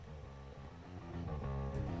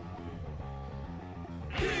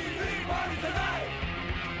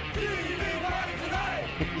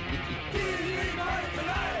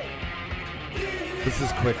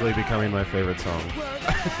This is quickly becoming my favorite song.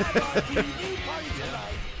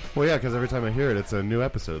 Well, yeah, because every time I hear it, it's a new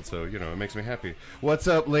episode, so, you know, it makes me happy. What's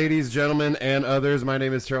up, ladies, gentlemen, and others? My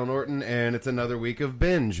name is Terrell Norton, and it's another week of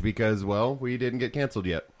binge because, well, we didn't get canceled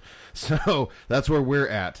yet. So, that's where we're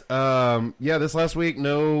at. Yeah, this last week,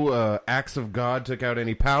 no acts of God took out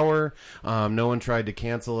any power. No one tried to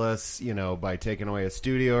cancel us, you know, by taking away a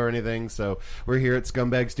studio or anything, so we're here at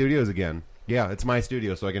Scumbag Studios again. Yeah, it's my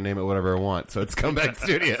studio, so I can name it whatever I want. So it's Scumbag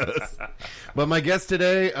Studios. But my guest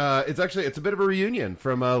today, it's a bit of a reunion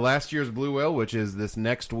from last year's Blue Whale, which is this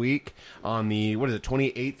next week on the,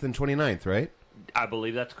 28th and 29th, right? I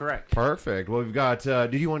believe that's correct. Perfect. Well, we've got,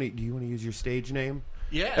 do you want to use your stage name?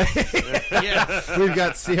 Yes. Yes. We've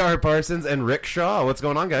got C.R. Parsons and Rick Shaw. What's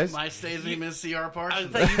going on, guys? My stage name is C.R. I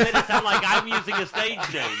Parsons. was you made it sound like I'm using a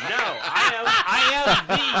stage name. No, I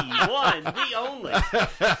am the one, the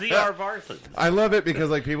only C.R. Parsons. I love it because,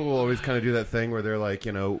 like, people will always kind of do that thing where they're like,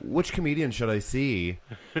 you know, which comedian should I see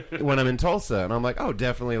when I'm in Tulsa? And I'm like, oh,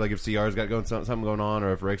 definitely, like, if CR's got something going on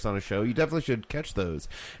or if Rick's on a show, you definitely should catch those.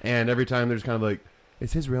 And every time there's kind of like,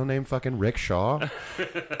 is his real name fucking Rick Shaw?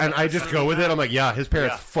 And I just go with it. I'm like, yeah, his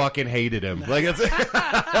parents fucking hated him. Like, it's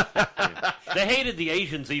They hated the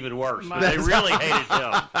Asians even worse, but they really hated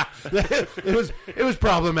him. it was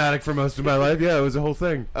problematic for most of my life. Yeah, it was a whole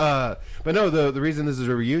thing. But no, the reason this is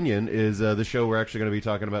a reunion is the show we're actually going to be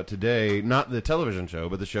talking about today, not the television show,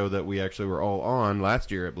 but the show that we actually were all on last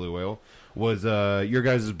year at Blue Whale, was your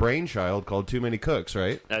guys' brainchild called Too Many Cooks,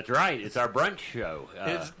 right? That's right. It's our brunch show.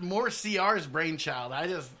 It's more CR's brainchild. I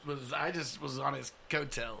just was on his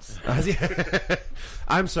coattails.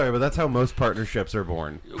 I'm sorry, but that's how most partnerships are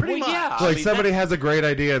born. Pretty much. Yeah, Like, somebody has a great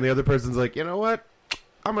idea, and the other person's like, you know what?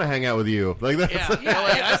 I'm going to hang out with you. Like, that's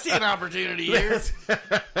I see an opportunity here.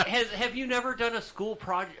 Have you never done a school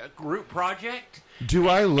group project? Do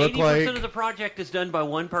I look 80% like... of the project is done by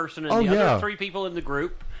one person, and the other 3 people in the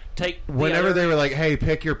group take Whenever they were like, hey,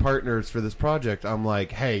 pick your partners for this project, I'm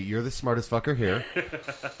like, hey, you're the smartest fucker here,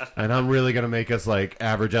 and I'm really going to make us, like,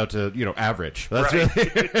 average out to, you know, average. That's right.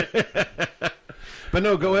 Really... But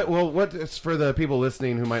no, go ahead. Well, what's for the people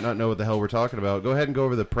listening who might not know what the hell we're talking about? Go ahead and go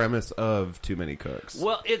over the premise of Too Many Cooks.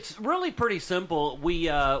 Well, it's really pretty simple. We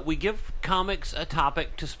give comics a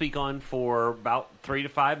topic to speak on for about 3 to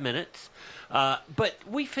 5 minutes. But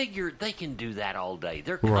we figure they can do that all day.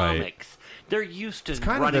 They're comics. Right. They're used to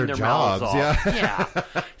running their jobs, mouths off. Yeah.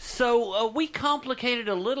 So we complicated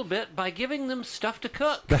a little bit by giving them stuff to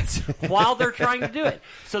cook while they're trying to do it.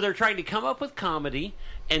 So they're trying to come up with comedy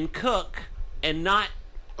and cook and not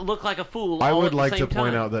look like a fool. I would like to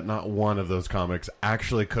point out that not one of those comics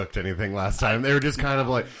actually cooked anything last time. They were just kind of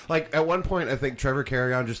like at one point I think Trevor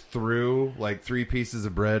Carrion just threw like 3 pieces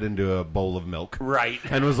of bread into a bowl of milk, right?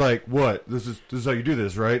 And was like, "What? This is how you do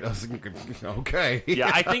this, right?" I was like, "Okay." Yeah,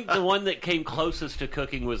 I think the one that came closest to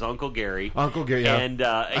cooking was Uncle Gary. Uncle Gary, yeah. And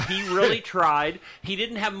he really tried. He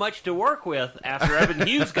didn't have much to work with after Evan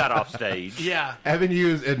Hughes got off stage. Yeah, Evan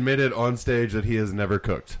Hughes admitted on stage that he has never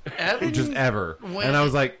cooked, just ever. And I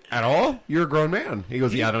was like, at all? You're a grown man. He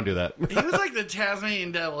goes, yeah, I don't do that. He was like the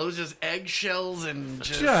Tasmanian devil. It was just eggshells and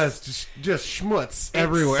just schmutz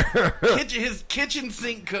everywhere. His kitchen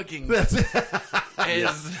sink cooking. That's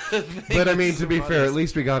But I mean, to be funniest. fair, at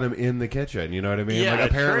least we got him in the kitchen. You know what I mean? Yeah,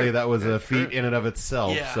 like apparently true. that was a feat in and of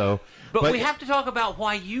itself. Yeah. So. But we have to talk about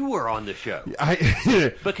why you were on the show.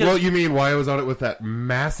 Because, well, you mean why I was on it with that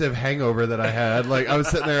massive hangover that I had? Like, I was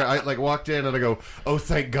sitting there, I like walked in and I go, oh,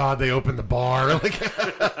 thank God they opened the bar. Like,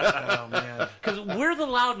 oh, man. Because we're the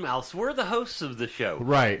loudmouths. We're the hosts of the show.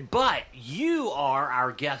 Right. But you are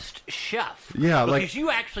our guest chef. Yeah. Because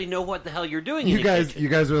you actually know what the hell you're doing you in the guys, kitchen. You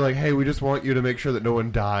guys were like, hey, we just want you to make sure that no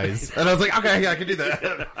one dies. And I was like, okay, yeah, I can do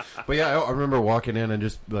that. But yeah, I remember walking in and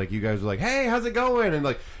just like, you guys were like, hey, how's it going? And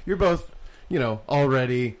like, you're both... you know,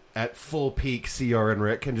 already at full peak CR and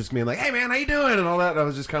Rick and just being like, hey, man, how you doing? And all that. And I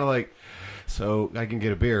was just kind of like, so I can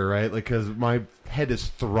get a beer, right? Like, because my head is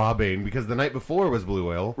throbbing because the night before was Blue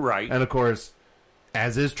Whale. Right. And, of course,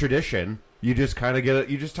 as is tradition, you just kind of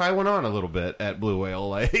you just tie one on a little bit at Blue Whale.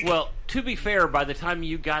 Like, well, to be fair, by the time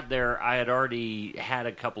you got there, I had already had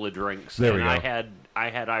a couple of drinks. There we and go. I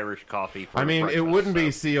had Irish coffee for it wouldn't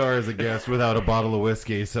be CR as a guest without a bottle of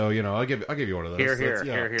whiskey. So, you know, I'll give you one of those.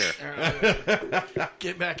 Here.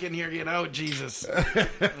 Get back in here, oh, Jesus.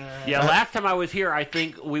 Yeah, last time I was here, I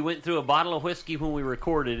think we went through a bottle of whiskey when we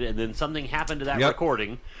recorded, and then something happened to that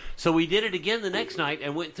recording. So we did it again the next night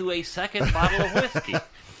and went through a second bottle of whiskey.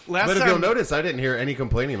 But if you'll notice, I didn't hear any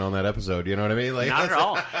complaining on that episode. You know what I mean? Like, Not at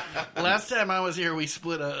all. Last time I was here, we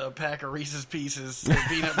split a pack of Reese's Pieces with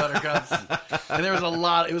peanut butter cups, and there was a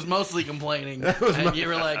lot. It was mostly complaining, and you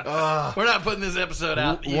were like, "We're not putting this episode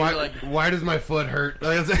out." You were like, why does my foot hurt?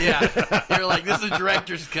 "Yeah." You're like, "This is a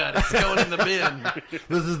director's cut. It's going in the bin."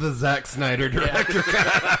 This is the Zack Snyder director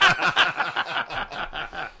cut.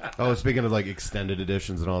 Oh, speaking of like extended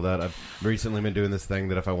editions and all that, I've recently been doing this thing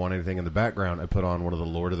that if I want anything in the background, I put on one of the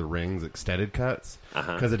Lord of the Rings extended cuts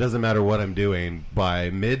because it doesn't matter what I'm doing.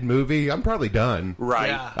 By mid movie, I'm probably done. Right.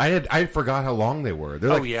 Yeah. I forgot how long they were.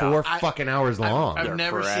 They're like 4 fucking hours long. I've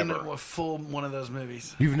never forever. seen a full one of those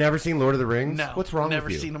movies. You've never seen Lord of the Rings? No. What's wrong never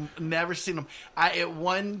with you? Seen them. Never seen them. At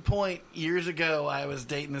one point years ago, I was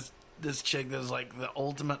dating this chick that was like the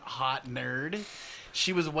ultimate hot nerd.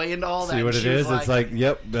 She was way into all that. See what it is? It's like,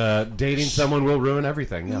 yep, dating someone will ruin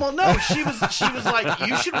everything. Yeah. Well, no, she was like,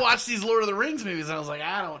 you should watch these Lord of the Rings movies. And I was like,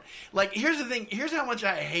 I don't. Like, here's the thing. Here's how much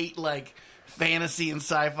I hate, like, fantasy and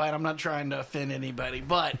sci-fi. And I'm not trying to offend anybody,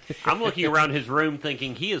 but I'm looking around his room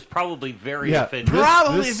thinking he is probably very offended.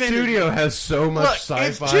 This studio has so much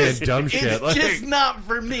sci-fi and dumb shit. It's just not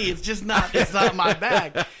for me. It's not my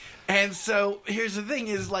bag. And so here's the thing: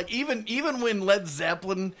 is like even when Led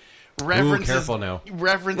Zeppelin references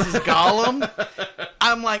Gollum,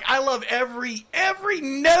 I'm like, I love every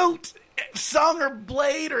note, song or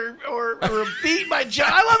blade or a beat by John.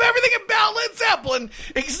 I love everything about Led Zeppelin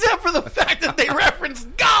except for the fact that they reference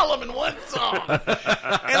Gollum in one song.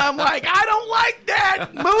 And I'm like, I don't like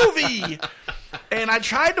that movie. And I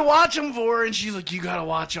tried to watch them for her, and she's like, you gotta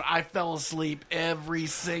watch them. I fell asleep every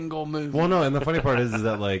single movie. Well, no, and the funny part is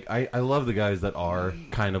that, like, I love the guys that are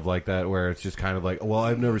kind of like that, where it's just kind of like, well,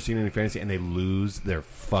 I've never seen any fantasy, and they lose their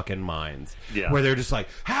fucking minds. Yeah. Where they're just like,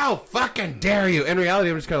 how fucking dare you? In reality,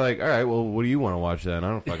 I'm just kind of like, all right, well, what do you want to watch then? I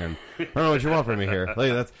don't know what you want from me here.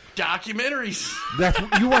 Like, that's documentaries. That's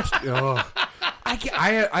you watched. Oh.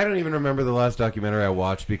 I don't even remember the last documentary I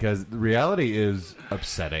watched because the reality is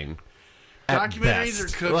upsetting. Documentaries or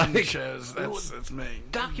cooking shows. That's me.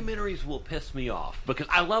 Documentaries will piss me off because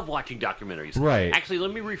I love watching documentaries. Right. Actually,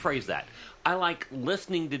 let me rephrase that. I like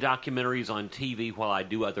listening to documentaries on TV while I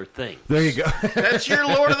do other things. There you go. That's your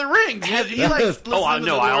Lord of the Rings. He likes.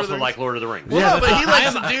 I also like Lord of the Rings. Well, but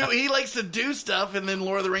he likes to do stuff, and then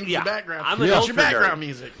Lord of the Rings in the background. That's your background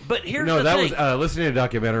music. But here's the thing. Was listening to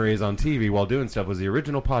documentaries on TV while doing stuff was the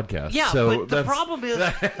original podcast. Yeah, so but the problem is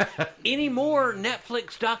anymore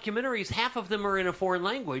Netflix documentaries, half of them are in a foreign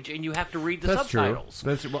language, and you have to read the subtitles.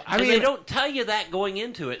 That's true. And they don't tell you that going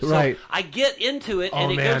into it. So right. I get into it,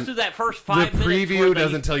 and it goes through that first 5 minutes. The preview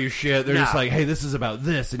doesn't tell you shit. They're just like, hey, this is about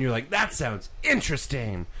this. And you're like, that sounds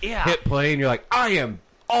interesting. Yeah. Hit play, and you're like, I am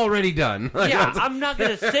already done. Like, yeah, I'm not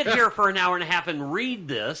going to sit here for an hour and a half and read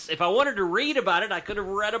this. If I wanted to read about it, I could have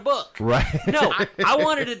read a book. Right. No, I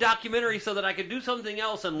wanted a documentary so that I could do something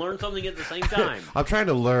else and learn something at the same time. I'm trying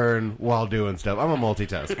to learn while doing stuff. I'm a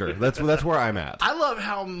multitasker. That's where I'm at. I love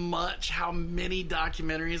how many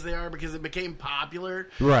documentaries there are because it became popular.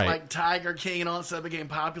 Right. Like Tiger King and all that stuff became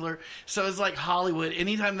popular. So it's like Hollywood.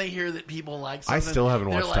 Anytime they hear that people like something, I still haven't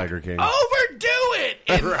watched like, Tiger King. Overdo it.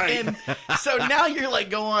 And, right. And so now you're like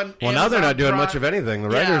going. Well, now they're not doing much of anything. The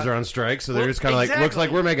writers are on strike, so they're just kind of like, looks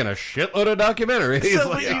like we're making a shitload of documentaries.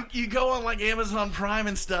 So like, you go on like Amazon Prime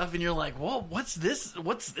and stuff, and you're like, "Whoa, what's this?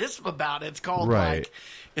 What's this about?" It's called like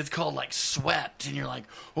Swept, and you're like,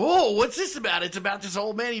 "Oh, what's this about?" It's about this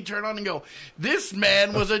old man. You turn on and go, "This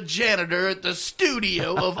man was a janitor at the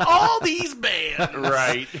studio of all these bands,"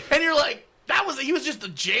 right? And you're like. He was just a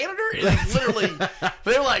janitor? And literally,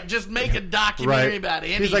 they were like, just make a documentary about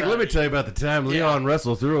anybody. He's like, let me tell you about the time Leon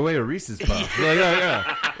Russell threw away a Reese's Puff.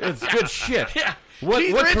 Like, it's good shit. Yeah. What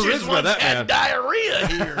Richards charisma once that had man. diarrhea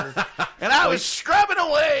here, and I was scrubbing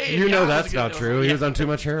away. You know that's not true. He was on too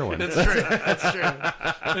much heroin. That's true.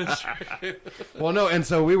 That's true. Well, no, and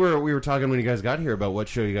so we were talking when you guys got here about what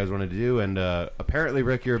show you guys wanted to do, and apparently,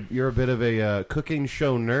 Rick, you're a bit of a cooking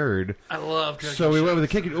show nerd. I love cooking. So we went with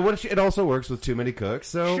the cooking. It also works with too many cooks.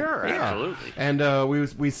 So sure, yeah. absolutely. And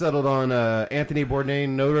we settled on Anthony Bourdain,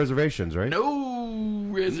 No Reservations, right? No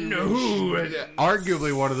Reservations. No,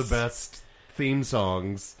 arguably one of the best theme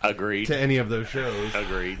songs. Agreed. To any of those shows.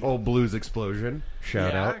 Agreed. Old Blues Explosion.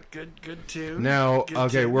 Shout out. Good tune. Now, good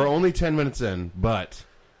okay, tune. we're only 10 minutes in, but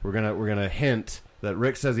we're gonna hint that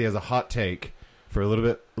Rick says he has a hot take for a little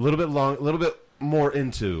bit more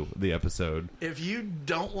into the episode. If you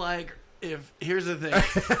don't like, here's the thing.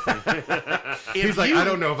 He's like, I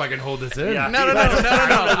don't know if I can hold this in. Yeah. No.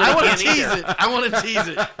 I want to tease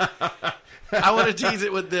it. I want to tease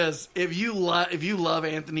it with this. If you love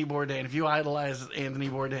Anthony Bourdain, if you idolize Anthony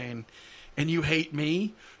Bourdain, and you hate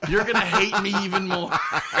me, you're going to hate me even more.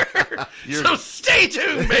 So stay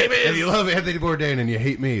tuned, baby. If you love Anthony Bourdain and you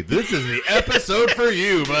hate me, this is the episode for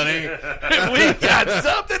you, buddy. We got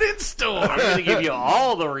something in store. I'm going to give you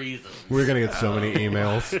all the reasons. We're going to get so many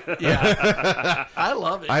emails. Yeah. I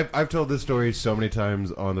love it. I've told this story so many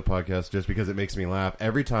times on the podcast just because it makes me laugh.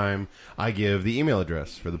 Every time I give the email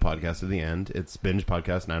address for the podcast at the end, it's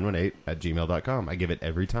bingepodcast918@gmail.com. I give it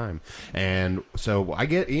every time. And so I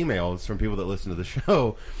get emails from people that listen to the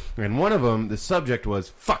show, and one of them, the subject was,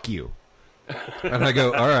 fuck you. And I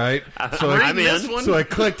go, all right. So I'm in. So I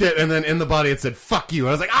clicked it, and then in the body it said, fuck you. And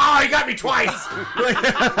I was like, oh, he got me twice.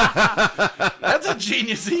 That's a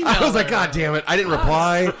genius email. I was like, God damn it. I didn't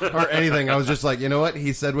reply or anything. I was just like, you know what?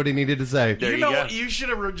 He said what he needed to say. There you you know go. what? You should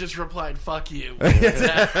have just replied, fuck you.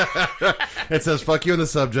 It says fuck you in the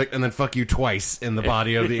subject and then fuck you twice in the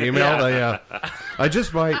body of the email. I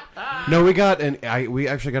just might. No, we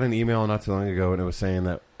actually got an email not too long ago, and it was saying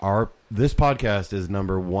that this podcast is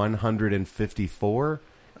number 154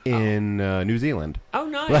 in New Zealand. Oh,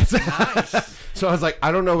 nice. Nice. So I was like,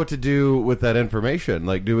 I don't know what to do with that information.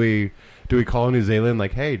 Like, do we call New Zealand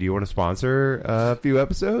like, hey, do you want to sponsor a few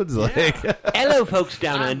episodes? Like, Hello, folks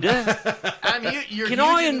down under. Can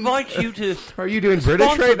I invite you to are you doing British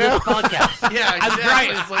sponsor right now? this podcast? Yeah, I'm exactly.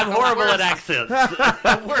 great. It's like I'm the horrible worst- at accents.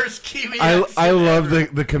 The worst Kiwi I accent love ever.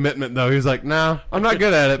 the commitment though. He's like, nah, I'm not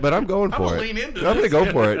good at it, but I'm going I'm for gonna it. lean into I'm gonna this.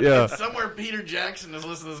 go for it. Yeah. Somewhere Peter Jackson is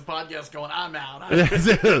listening to this podcast going, I'm out. This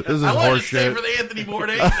is I wanted to stay horseshit. for the Anthony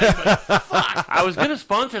Bourdain thing, but fuck. I was going to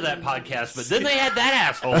sponsor that podcast, but then they had that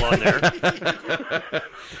asshole on there.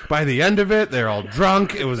 By the end of it, they're all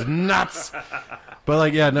drunk. It was nuts. But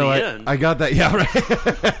like, yeah, no, The end. I got that. Yeah,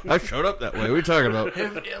 right. I showed up that way. What are you talking about?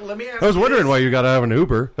 Let me ask I was you wondering this. why you got to have an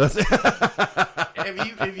Uber. Have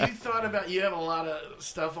you thought about, you have a lot of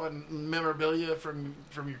stuff on memorabilia from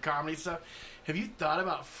your comedy stuff. Have you thought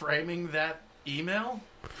about framing that email?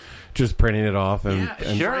 Just printing it off and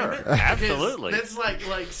Sure. frame it? Absolutely. That's like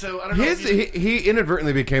so. I don't know. he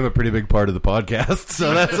inadvertently became a pretty big part of the podcast.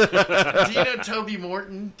 So that's Do you know Toby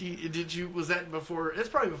Morton? Was that before? It's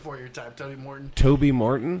probably before your time, Toby Morton. Toby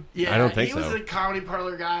Morton. Yeah, I don't think he so. was a comedy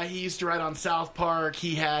parlor guy. He used to write on South Park.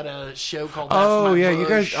 He had a show called Oh That's My yeah, you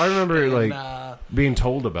guys. Bush, I remember and, like being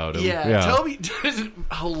told about him. Yeah, Toby is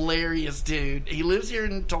a hilarious dude. He lives here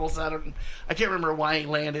in Tulsa. I can't remember why he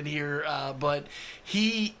landed here, but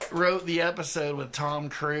he wrote the episode with Tom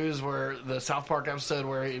Cruise, where the South Park episode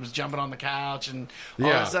where he was jumping on the couch and all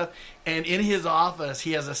that stuff. And in his office,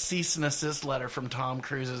 he has a cease and desist letter from Tom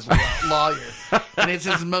Cruise's lawyer, and it's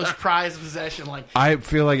his most prized possession. Like, I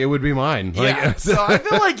feel like it would be mine. yeah. So I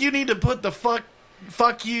feel like you need to put the fuck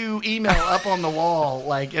you email up on the wall,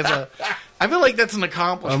 like as a. I feel like that's an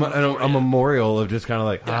accomplishment. a memorial of just kind of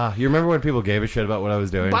like, you remember when people gave a shit about what I was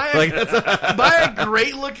doing? Buy a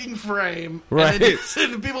great looking frame, Right. And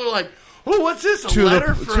then people are like, "Oh, what's this? A to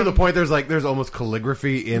letter the point there's almost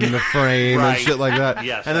calligraphy in the frame Right. and shit like that.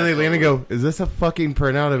 Yes, and then they land and go, "Is this a fucking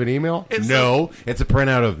printout of an email?" It's it's a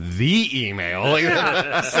printout of the email. Like,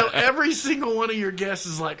 Yeah. So every single one of your guests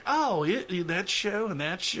is like, "Oh, that show and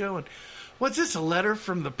that show and." What's this, a letter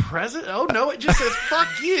from the president? Oh, no, it just says, fuck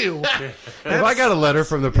you. if I got a letter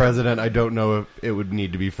from the president, I don't know if it would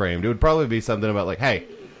need to be framed. It would probably be something about like, hey,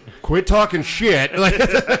 quit talking shit. Like,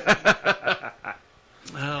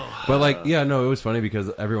 but like, yeah, no, it was funny because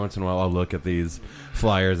every once in a while I'll look at these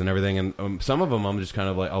flyers and everything, and some of them I'm just kind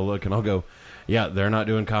of like, I'll look and I'll go, yeah, they're not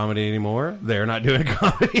doing comedy anymore. They're not doing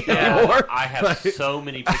comedy anymore. I have so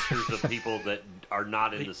many pictures of people that are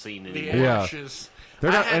not in the scene anymore. The Yeah. ashes.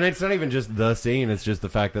 They're not, and it's not even just the scene. It's just the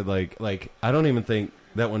fact that like I don't even think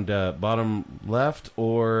that one bottom left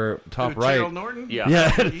or top right. Terrell Norton? Yeah. Yeah,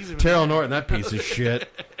 He's even Terrell dead. Norton, that piece of shit.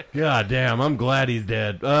 God damn, I'm glad he's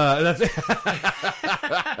dead. That's.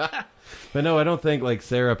 But no, I don't think like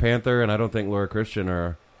Sarah Panther and I don't think Laura Christian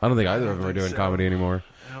I don't think either of them are doing comedy anymore.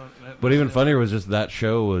 But even funnier was just that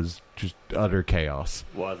show was just utter chaos.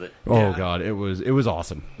 Was it? Oh Yeah. God, it was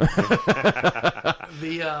awesome.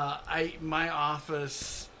 My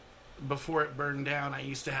office before it burned down, I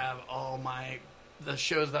used to have all the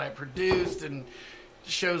shows that I produced and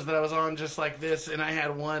shows that I was on just like this, and I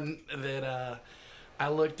had one that I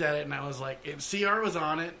looked at it and I was like, CR was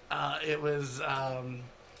on it. It was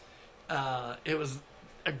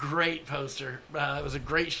a great poster. It was a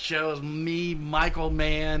great show. It was me, Michael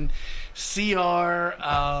Mann, CR,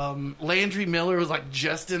 Landry Miller was like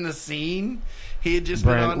just in the scene. He had just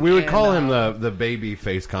been on. We would call him the baby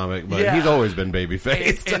face comic, but yeah. he's always been baby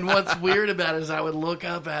faced. And what's weird about it is I would look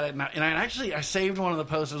up at it, and I saved one of the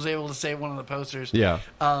posters. I was able to save one of the posters. Yeah.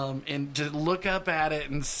 And to look up at it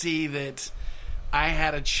and see that I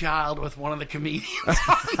had a child with one of the comedians on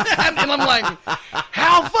that. And I'm like,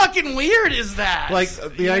 how fucking weird is that? Like,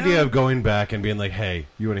 the idea of going back and being like, hey,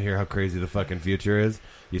 you want to hear how crazy the fucking future is?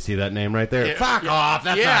 You see that name right there? Yeah. Fuck off.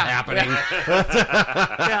 That's not happening.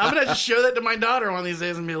 Yeah, I'm going to just show that to my daughter one of these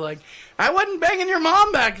days and be like, I wasn't banging your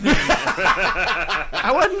mom back then.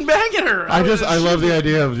 I wasn't banging her. I love the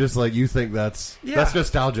idea of just like, you think that's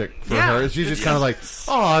nostalgic for her. She's just kind of like,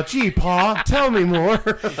 oh, gee, Pa, tell me more.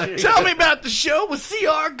 Tell me about the show. Was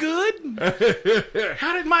CR good?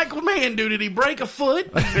 How did Michael Mann do? Did he break a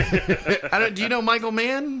foot? Do you know Michael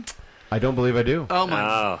Mann? I don't believe I do. Oh,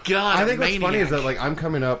 my God. I think what's funny is that, like, I'm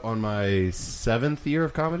coming up on my 7th year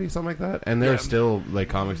of comedy, something like that, and there are still, like,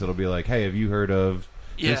 comics that'll be like, hey, have you heard of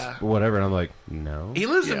this, whatever? And I'm like, no. He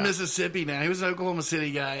lives in Mississippi now. He was an Oklahoma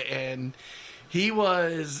City guy, and he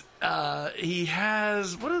was, he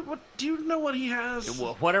has, what do you know what he has?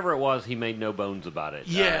 Well, whatever it was, he made no bones about it.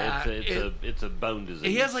 Yeah. It's a bone disease.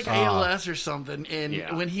 He has like ALS or something,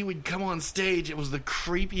 and when he would come on stage, it was the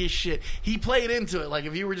creepiest shit. He played into it. Like,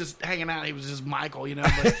 if you were just hanging out, he was just Michael, you know?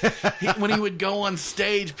 But when he would go on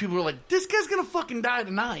stage, people were like, this guy's gonna fucking die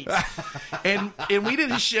tonight. and we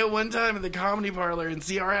did a show one time at the Comedy Parlor, and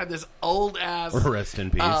CR had this old-ass... Rest in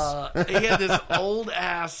peace. He had this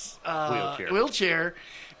old-ass wheelchair.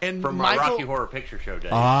 And from my Rocky Horror Picture Show days.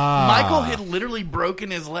 Michael had literally broken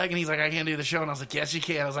his leg, and he's like, I can't do the show. And I was like, yes, you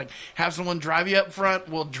can. I was like, have someone drive you up front.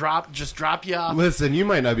 We'll just drop you off. Listen, you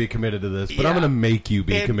might not be committed to this, but I'm going to make you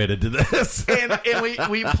be committed to this. and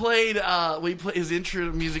we played, his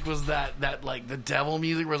intro music was that like, the devil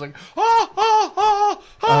music where it was like,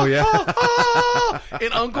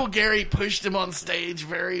 and Uncle Gary pushed him on stage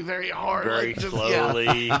very, very hard. Very like,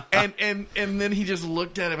 slowly. Yeah. And then he just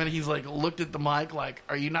looked at him, and he's like, looked at the mic like,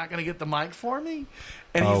 are you not going to get the mic for me?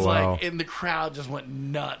 And he's like, and the crowd just went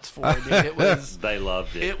nuts for it. Dude. It was, they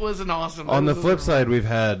loved it. It was an awesome. On the flip side, we've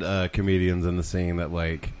had comedians in the scene that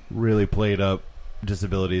like really played up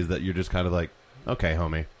disabilities that you're just kind of like, okay,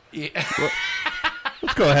 homie. Yeah.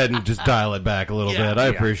 Let's go ahead and just dial it back a little bit. I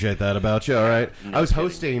appreciate that about you. All right. I was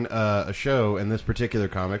hosting a show, and this particular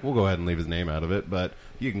comic, we'll go ahead and leave his name out of it, but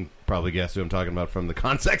you can probably guess who I'm talking about from the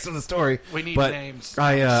context of the story. We need names.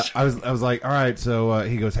 I was like, all right. So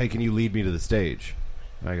he goes, hey, can you lead me to the stage?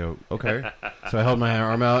 I go, okay. So I held my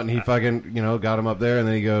arm out, and he fucking, got him up there, and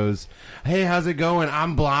then he goes, hey, how's it going?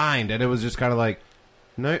 I'm blind. And it was just kind of like,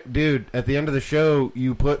 no, dude, at the end of the show,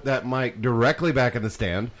 you put that mic directly back in the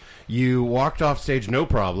stand. You walked off stage, no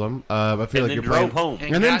problem. I feel like you're drove home.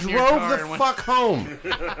 And then drove the fuck home.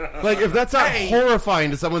 Like, if that's not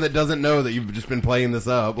horrifying to someone that doesn't know that you've just been playing this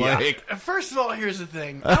up. Like, first of all, here's the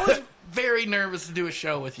thing. I was very nervous to do a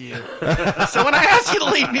show with you. So when I asked you to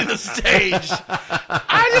lead me to the stage,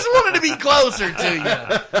 I just wanted to be closer to you.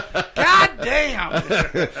 God damn.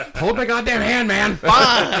 Hold my goddamn hand, man.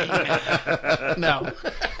 Fine. No.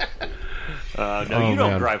 No, you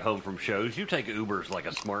don't drive home from shows. You take Ubers like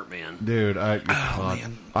a smart man. Dude, I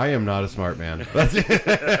am not a smart man.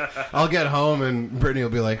 I'll get home and Brittany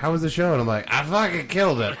will be like, how was the show? And I'm like, I fucking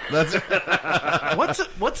killed it.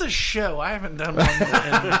 What's a show? I haven't done one in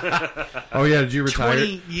oh, yeah, did you retire?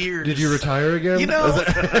 20 years. Did you retire again?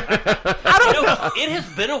 I don't know. It has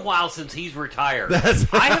been a while since he's retired.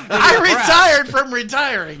 I retired from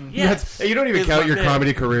retiring. Yes. You don't even count your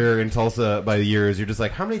comedy career in Tulsa by the years. You're just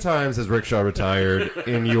like, how many times has Rick Shaw retired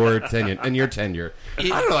in your tenure? I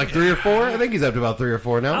don't know, like 3 or 4? I think he's up to about 3 or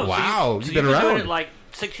 4 now. Oh, wow, so he's been around. Doing it like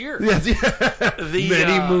 6 years. Yes,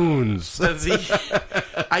 many moons.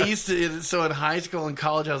 I used to, so in high school and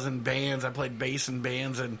college, I was in bands. I played bass in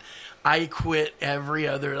bands, and I quit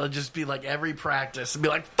it'll just be like every practice and be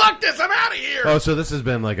like, fuck this, I'm out of here. Oh, so this has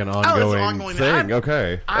been like an ongoing thing.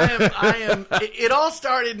 Okay. It all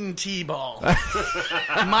started in T-ball.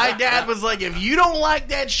 My dad was like, if you don't like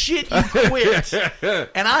that shit, you quit.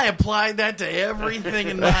 And I applied that to everything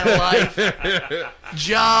in my life.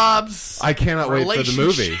 Jobs. I cannot wait for the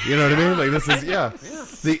movie. You know what I mean? Like, this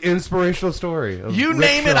is, the inspirational story of you Rick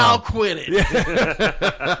name Shaw. it, I'll quit it.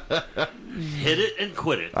 Hit it and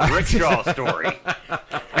quit it. Rick Shaw story.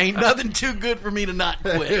 Ain't nothing too good for me to not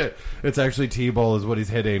quit. It's actually T-ball is what he's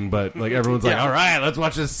hitting, but like everyone's like, all right, let's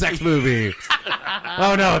watch this sex movie.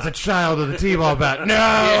 Oh no, it's a child with a T-ball bat.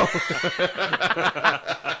 No.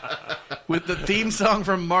 With the theme song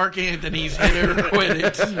from Mark Anthony's Hit It or Quit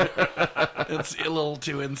It. It's a little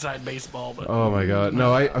too inside baseball, but oh my god,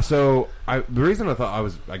 no! The reason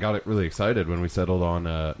I got it really excited when we settled on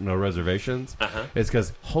No Reservations is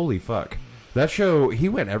because holy fuck, that show he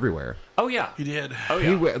went everywhere. Oh yeah, he did. Oh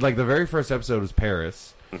yeah, like the very first episode was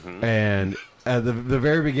Paris, and at the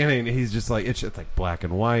very beginning, he's just like, it's like black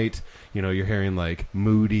and white. You know, you're hearing like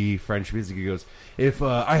moody French music. He goes, if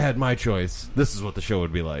I had my choice, this is what the show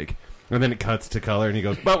would be like. And then it cuts to color, and he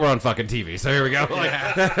goes, but we're on fucking TV, so here we go.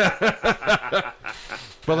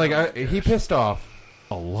 But like, he pissed off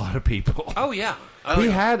a lot of people. Oh yeah. He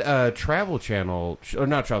had a Travel Channel, or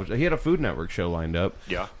not Travel. He had a Food Network show lined up.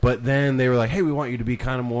 Yeah. But then they were like, "Hey, we want you to be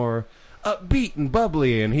kind of more upbeat and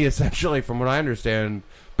bubbly." And he essentially, from what I understand,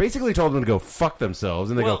 basically told them to go fuck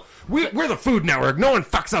themselves. And they go, "We're the Food Network. No one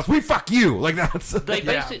fucks us. We fuck you." Like that's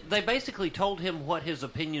they basically told him what his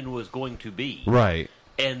opinion was going to be. Right.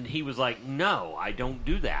 And he was like, "No, I don't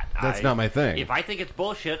do that. That's not my thing. If I think it's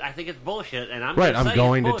bullshit, I think it's bullshit, and I'm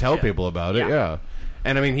going to tell people about it." Yeah.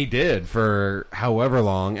 And I mean, he did for however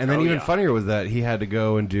long. And then funnier was that he had to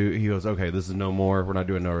go and he goes, okay, this is no more. We're not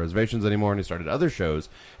doing No Reservations anymore. And he started other shows.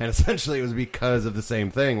 And essentially it was because of the same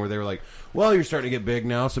thing where they were like, well, you're starting to get big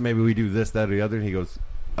now, so maybe we do this, that, or the other. And he goes,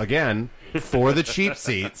 again, for the cheap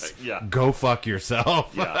seats, go fuck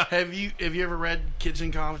yourself. Yeah. Have you ever read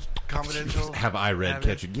Kitchen Confidential? Have I read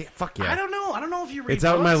Kitchen? Yeah, fuck yeah. I don't know if you read It's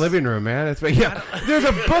out in my living room, man. There's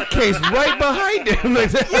a bookcase right behind him. You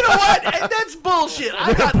know what? That's bullshit.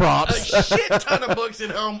 I got props. A shit ton of books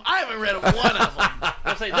at home. I haven't read one of them.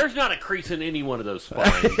 I say there's not a crease in any one of those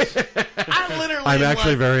spines. I'm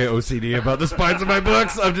actually very OCD about the spines of my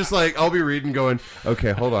books. I'm just like, I'll be reading going,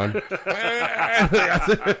 okay, hold on.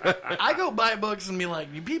 I go buy books and be like,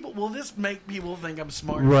 will this make people think I'm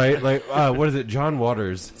smart? Right. Like, what is it? John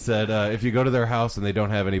Waters said, if you go to their house and they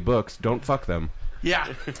don't have any books, don't fuck them.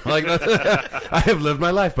 Yeah. Like, I have lived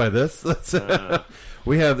my life by this.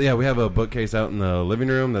 We have a bookcase out in the living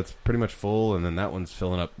room that's pretty much full, and then that one's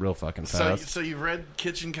filling up real fucking fast. So you've read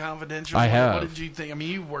Kitchen Confidential? I have. What did you think? I mean,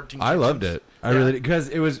 you've worked in kitchens. I loved it. I really did, because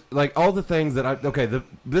it was like all the things that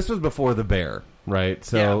this was before The Bear, right?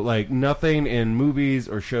 So like nothing in movies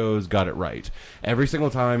or shows got it right. Every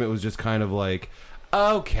single time it was just kind of like,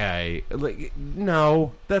 okay, like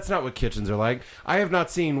no, that's not what kitchens are like. I have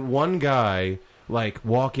not seen one guy like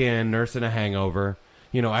walk in nursing a hangover.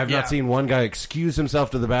 You know, I've not seen one guy excuse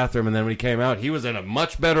himself to the bathroom, and then when he came out, he was in a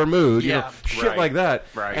much better mood. You know, shit like that.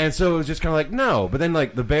 Right. And so it was just kind of like, no. But then,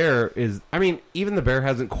 like, The Bear is... I mean, even The Bear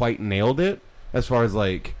hasn't quite nailed it as far as,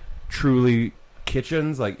 like, truly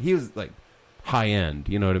kitchens. Like, he was, like, high-end.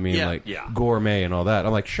 You know what I mean? Like, gourmet and all that.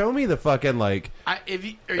 I'm like, show me the fucking, like... are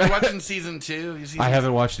you watching season 2? I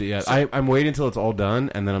haven't watched it yet. So, I'm waiting until it's all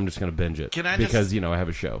done, and then I'm just going to binge it. Because, you know, I have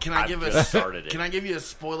a show. Can I give you a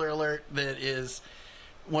spoiler alert that is...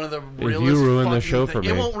 one of the realest. If you ruin the show for me,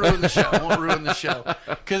 it won't ruin the show. It won't ruin the show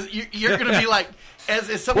because you're going to be like,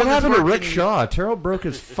 as someone. What happened to Rick Shaw? Terrell broke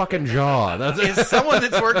his fucking jaw. As someone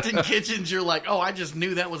that's worked in kitchens, you're like, oh, I just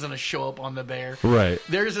knew that was going to show up on The Bear. Right.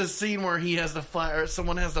 There's a scene where he has to fire.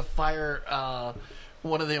 Someone has to fire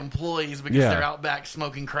one of the employees because they're out back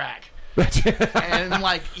smoking crack. And I'm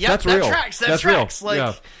like, yep, that's that real. tracks. That's tracks.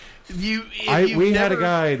 Real. Like we had a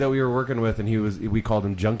guy that we were working with, and we called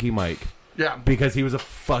him Junkie Mike. Yeah, because he was a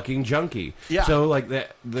fucking junkie. Yeah. So like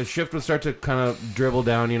the shift would start to kind of dribble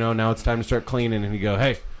down. You know, now it's time to start cleaning, and he'd go,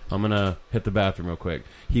 "Hey, I'm gonna hit the bathroom real quick."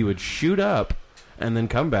 He would shoot up, and then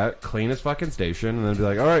come back, clean his fucking station, and then be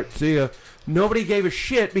like, "All right, see ya." Nobody gave a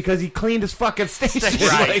shit because he cleaned his fucking station.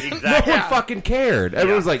 Right, exactly. No one fucking cared.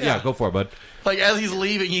 Everyone was like, "Yeah, go for it, bud." Like, as he's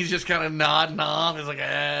leaving, he's just kind of nodding off. He's like,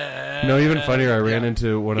 No, even funnier, I ran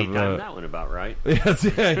into one of... He timed that one about right. Yes,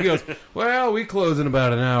 yeah, he goes, well, we close in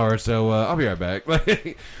about an hour, so I'll be right back. But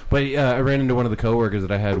I ran into one of the coworkers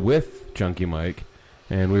that I had with Junkie Mike,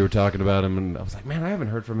 and we were talking about him, and I was like, man, I haven't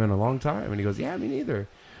heard from him in a long time. And he goes, yeah, me neither.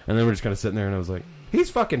 And then we're just kind of sitting there, and I was like, he's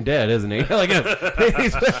fucking dead, isn't he? Like,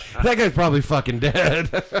 that guy's probably fucking dead.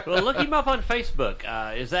 Well, look him up on Facebook.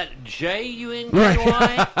 Is that Junky?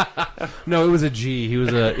 No, it was a G. He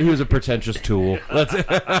was a pretentious tool. That's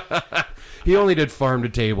it. He only did farm to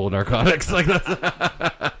table narcotics. Like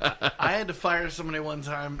that. I had to fire somebody one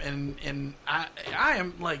time, and I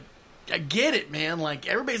am like, I get it, man. Like,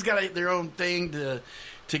 everybody's got their own thing to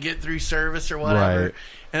get through service or whatever. Right.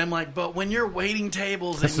 And I'm like, but when you're waiting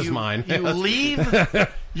tables this and you leave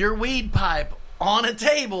your weed pipe on a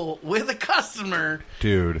table with a customer,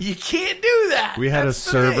 dude, you can't do that. We had a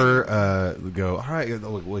server go, all right,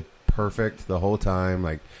 look, perfect the whole time,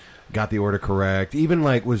 like, got the order correct, even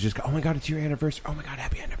like was just, oh my god, it's your anniversary, oh my god,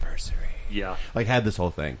 happy anniversary. Yeah. Like, had this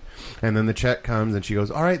whole thing. And then the check comes and she goes,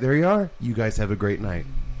 all right, there you are, you guys have a great night.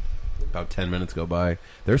 About 10 minutes go by,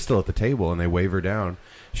 they're still at the table and they wave her down.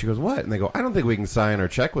 She goes, what? And they go, I don't think we can sign our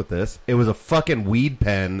check with this. It was a fucking weed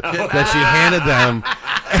pen that she handed them.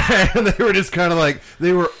 And they were just kind of like,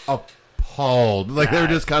 they were appalled. Like, they were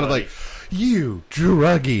just kind of like, you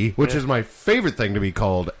druggie, which is my favorite thing to be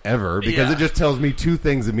called ever because it just tells me two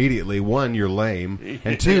things immediately. One, you're lame,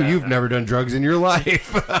 and two, you've never done drugs in your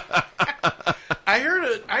life. I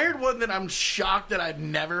heard one that I'm shocked that I'd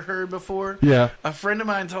never heard before. Yeah. A friend of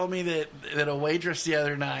mine told me that a waitress the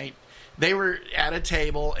other night, they were at a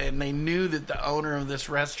table and they knew that the owner of this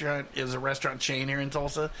restaurant is a restaurant chain here in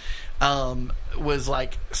Tulsa, was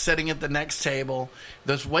like sitting at the next table.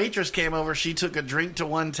 This waitress came over. She took a drink to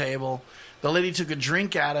one table. The lady took a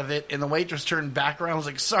drink out of it, and the waitress turned back around and was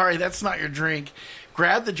like, sorry, that's not your drink.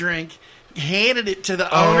 Grabbed the drink, handed it to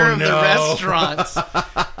the owner of the restaurant.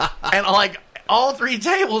 And like all three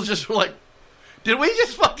tables just were like, did we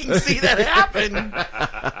just fucking see that happen?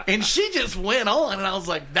 And she just went on, and I was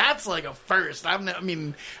like, "That's like a first." I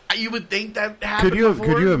mean, you would think that happened.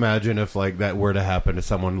 Could you imagine if like that were to happen to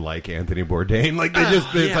someone like Anthony Bourdain? Like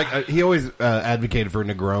it's like he always advocated for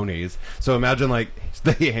Negronis. So imagine like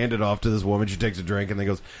they hand it off to this woman. She takes a drink and then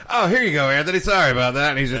goes, "Oh, here you go, Anthony. Sorry about that."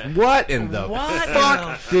 And he's just, "What in the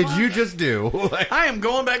fuck did you just do?" Like, I am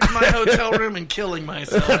going back to my hotel room and killing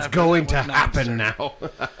myself. That's going to happen now.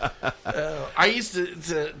 I used to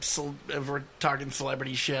if we're talking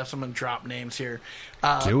celebrity chefs, I'm going to drop names here.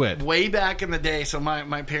 Do it. Way back in the day, so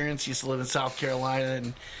my parents used to live in South Carolina,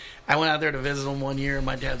 and I went out there to visit them one year, and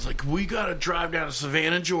my dad's like, we got to drive down to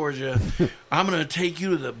Savannah, Georgia. I'm going to take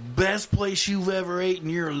you to the best place you've ever ate in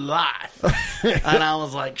your life. And I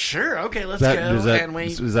was like, sure, okay, let's go. Is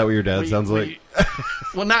that what your dad sounds like?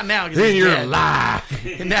 Well, not now. In your life.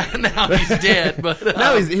 Now he's dead. But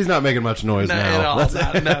now he's not making much noise now.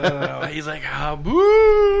 No. He's like,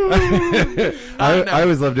 boo. I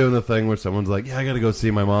always love doing the thing where someone's like, yeah, I got to go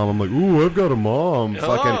see my mom. I'm like, ooh, I've got a mom.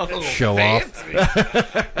 Fucking show fancy.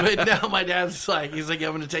 off. But now my dad's like, he's like, I'm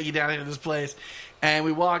going to take you down here to this place. And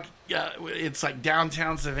we walk, it's like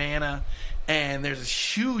downtown Savannah. And there's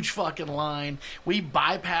this huge fucking line. We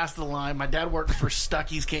bypassed the line. My dad worked for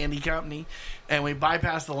Stuckey's Candy Company, and we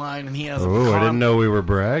bypassed the line. And he has I didn't know we were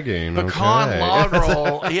bragging. Pecan log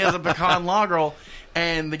roll. He has a pecan log roll,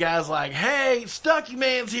 and the guy's like, "Hey, Stuckey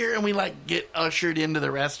man's here," and we like get ushered into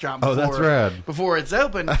the restaurant. That's rad. Before it's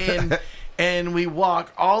open, and we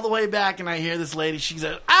walk all the way back, and I hear this lady. She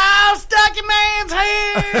says, "Oh, Stuckey man's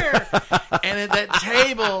here!" And at that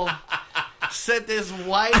table sat this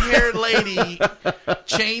white-haired lady,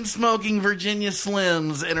 chain-smoking Virginia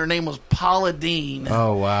Slims, and her name was Paula Dean.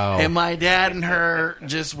 Oh, wow. And my dad and her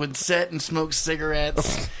just would sit and smoke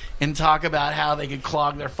cigarettes and talk about how they could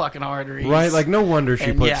clog their fucking arteries. Right, like no wonder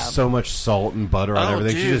she puts so much salt and butter on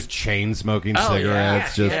everything. Dude. She's just chain-smoking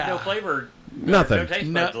cigarettes. No flavor. Nothing. No taste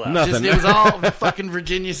No, buds left. Nothing. it was all fucking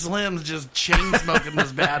Virginia Slims just chain smoking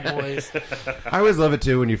those bad boys. I always love it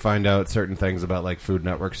too when you find out certain things about like Food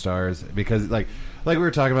Network stars because like we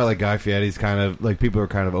were talking about like Guy Fieri's kind of like people are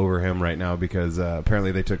kind of over him right now because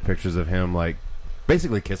apparently they took pictures of him like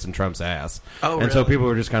basically kissing Trump's ass. Oh, and really? so people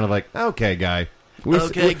were just kind of like, okay, Guy. Guy,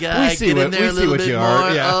 get in there a little bit more.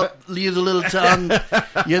 Up, use a little tongue.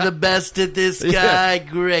 You're the best at this, guy.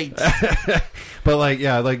 Great. But like,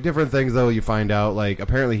 yeah, like different things though. You find out like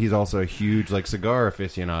apparently he's also a huge like cigar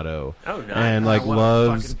aficionado. Oh, nice. And like what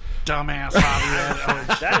loves a dumbass hobby.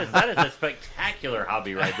 That is a spectacular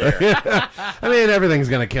hobby right there. I mean, everything's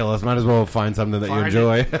gonna kill us. Might as well find something that you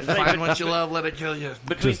enjoy. Find what you love, let it kill you.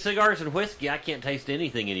 Between cigars and whiskey, I can't taste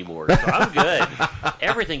anything anymore. So I'm good.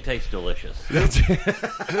 Everything tastes delicious.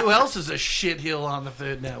 Who else is a shithill on the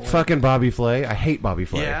Food Network? Fucking Bobby Flay. I hate Bobby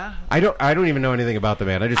Flay. Yeah? I don't even know anything about the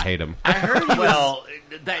man. I just hate him. I heard he Well,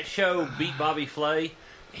 that show Beat Bobby Flay.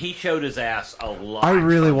 He showed his ass a lot. I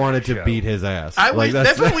really wanted to beat his ass.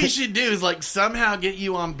 That's what we should do is like somehow get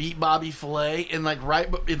you on Beat Bobby Flay and like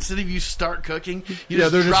instead of you start cooking, you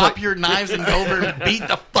just drop like, your knives and go over and beat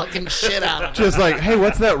the fucking shit out of him. Just like, hey,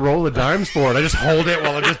 what's that roll of dimes for? And I just hold it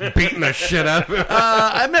while I'm just beating the shit out of him.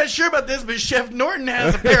 I'm not sure about this, but Chef Norton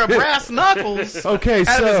has a pair of brass knuckles okay, out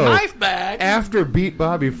so of his knife bag. After Beat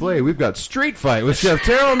Bobby Flay, we've got Street Fight with Chef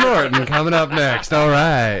Terrell Norton coming up next. All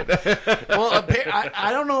right. Well,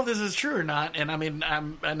 I don't know if this is true or not, and I mean,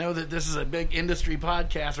 I know that this is a big industry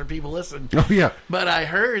podcast where people listen. Oh yeah, but I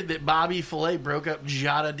heard that Bobby Flay broke up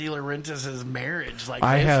Jada De Laurentiis' marriage. Like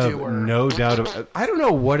I have no doubt. I don't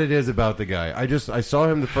know what it is about the guy. I saw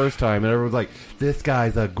him the first time, and everyone's like, "This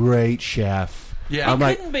guy's a great chef." Yeah,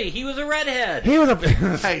 he couldn't be. He was a redhead. He was a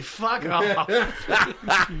hey, fuck off.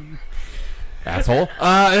 Asshole.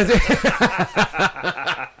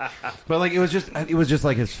 But like it was just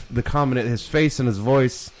like his face and his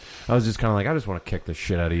voice I was just kind of like, I just want to kick the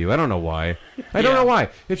shit out of you. I don't know why. I don't know why.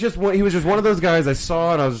 It's just he was just one of those guys I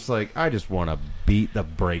saw, and I was just like, I just want to beat the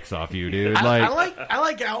brakes off you, dude. I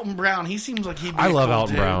like Alton Brown. He seems like he'd be love cool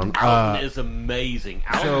Alton dude. Brown. Alton is amazing.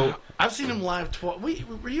 Alton, I've seen him live twice.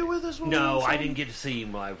 Were you with us? No, I didn't get to see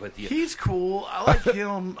him live with you. He's cool. I like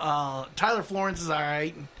him. Tyler Florence is all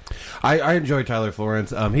right. I enjoy Tyler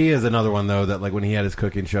Florence. He is another one though that like when he had his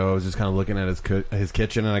cooking show, I was just kind of looking at his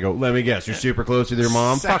kitchen, and I go, "Let me guess, you're super close with your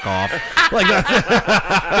mom. Fuck off." Like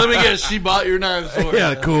that. Let me guess, she bought your knives for you.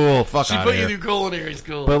 Yeah, cool. Fuck She outta put here. you through culinary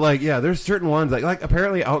school. But like, yeah, there's certain ones like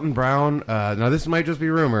apparently Alton Brown. Now this might just be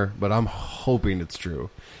rumor, but I'm hoping it's true.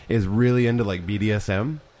 Is really into like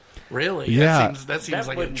BDSM. Really? Yeah. That seems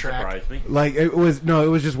like a wouldn't track. surprise me. Like it was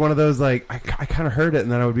just one of those like I kind of heard it, and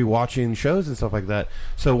then I would be watching shows and stuff like that.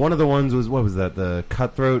 So one of the ones was, what was that, the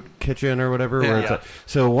Cutthroat Kitchen or whatever? Where it's like,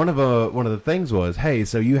 so one of the things was, hey,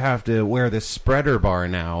 so you have to wear this spreader bar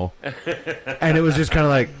now, and it was just kind of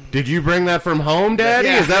like, did you bring that from home, Daddy?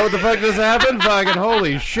 Yeah. Is that what the fuck just happened? Fucking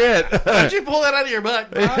holy shit! Why'd you pull that out of your butt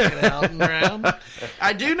pocket, Alton Brown?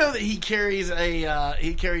 I do know that he carries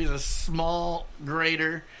a small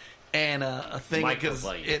grater and a thing because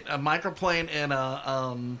a microplane and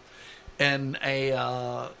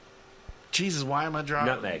a Jesus, why am I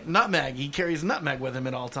drawing nutmeg? He carries nutmeg with him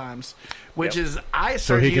at all times, which is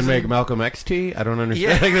so he can make Malcolm X tea. I don't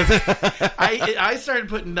understand. Yeah. I started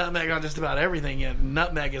putting nutmeg on just about everything, and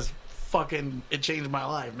nutmeg is fucking, it changed my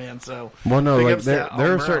life, man. So well, no, like there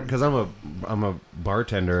are certain, because I'm a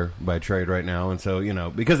bartender by trade right now, and so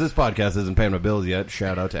because this podcast isn't paying my bills yet.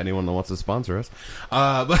 Shout out to anyone that wants to sponsor us.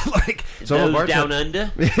 But like, so I'm a bartender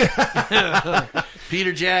down under.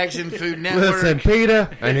 Peter Jackson, Food Network. Listen, Peter,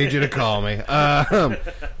 I need you to call me.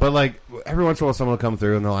 But like every once in a while, someone will come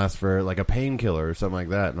through and they'll ask for like a painkiller or something like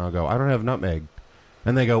that, and I'll go, I don't have nutmeg.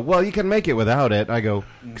 And they go, well, you can make it without it. I go,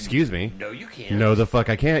 excuse me. No, you can't. No, the fuck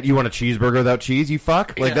I can't. You want a cheeseburger without cheese, you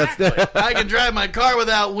fuck? Like that's. I can drive my car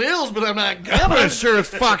without wheels, but I'm not gonna. But sure as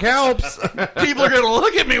fuck helps. People are going to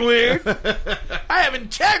look at me weird. I have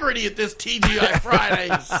integrity at this TGI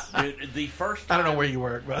Fridays. Dude, the first time, I don't know where you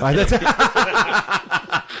work, but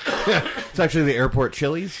it's actually the airport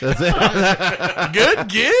Chili's. That's it. Good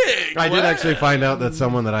gig. I did actually find out that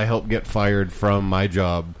someone that I helped get fired from my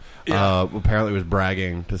job apparently was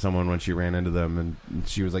bragging to someone when she ran into them, and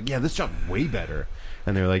she was like, yeah, this job's way better.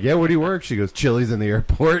 And they were like, yeah, where do you work? She goes, Chili's in the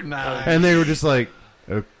airport. Nice. And they were just like,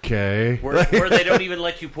 okay. Where they don't even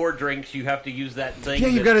let you pour drinks. You have to use that thing. Yeah,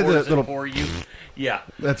 you that got pours the little it for you. Yeah,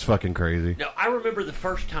 that's fucking crazy. No, I remember the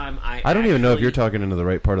first time I don't even know if you're talking into the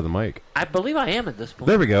right part of the mic. I believe I am at this point.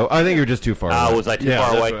 There we go. I think you're just too far away. Was I too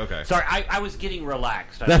far away? Okay. Sorry, I was getting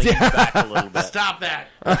relaxed. I leaned back a little bit. Stop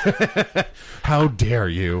that. How dare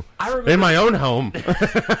you? I remember in my own home.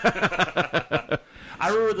 I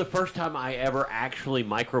remember the first time I ever actually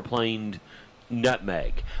microplaned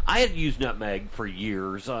nutmeg. I had used nutmeg for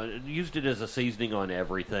years. Used it as a seasoning on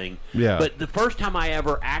everything. Yeah. But the first time I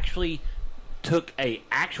ever actually took a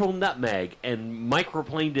actual nutmeg and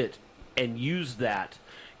microplaned it and used that,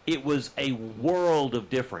 it was a world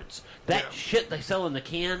of difference. That shit they sell in the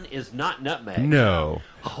can is not nutmeg. No.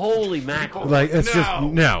 Holy mackerel. Like, it's just,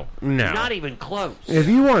 no. Not even close. If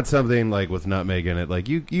you want something like with nutmeg in it, like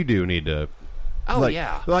you do need to. Oh, like,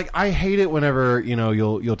 yeah. Like, I hate it whenever,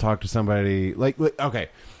 you'll talk to somebody, like, okay,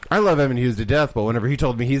 I love Evan Hughes to death, but whenever he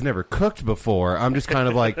told me he's never cooked before, I'm just kind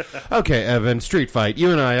of like, okay, Evan, street fight,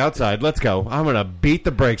 you and I outside, let's go. I'm going to beat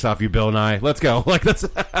the brakes off you, Bill Nye. Let's go. Like, that's...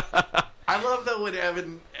 I love though when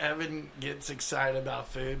Evan gets excited about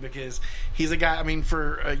food because he's a guy. I mean,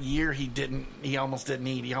 for a year he almost didn't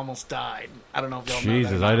eat. He almost died. I don't know if y'all know that.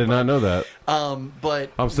 Jesus, I did not know that.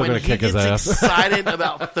 But I'm still when gonna kick his ass. excited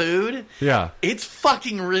about food, yeah, it's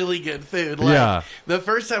fucking really good food. Like, yeah, the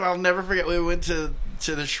first time I'll never forget, we went to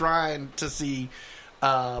the Shrine to see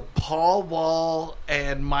Paul Wall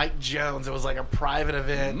and Mike Jones. It was like a private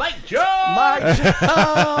event. Mike Jones!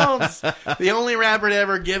 The only rapper to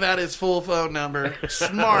ever give out his full phone number.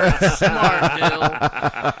 Smart, Bill.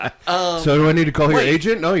 So do I need to call your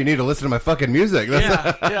agent? No, you need to listen to my fucking music.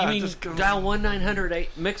 Yeah. You mean dial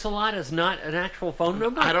 1-900-8-Mix-a-Lot is not an actual phone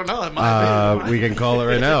number? I don't know. It might be. We can call it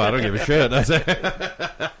right now. I don't give a shit. That's it.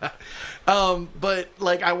 But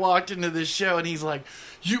like I walked into this show and he's like,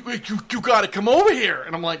 you got to come over here.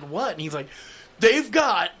 And I'm like, what? And he's like, they've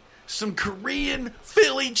got some Korean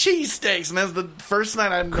Philly cheesesteaks. And that's the first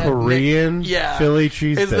night I met Korean Philly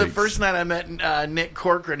cheesesteaks. It's the first night I met Nick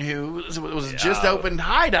Corcoran, who was just opened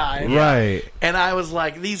High Dive. Right. And I was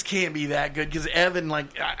like, these can't be that good. Because Evan, like,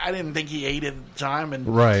 I didn't think he ate at the time. And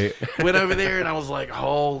right. went over there and I was like,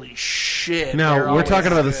 holy shit. shit. Now, we're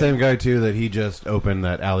talking about the same guy, too, that he just opened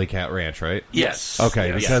that Alley Cat Ranch, right? Yes. Okay,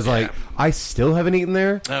 yes. because, I still haven't eaten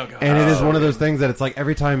there. Oh, God. And it is one of those things that it's like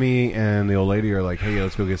every time me and the old lady are like, hey,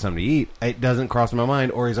 let's go get something to eat, it doesn't cross my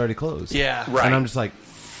mind, or he's already closed. Yeah. Right. And I'm just like,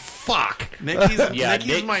 fuck.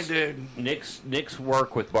 Nikki's my dude. Nick's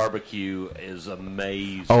work with barbecue is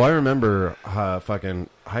amazing. Oh, I remember fucking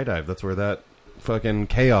High Dive. That's where that fucking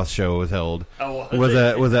chaos show was held. Oh, was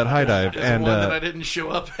at High Dive, and one that I didn't show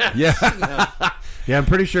up at. Yeah, yeah. I'm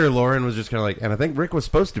pretty sure Lauren was just kind of like, and I think Rick was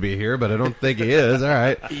supposed to be here, but I don't think he is. All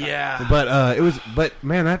right. Yeah. But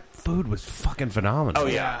man, that food was fucking phenomenal. Oh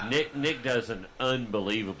yeah, Nick does an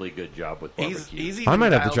unbelievably good job with barbecue. I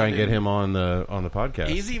might have to try and get him on the podcast.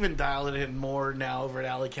 He's even dialing it in more now over at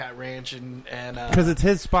Alley Cat Ranch and because it's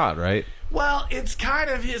his spot, right? Well, it's kind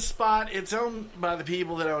of his spot. It's owned by the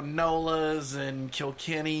people that own Nola's and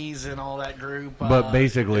Kilkenny's and all that group. But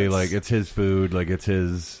basically, it's his food, it's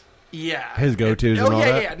his his go-tos and all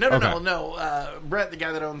that. Yeah. No. Brett, the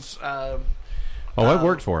guy that owns. I've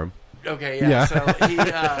worked for him. Okay, yeah. So he,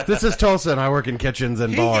 this is Tulsa, and I work in kitchens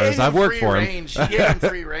and bars. I've worked for him. He gave him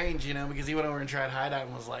free range, because he went over and tried High Dive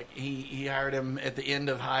and was like, he hired him at the end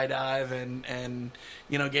of High Dive and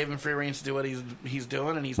gave him free range to do what he's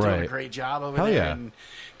doing, and he's doing a great job over there. Yeah. And,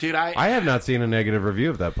 dude, I have not seen a negative review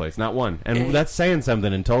of that place, not one. And that's saying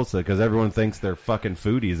something in Tulsa because everyone thinks they're fucking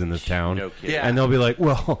foodies in this town. No kidding. Yeah. And they'll be like,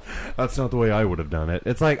 well, that's not the way I would have done it.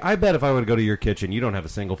 It's like, I bet if I would go to your kitchen, you don't have a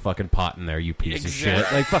single fucking pot in there, you piece of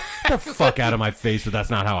shit. Like, get the fuck out of my face, but that's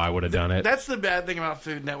not how I would have done it. That's the bad thing about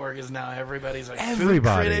Food Network is now everybody's like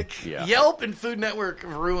Everybody. food critic. Yeah. Yelp and Food Network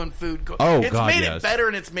have ruined food. It's made it better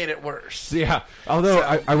and it's made it worse. Yeah. Although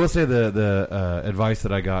I will say the advice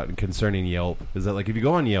that I got concerning Yelp is that if you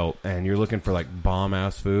go on Yelp and you're looking for bomb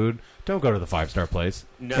ass food, don't go to the 5-star place.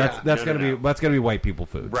 No, that's gonna be white people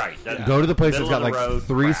food. Right. Go to the place that's got road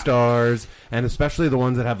 3 crap. stars, and especially the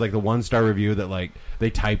ones that have the 1-star review that they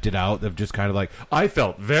typed it out. They've just kind of I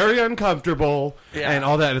felt very uncomfortable and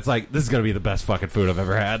all that. It's this is gonna be the best fucking food I've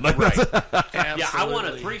ever had. Right. Yeah, I want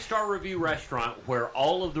a 3-star review restaurant where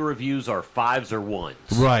all of the reviews are 5s or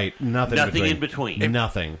 1s. Right. Nothing in between.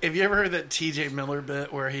 Nothing. Have you ever heard that T.J. Miller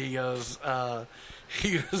bit where he goes?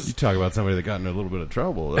 You talk about somebody that got in a little bit of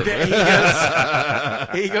trouble.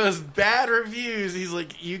 He goes, bad reviews. He's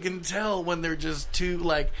like, you can tell when they're just too,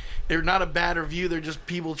 they're not a bad review. They're just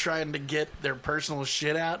people trying to get their personal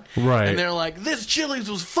shit out. Right. And they're like, this Chili's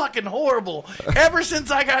was fucking horrible. Ever since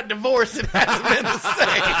I got divorced, it hasn't been the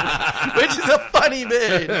same. Which is a funny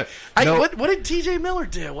bit. What did T.J. Miller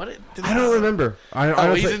do? I don't remember.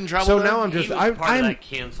 He's in trouble. So now I'm just... He was part of that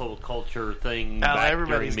cancel culture thing back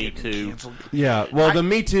during Me Too. Canceled. Yeah, well, the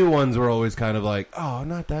Me Too ones were always kind of oh,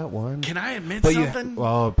 not that one. Can I admit something?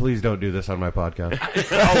 Well, please don't do this on my podcast.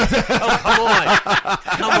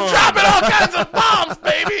 Come on. I'm dropping all kinds of bombs,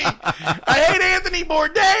 baby. I hate Anthony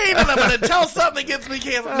Bourdain, and I'm going to tell something that gets me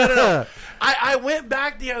canceled. No. I went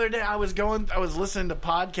back the other day. I was listening to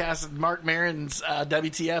podcasts of Mark Maron's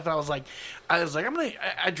WTF, and I was like,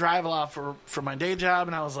 I drive a lot for my day job,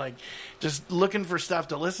 and I was just looking for stuff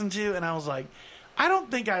to listen to, and I was like, I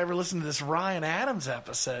don't think I ever listened to this Ryan Adams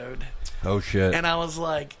episode. Oh shit! And I was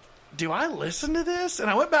like, do I listen to this? And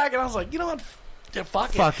I went back and I was like, you know what?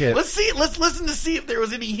 Fuck it. Let's listen to see if there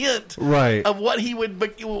was any hint of what he would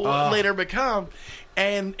later become.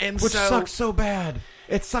 Which sucks so bad.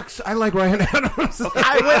 It sucks. I like Ryan Adams.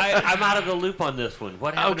 I'm out of the loop on this one.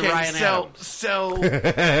 What happened to Ryan Adams? So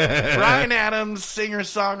Ryan Adams,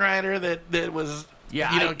 singer-songwriter that was,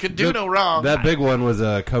 could do no wrong. That big one was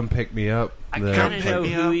Come Pick Me Up. I kind of know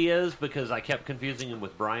who he is because I kept confusing him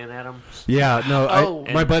with Bryan Adams. Yeah, no,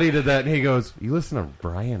 my buddy did that, and he goes, you listen to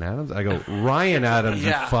Bryan Adams? I go, Ryan Adams,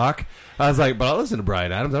 you fuck. I was like, but I'll listen to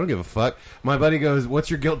Bryan Adams. I don't give a fuck. My buddy goes, what's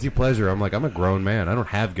your guilty pleasure? I'm like, I'm a grown man. I don't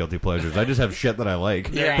have guilty pleasures. I just have shit that I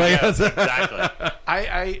like. Yeah, exactly.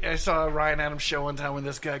 I saw a Ryan Adams show one time when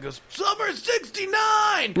this guy goes, Summer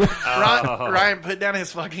 69! Ryan put down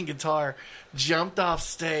his fucking guitar, jumped off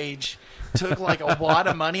stage, took a wad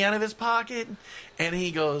of money out of his pocket, and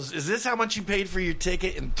he goes, is this how much you paid for your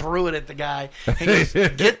ticket? And threw it at the guy. He goes,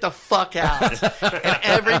 get the fuck out. And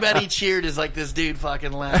everybody cheered as this dude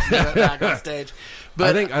fucking left and went back on stage.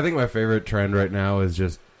 But I think my favorite trend right now is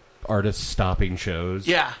just artists stopping shows.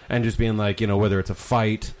 Yeah. And just being whether it's a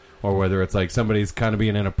fight or whether it's somebody's kind of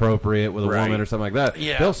being inappropriate with a woman or something like that.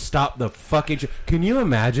 Yeah. They'll stop the fucking show. Can you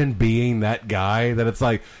imagine being that guy that it's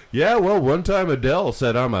one time Adele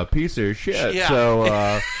said I'm a piece of shit,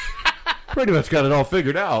 so pretty much got it all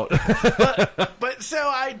figured out. but so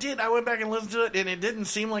I went back and listened to it, and it didn't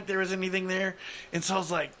seem like there was anything there, and so I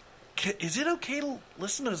was like, is it okay to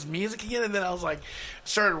listen to his music again? And then I was like,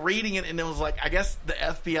 started reading it, and it was like, I guess the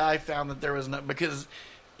FBI found that there was no, because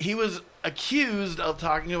he was accused of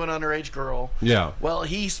talking to an underage girl. Yeah. Well,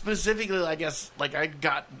 he specifically, I guess, like I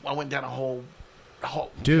went down a whole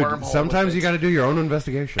dude, wormhole. Sometimes you got to do your own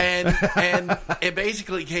investigation. And it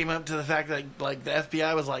basically came up to the fact that like the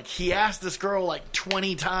FBI was like, he asked this girl like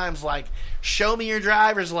 20 times, like, show me your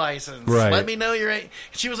driver's license. Right. Let me know you're 18.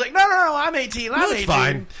 She was like, no, I'm 18. I'm 18.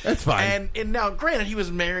 Fine. That's fine. And now, granted, he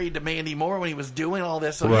was married to Mandy Moore when he was doing all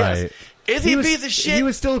this. So right. Yes. Is he a piece of shit? He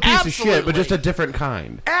was still a piece Absolutely. of shit, but just a different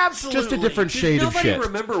kind. Absolutely. Just a different shade of shit. Nobody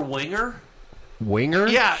remember Winger? Winger?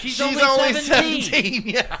 Yeah, she's only 17.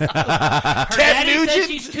 Yeah. Her Ted daddy Nugent. said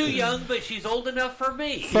she's too young, but she's old enough for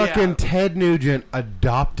me. Fucking Ted Nugent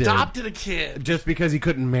adopted a kid just because he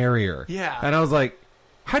couldn't marry her. Yeah. And I was like,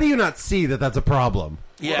 how do you not see that that's a problem?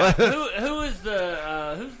 Yeah. Who's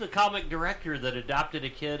the comic director that adopted a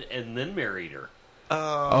kid and then married her?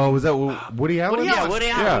 Was that Woody Allen? Yeah, Woody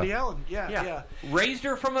Allen. Woody Allen. Yeah. Raised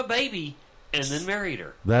her from a baby and then married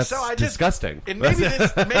her. That's disgusting. And maybe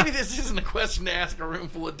this isn't a question to ask a room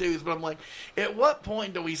full of dudes, but I'm like, at what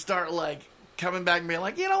point do we start like coming back and being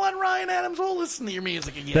like, you know what, Ryan Adams, we'll listen to your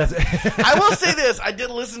music again. I will say this: I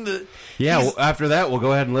did listen to. Yeah, well, after that, we'll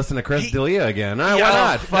go ahead and listen to Chris D'Elia again. Why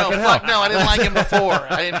not? No, I didn't like him before.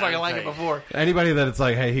 I didn't fucking like him before. Anybody that it's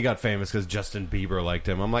like, hey, he got famous because Justin Bieber liked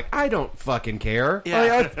him. I'm like, I don't fucking care.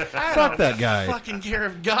 Yeah. Fuck that guy. I don't fucking care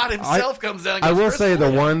if God himself comes down. And goes, I will say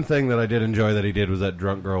the one thing that I did enjoy that he did was that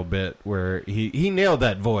drunk girl bit where he nailed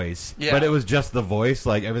that voice, but it was just the voice.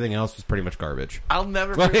 Like everything else was pretty much garbage. I'll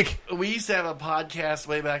never forget. We used to have a podcast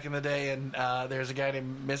way back in the day, and there's a guy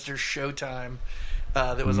named Mr. Showtime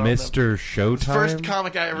that was Mr. Showtime? First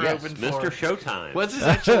comic I ever opened for. Mr. Showtime. What's his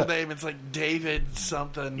actual name? It's like David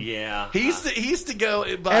something. Yeah. He used to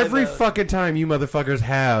go by every fucking time you motherfuckers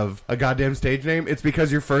have a goddamn stage name, it's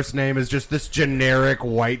because your first name is just this generic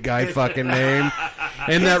white guy fucking name.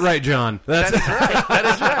 Isn't that right, John? That is right.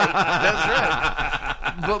 That's right.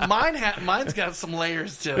 But mine's got some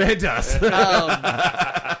layers to it. It does.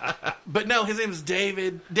 But no, his name is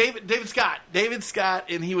David Scott. David Scott,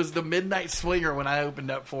 and he was the Midnight Swinger when I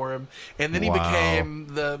opened up for him. And then he became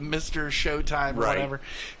the Mr. Showtime or whatever.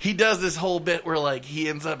 He does this whole bit where like he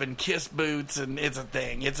ends up in Kiss boots, and it's a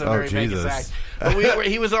thing. It's a very famous act. But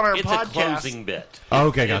he was on our podcast. It's a closing bit. Oh,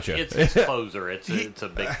 okay, gotcha. It's his closer. It's a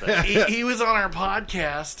big thing. He was on our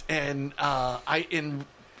podcast, and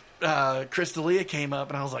Chris D'Elia came up,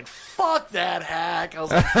 and I was like, fuck that hack. I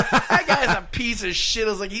was like, that guy's a piece of shit.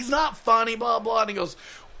 I was like, he's not funny, blah, blah. And he goes,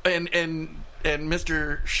 and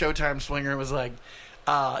Mr. Showtime Swinger was like,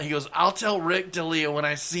 he goes, I'll tell Rick D'Elia when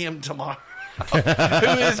I see him tomorrow. Who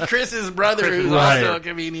is Chris's brother, who's also a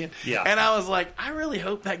comedian. Yeah. And I was like, I really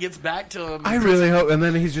hope that gets back to him. I really hope. And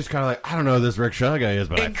then he's just kind of like, I don't know who this Rick Shaw guy is,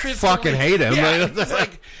 but I fucking hate him. Yeah, he's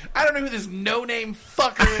like, I don't know who this no-name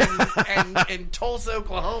fucker in Tulsa,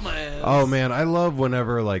 Oklahoma is. Oh, man, I love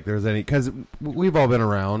whenever, like, there's any... Because we've all been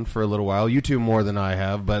around for a little while. You two more than I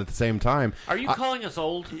have, but at the same time... Are you calling us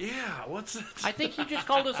old? Yeah, what's it? I think you just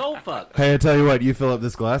called us old fuck. Hey, I tell you what, you fill up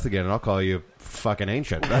this glass again, and I'll call you fucking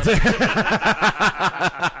ancient. That's it.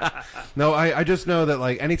 No, I just know that,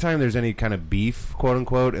 like, anytime there's any kind of beef,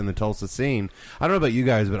 quote-unquote, in the Tulsa scene, I don't know about you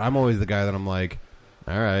guys, but I'm always the guy that I'm like...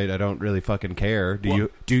 All right, I don't really fucking care. Do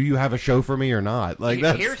you have a show for me or not? Like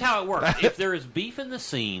here's how it works. If there is beef in the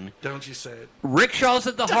scene, don't you say it. Rick Shaw's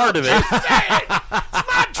at the heart of it. Say it. It's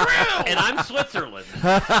not true. And I'm Switzerland.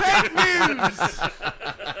 Fake news.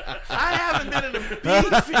 I haven't been in a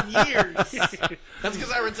beef in years. That's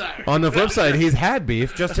because I retired. On the flip side, he's had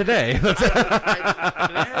beef just today. Did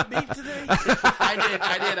I have beef today? I did.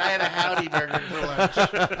 I had a howdy burger for lunch.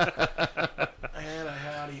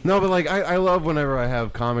 No, but like I love whenever I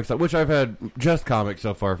have comics, which I've had just comics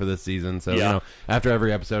so far for this season. So you know, after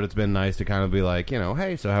every episode, it's been nice to kind of be like, you know,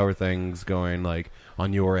 hey, so how are things going, like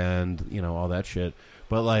on your end, you know, all that shit.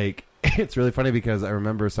 But like, it's really funny because I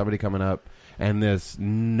remember somebody coming up and this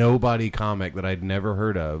nobody comic that I'd never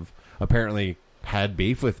heard of apparently had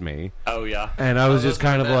beef with me. Oh yeah, and I was just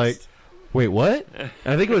kind of like, wait, what? And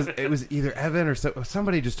I think it was either Evan or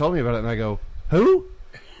somebody just told me about it, and I go, who?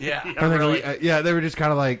 Yeah, really? They were just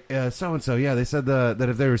kind of like, so-and-so, they said that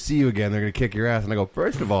if they ever see you again, they're going to kick your ass. And I go,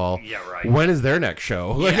 first of all, when is their next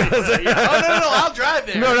show? Yeah. Oh, no, I'll drive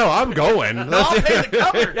there. No, I'm going. I'll pay the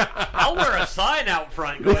cover. I'll wear a sign out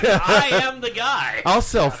front going, I am the guy. I'll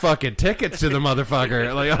sell fucking tickets to the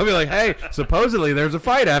motherfucker. Like, I'll be like, hey, supposedly there's a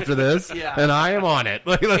fight after this, and I am on it.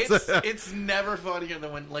 Like, it's never funnier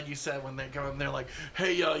than when, like you said, when they come and they're like,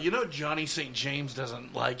 hey, you know Johnny St. James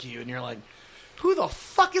doesn't like you, and you're like, who the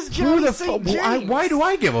fuck is Johnny St. James? Why do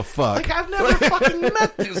I give a fuck? Like, I've never fucking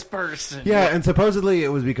met this person. Yeah, and supposedly it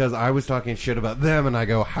was because I was talking shit about them, and I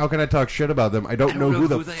go, how can I talk shit about them? I don't know who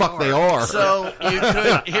the fuck they are. So, you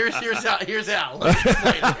could, here's how. Let me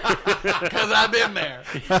explain it. Because I've been there.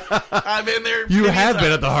 I've been there. You have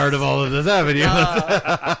been at the heart of all of this, haven't you?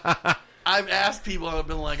 I've asked people, and I've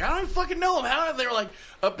been like, I don't even fucking know them. How? They were like,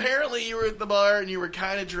 apparently you were at the bar, and you were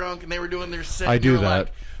kind of drunk, and they were doing their set. I do that.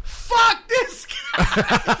 Like, fuck this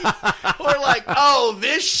guy. Or like, oh,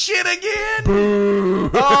 this shit again?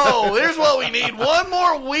 Boo. Oh, there's what we need. One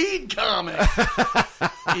more weed comic.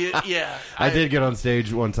 Yeah. I did get on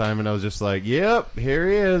stage one time, and I was just like, yep, here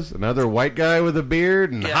he is. Another white guy with a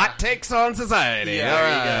beard and hot takes on society. Yeah, all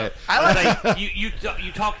right. I like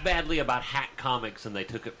you talk badly about hack comics, and they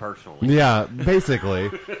took it personally. Yeah, basically.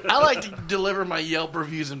 I like to deliver my Yelp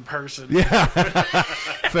reviews in person. Yeah.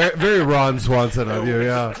 Very Ron Swanson of you,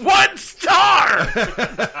 yeah. 1 star!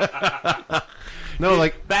 No,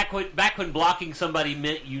 like back when blocking somebody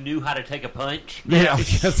meant you knew how to take a punch. Yeah.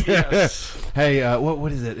 Yes. Hey,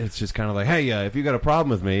 what is it? It's just kind of like, hey, if you got a problem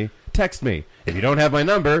with me, text me. If you don't have my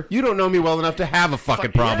number, you don't know me well enough to have a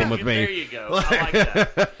fucking problem with me. There you go. I like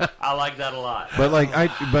that. I like that a lot.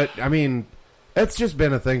 But I mean, it's just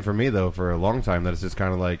been a thing for me though for a long time that it's just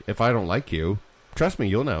kind of like, if I don't like you, trust me,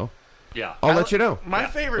 you'll know. Yeah, I'll let you know. My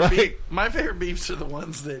favorite beefs are the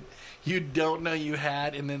ones that you don't know you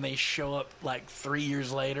had, and then they show up like 3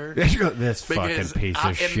 years later. This fucking piece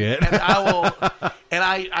of shit. And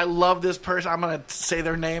I love this person. I'm gonna say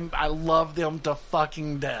their name. I love them to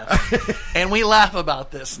fucking death, and we laugh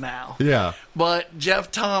about this now. Yeah. But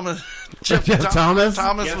Jeff Thomas. Jeff Thomas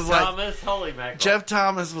holy mackerel. Jeff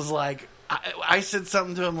Thomas was like, I said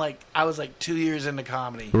something to him like I was like 2 years into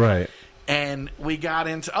comedy, right? And we got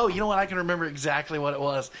into, you know what? I can remember exactly what it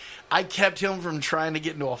was. I kept him from trying to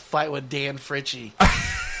get into a fight with Dan Fritchie.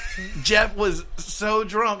 Jeff was so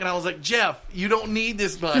drunk, and I was like, Jeff, you don't need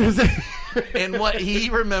this, buddy. And what he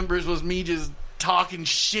remembers was me just talking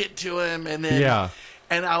shit to him, and then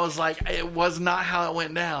and I was like, it was not how it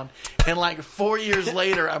went down. And like 4 years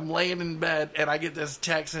later, I'm laying in bed, and I get this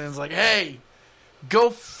text, and it's like, hey,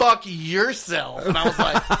 go fuck yourself. And I was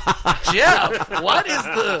like, Jeff, what is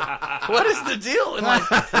the deal? And like,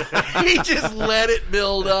 he just let it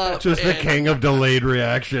build up. Just the king of delayed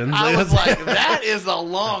reactions. I was like, that is a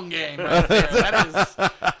long game right there. That is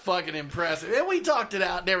fucking impressive. And we talked it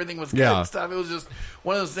out, and everything was good and stuff. It was just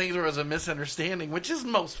one of those things where it was a misunderstanding, which is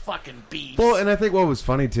most fucking beefs. Well, and I think what was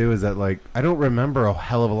funny too is that like I don't remember a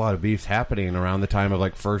hell of a lot of beefs happening around the time of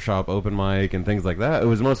like First Shop open mic and things like that. It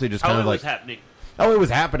was mostly just kind of like happening. Oh, it was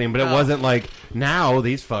happening, but it wasn't like now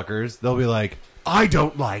these fuckers, they'll be like, I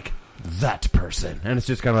don't like that person. And it's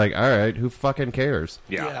just kind of like, all right, who fucking cares?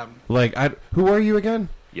 Yeah. Like, who are you again?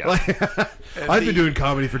 Yeah. Like, I've been doing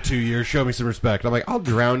comedy for 2 years. Show me some respect. I'm like, I'll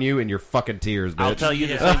drown you in your fucking tears, bitch. I'll tell you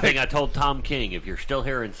the same thing I told Tom King. If you're still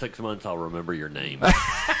here in 6 months, I'll remember your name.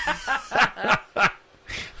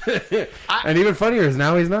 And even funnier is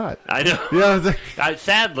now he's not. I know. Yeah,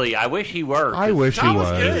 sadly, I wish he were. I wish he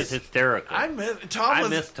was. It's hysterical. I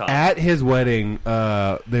miss Tom. At his wedding,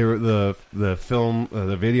 they were the film,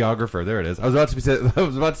 the videographer. There it is. I was about to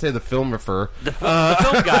say the filmographer. The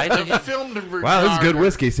film guy. The film. Wow, this is good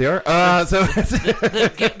whiskey, Sierra. So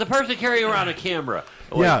the person carrying around a camera.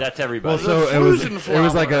 Wait, that's everybody. Well, so it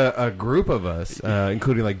was like a group of us,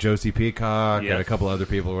 including like Josie Peacock and a couple other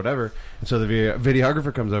people or whatever. And so the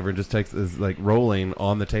videographer comes over and just is like rolling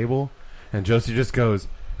on the table, and Josie just goes,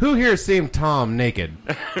 "Who here has seen Tom naked?"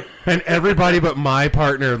 And everybody but my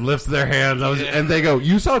partner lifts their hands. And they go,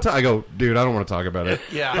 "You saw Tom?" I go, "Dude, I don't want to talk about it."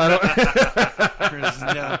 Yeah.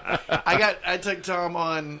 I took Tom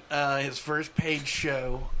on his first paid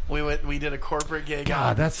show. We did a corporate gig.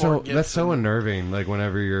 God, that's so unnerving. Like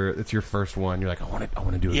whenever it's your first one, you're like, I want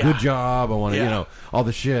to do a good job. I want to, all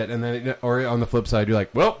the shit. And then, or on the flip side, you're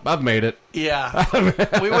like, well, I've made it. Yeah.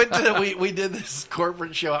 we did this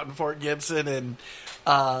corporate show out in Fort Gibson, and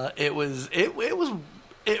it was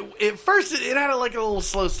at first it had like a little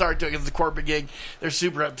slow start to it because it's a corporate gig. They're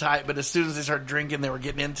super uptight, but as soon as they started drinking, they were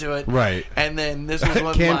getting into it. Right. And then this was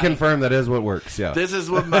when confirm that is what works. Yeah. This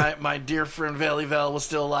is when my dear friend Veli Vel was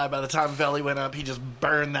still alive. By the time Veli went up, he just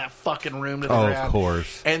burned that fucking room to the ground. Of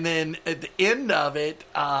course. And then at the end of it,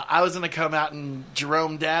 I was going to come out, and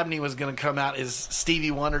Jerome Dabney was going to come out as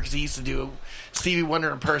Stevie Wonder because he used to do Stevie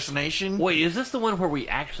Wonder impersonation. Wait, is this the one where we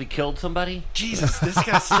actually killed somebody? Jesus, this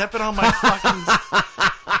guy's stepping on my fucking...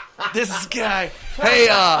 This guy. Hey,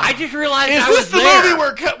 I just realized is I this was the there. movie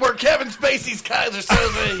where Kevin Spacey's Kaiser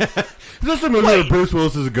Soze. Is this the movie where Bruce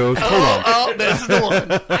Willis is a ghost? Hold on. Oh, this is the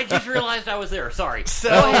one. I just realized I was there. Sorry. So,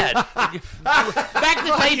 go ahead. Back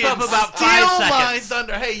the tape up about 5 Steal my seconds.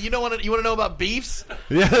 thunder. Hey, you want to know about beefs?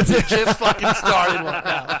 Yeah, that's it. Just fucking started one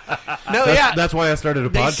now. No, That's why I started a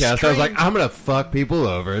podcast. I was like, I'm going to fuck people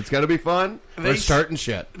over. It's going to be fun. We're starting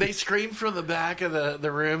shit. They screamed from the back of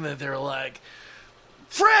the room that they were like,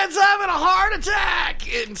 Fred's having a heart attack!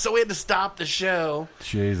 And so we had to stop the show.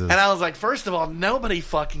 Jesus. And I was like, first of all, nobody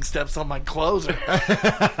fucking steps on my closer. CR.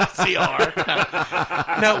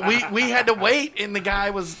 No, we had to wait, and the guy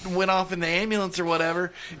went off in the ambulance or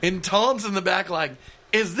whatever, and Tom's in the back like,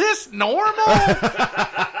 is this normal?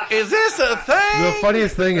 Is this a thing? The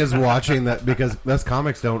funniest thing is watching that, because us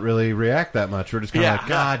comics don't really react that much. We're just kind of like,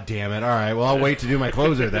 God damn it. All right, well, I'll wait to do my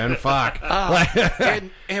closer then. Fuck.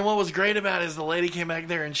 And what was great about it is the lady came back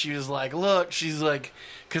there and she was like, look, she's like,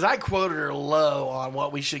 because I quoted her low on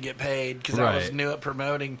what we should get paid because I was new at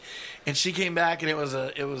promoting. And she came back and it was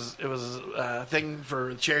a thing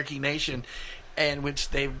for Cherokee Nation, and which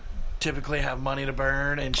they typically have money to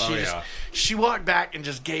burn, and she walked back and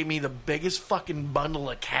just gave me the biggest fucking bundle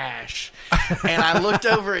of cash. And I looked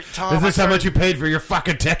over at Tom. Is this how much you paid for your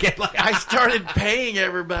fucking ticket? I started paying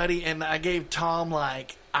everybody, and I gave Tom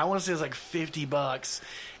like, I want to say it was like $50,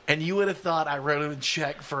 and you would have thought I wrote him a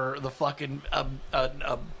check for the fucking a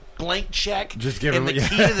blank check, just give him the key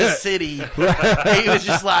to the city. He was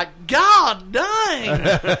just like, God dang.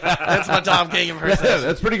 That's my Tom King impersonation. Yeah,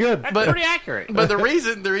 that's pretty good. That's pretty accurate. But the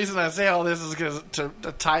reason I say all this is because to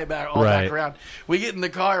tie it back all back around, we get in the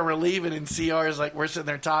car and we're leaving, and CR is like, we're sitting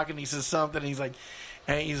there talking. He says something.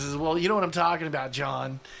 And he says, well, you know what I'm talking about,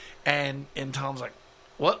 John. And Tom's like,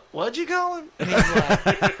 What'd you call him? And he's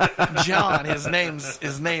like, John. His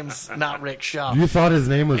name's not Rick Shaw. You thought his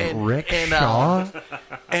name was Rick Shaw?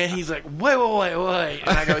 And he's like, wait. And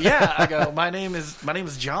I go, yeah. I go, my name is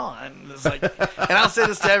John. It's like, and I'll say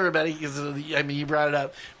this to everybody because you brought it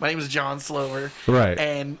up. My name is John Slover. Right.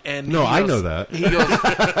 And no, I know that.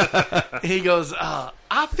 He goes,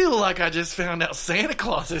 I feel like I just found out Santa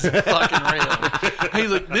Claus isn't fucking real.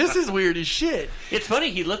 He's like, this is weird as shit. It's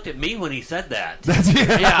funny, he looked at me when he said that.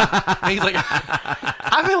 Yeah. And he's like,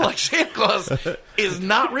 I feel like Santa Claus is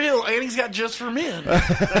not real, and he's got just for men. But,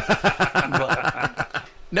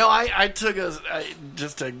 no, I took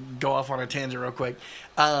just to go off on a tangent real quick,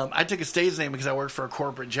 I took a stage name because I worked for a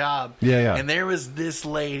corporate job. Yeah. And there was this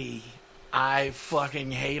lady. I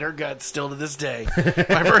fucking hate her guts still to this day.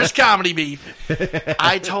 My first comedy beef.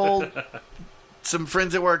 I told some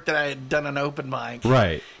friends at work that I had done an open mic.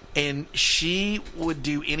 Right. And she would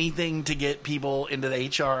do anything to get people into the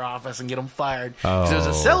HR office and get them fired. Oh. Because it was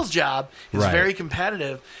a sales job. It was very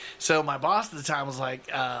competitive. So my boss at the time was like,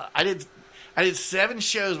 I did 7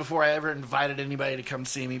 shows before I ever invited anybody to come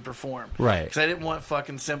see me perform. Right. Because I didn't want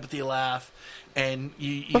fucking sympathy laugh. And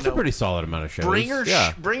that's a pretty solid amount of shows. Bring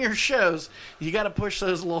her shows. You got to push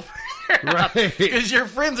those a little further, right? Because your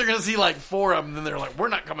friends are going to see like 4 of them, and then they're like, "We're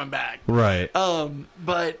not coming back." Right.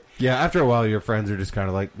 But yeah, after a while, your friends are just kind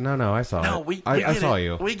of like, "No, I saw it. I saw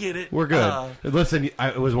you. We get it. We're good." Listen,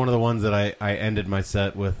 it was one of the ones that I ended my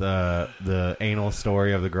set with the anal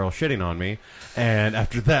story of the girl shitting on me, and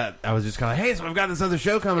after that, I was just kind of, "Hey, so I've got this other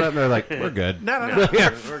show coming up," and they're like, "We're good." No.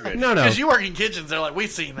 Yeah, we're good. No. Because you work in kitchens, they're like, "We've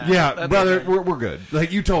seen that." Yeah, that's brother, okay. we're good.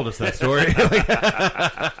 Like, you told us that story.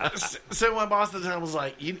 So my boss at the time was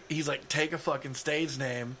like, he's like, take a fucking stage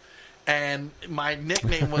name, and my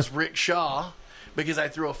nickname was Rick Shaw because I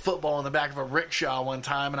threw a football in the back of a rickshaw one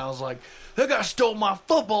time, and I was like, that guy stole my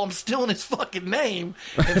football. I'm stealing his fucking name.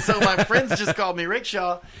 And so my friends just called me Rick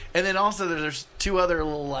Shaw. And then also there's 2 other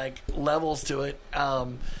little like levels to it.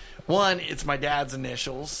 One, it's my dad's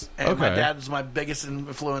initials, and my dad was my biggest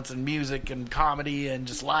influence in music and comedy and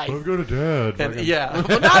just life. I've got a dad. And, yeah,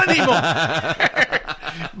 but not anymore.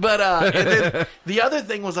 But and then the other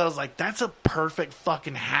thing was, I was like, that's a perfect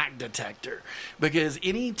fucking hack detector, because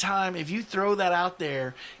anytime if you throw that out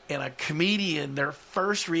there and a comedian, their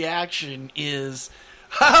first reaction is,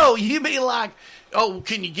 oh, you mean like, oh,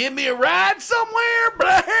 can you give me a ride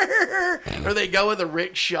somewhere? Or they go with a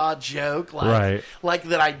Rick Shaw joke, like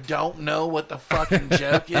that I don't know what the fucking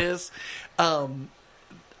joke is. I'm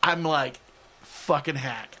like, fucking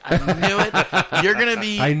hack. I knew it. You're gonna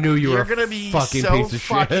be. I knew you were gonna be fucking so piece of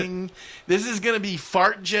fucking. Shit. This is gonna be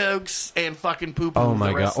fart jokes and fucking poop. Oh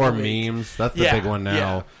my god! Or memes. That's the big one now.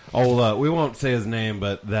 Yeah. Oh, we won't say his name,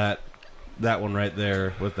 but that one right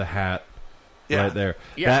there with the hat, right there.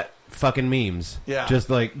 Yeah. That fucking memes. Yeah. Just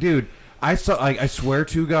like, dude, I saw. I swear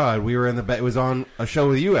to God, we were in the. It was on a show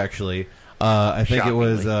with you actually. I think it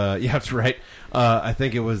was. Yeah, that's right. I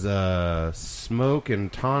think it was Smoke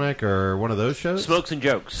and Tonic or one of those shows. Smokes and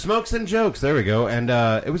Jokes. Smokes and Jokes. There we go. And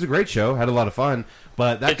it was a great show. Had a lot of fun.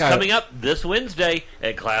 But that it's guy coming up this Wednesday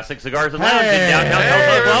at Classic Cigars and Lounge in downtown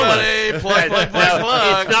Oklahoma. Plug.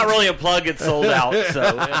 It's not really a plug; it's sold out.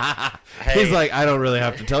 So hey. He's like, I don't really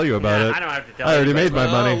have to tell you about it. I don't have to tell you. I already made my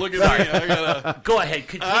money. Look at me! Go ahead,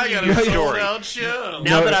 continue I got your a story. sold out show.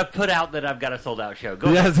 Now that I've put out that I've got a sold out show,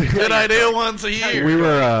 go ahead. Good idea once a year. We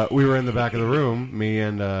were in the back of the room. Me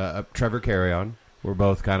and Trevor Carry-On. We're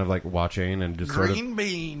both kind of like watching and just green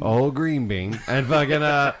bean. Oh, green bean. And fucking,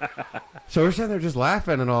 so we're sitting there just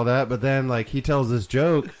laughing and all that, but then like he tells this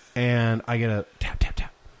joke and I get a tap, tap,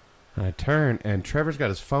 tap. And I turn and Trevor's got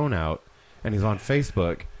his phone out and he's on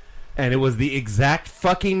Facebook. And it was the exact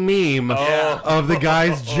fucking meme of the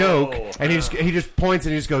guy's joke. And he just points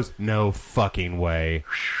and he just goes, no fucking way.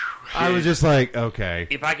 I was just like, okay.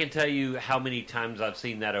 If I can tell you how many times I've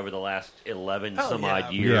seen that over the last 11 some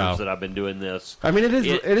odd years that I've been doing this. I mean, it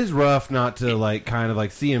is rough not to like kind of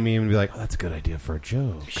like see a meme and be like, oh, that's a good idea for a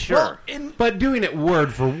joke. Sure. Well, but doing it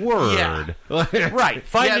word for word. Right.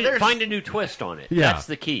 Find a new twist on it. Yeah. That's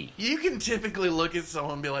the key. You can typically look at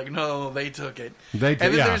someone and be like, no, they took it. And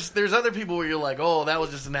then there's other people where you're like, oh, that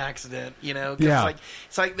was just an accident, you know? Cause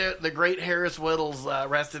it's like the great Harris Whittles,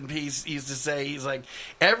 rest in peace, used to say, he's like,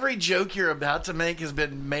 every joke you're about to make has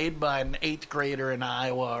been made by an 8th grader in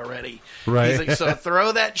Iowa already. Right. He's like, so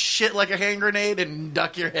throw that shit like a hand grenade and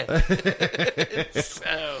duck your head.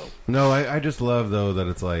 So. No, I just love, though, that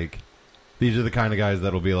it's like, these are the kind of guys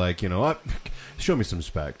that'll be like, you know what, show me some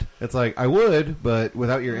respect. It's like, I would, but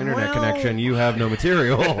without your internet connection, you have no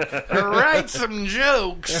material. Write some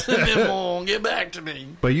jokes, and then we'll get back to me.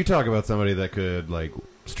 But you talk about somebody that could, like,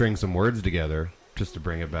 string some words together, just to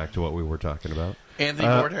bring it back to what we were talking about. Anthony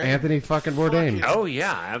Bourdain. Anthony fucking Bourdain. Oh,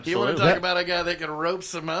 yeah, absolutely. You want to talk about a guy that could rope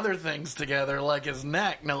some other things together, like his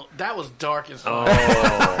neck? No, that was dark as fuck.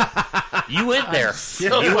 Oh. You went there.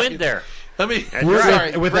 You went there. I mean,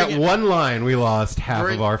 with that one line, we lost half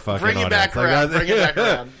of our fucking audience. Bring it back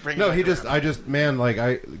around.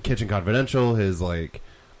 Kitchen Confidential, his like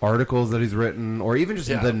articles that he's written, or even just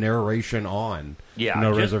the narration on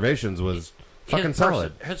Reservations was fucking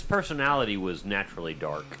solid. His personality was naturally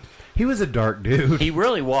dark. He was a dark dude. He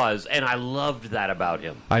really was, and I loved that about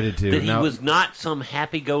him. I did too. That he was not some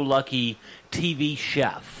happy-go-lucky TV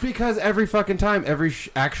chef. Because every fucking time, every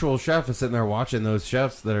actual chef is sitting there watching those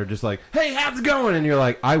chefs that are just like, hey, how's it going? And you're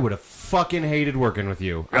like, I would have fucking hated working with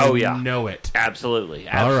you. I know it. Absolutely.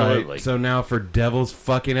 All right, so now for Devil's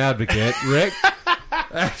fucking Advocate, Rick.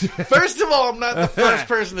 First of all, I'm not the first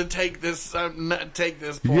person to take this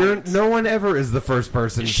point. No one ever is the first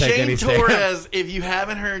person to take any Shane Torres, if you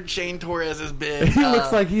haven't heard Shane Torres's bit... He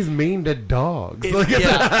looks like he's mean to dogs. If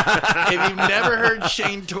you've never heard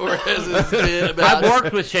Shane Torres's bit about... I've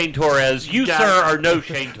worked with Shane Torres. You, sir, are no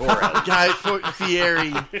Shane Torres. Guy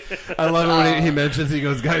Fieri. I love it when he mentions, he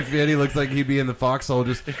goes, Guy Fieri looks like he'd be in the foxhole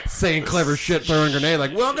just saying clever shit, throwing a grenade,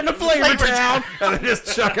 like, welcome to Flavortown! And then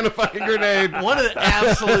just chucking a fucking grenade. One of the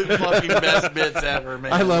absolute fucking best bits ever,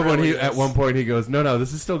 man. I love when at one point he goes, no,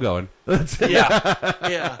 this is still going.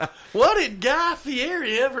 Yeah. What did Guy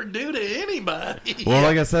Fieri ever do to anybody? Well,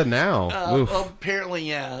 like I said, now. Apparently,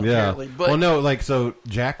 yeah. But, well, no, so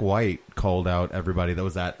Jack White called out everybody that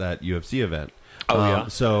was at that UFC event.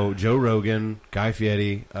 So Joe Rogan, Guy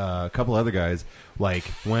Fieri, a couple other guys,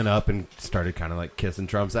 went up and started kind of kissing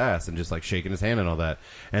Trump's ass and just shaking his hand and all that.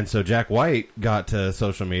 And so Jack White got to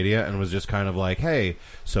social media and was just kind of like, hey,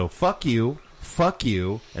 so fuck you,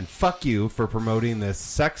 and fuck you for promoting this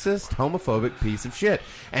sexist, homophobic piece of shit.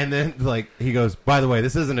 And then he goes, by the way,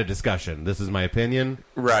 this isn't a discussion. This is my opinion.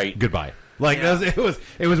 Right. Goodbye. It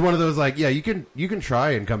was one of those you can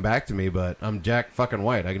try and come back to me, but I'm Jack fucking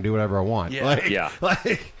White. I can do whatever I want.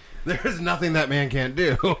 There's nothing that man can't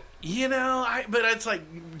do. You know, but it's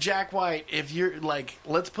Jack White, if you're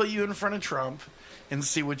let's put you in front of Trump and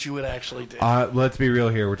see what you would actually do. Let's be real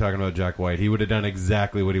here. We're talking about Jack White. He would have done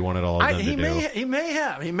exactly what he wanted all of them to do. He may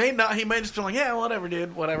have. He may not. He may just be like, yeah, whatever,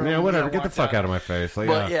 dude. Whatever. Yeah, whatever. Get the fuck out of my face. Going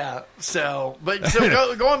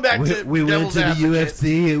back to we went to the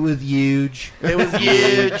UFC. It was huge. It was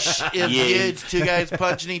huge. It was huge. Two guys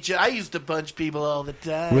punching each other. I used to punch people all the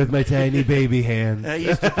time. With my tiny baby hands. I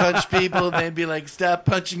used to punch people, and they'd be like, stop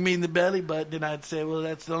punching me in the belly button. And I'd say, well,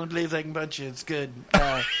 that's the only place I can punch you. It's good.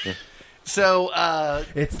 So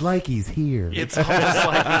it's like he's here. It's almost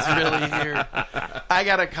like he's really here. I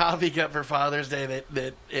got a coffee cup for Father's Day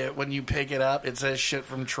that when you pick it up, it says shit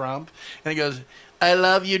from Trump, and it goes, "I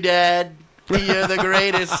love you, Dad. You're the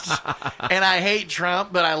greatest. And I hate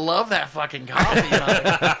Trump, but I love that fucking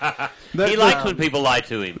coffee. He likes when people lie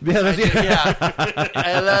to him. Yeah.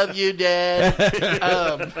 I love you,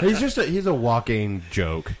 Dad. He's a walking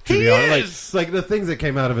joke. To He be honest, is. like the things that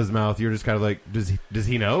came out of his mouth, you're just kind of like, does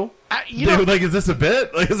he know? Dude, like, is this a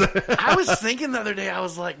bit? Like, I was thinking the other day, I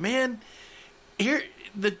was like, man, here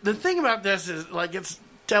the thing about this is like it's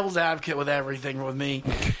devil's advocate with everything with me.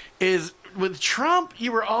 Is with Trump,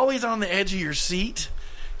 you were always on the edge of your seat.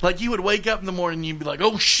 Like you would wake up in the morning and you'd be like,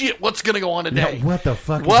 "Oh shit, what's gonna go on today? Yeah, what the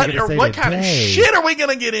fuck? What kind of shit are we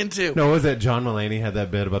gonna get into?" No, was it John Mulaney had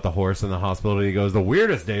that bit about the horse in the hospital? He goes, "The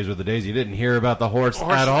weirdest days were the days you didn't hear about the horse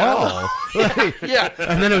at all." Yeah.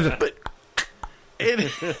 And then it was.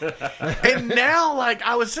 And now, like,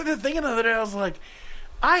 I was sitting there thinking the other day, I was like,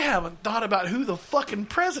 I haven't thought about who the fucking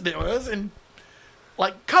president was in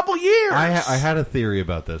like a couple years. I had a theory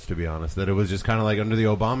about this, to be honest, that it was just kind of like under the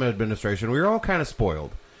Obama administration, we were all kind of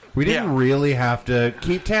spoiled. We didn't really have to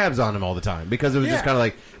keep tabs on him all the time because it was just kind of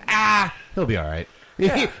like, he'll be all right.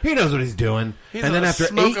 Yeah. He knows what he's doing. He's and then after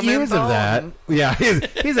 8 years of that,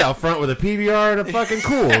 he's out front with a PBR and a fucking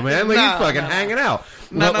cool, man. Like, he's fucking hanging out.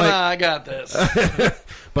 No, I got this.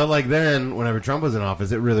 But, like, then, whenever Trump was in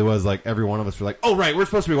office, it really was, like, every one of us were like, oh, right, we're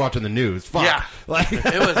supposed to be watching the news. Fuck. Yeah. Like, It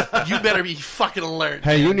was, you better be fucking alert.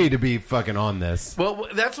 Hey, you need to be fucking on this. Well,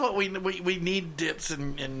 that's what we need dips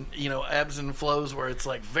and ebbs and flows where it's,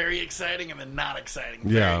 like, very exciting and then not exciting.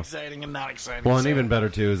 Very exciting and not exciting. Well, and even better,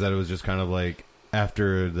 too, is that it was just kind of like,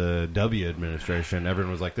 after the W administration,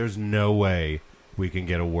 everyone was like, there's no way we can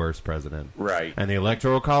get a worse president. Right. And the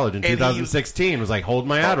Electoral College in 2016 was like, hold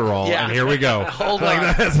my Adderall, and here we go. Hold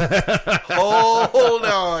on. Hold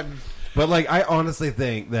on. But, like, I honestly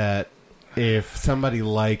think that if somebody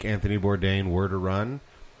like Anthony Bourdain were to run,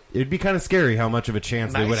 it'd be kind of scary how much of a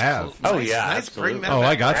chance they would have. Nice bring that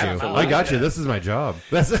I got back. you. Absolutely. I got you. This is my job.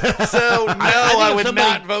 So, no, I would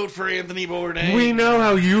not vote for Anthony Bourdain. We know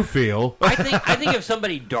how you feel. I think if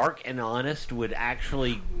somebody dark and honest would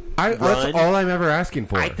actually run, that's all I'm ever asking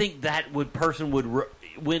for. I think that person would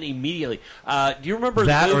win immediately. Do you remember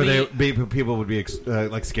that, the movie? or people would be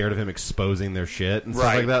like scared of him exposing their shit and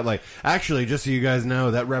stuff like that. Like, actually, just so you guys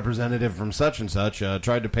know, that representative from such and such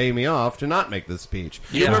tried to pay me off to not make this speech.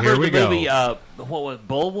 You remember here we the movie? What was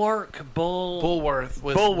Bulworth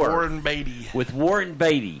with Warren Beatty. With Warren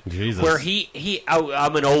Beatty, Jesus. where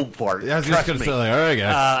I'm an old fart. I was just going to say, like, all right,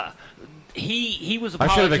 guys. He was a I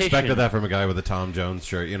politician. should have expected that from a guy with a Tom Jones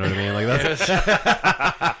shirt. You know what I mean? Like, that's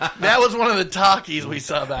That was one of the talkies we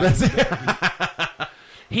saw back.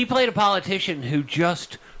 He played a politician who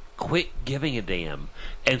just quit giving a damn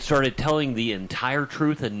and started telling the entire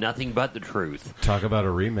truth and nothing but the truth. Talk about a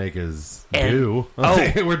remake is due.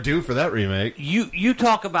 We're due for that remake. You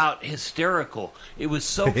talk about hysterical. It was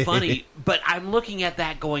so funny, but I'm looking at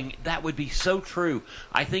that going, that would be so true.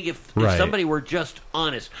 I think if somebody were just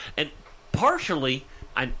honest, and partially,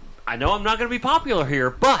 I know I'm not going to be popular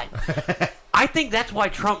here, but I think that's why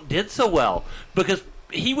Trump did so well, because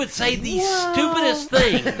he would say the stupidest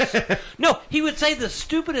things. No, he would say the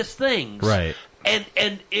stupidest things. Right.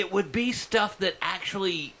 And it would be stuff that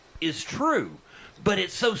actually is true. But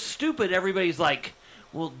it's so stupid, everybody's like,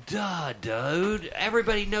 well, duh, dude.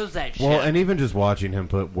 Everybody knows that shit. Well, and even just watching him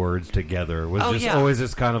put words together was always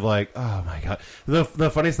just kind of like, oh, my God.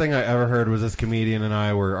 The funniest thing I ever heard was this comedian and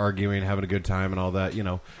I were arguing, having a good time and all that, you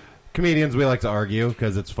know. Comedians, we like to argue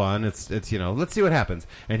because it's fun. It's let's see what happens.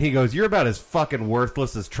 And he goes, "You're about as fucking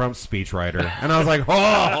worthless as Trump's speechwriter." And I was like,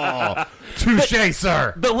 "Oh, touche,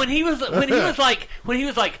 sir." But when he was like,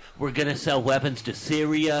 "We're gonna sell weapons to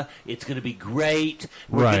Syria. It's gonna be great.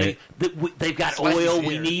 They've got oil.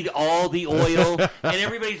 We need all the oil." And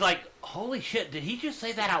everybody's like, holy shit, did he just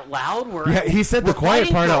say that out loud? He said the quiet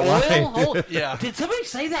part out loud. Did somebody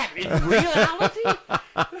say that in reality?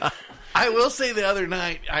 I will say the other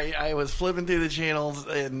night, I was flipping through the channels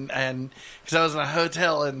and because I was in a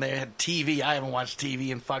hotel and they had TV. I haven't watched TV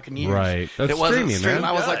in fucking years. Right. That's it wasn't streaming, streaming. man.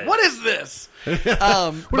 I was like, what is this? What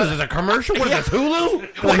is this, a commercial? What is this,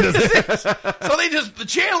 Hulu? What is this? So the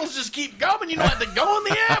channels just keep going. You don't have to go on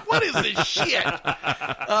the app. What is this shit?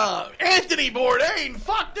 Anthony Bourdain,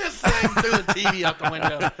 fuck this thing. Threw the TV out the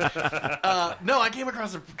window. No, I came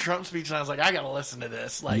across a Trump speech and I was like, I got to listen to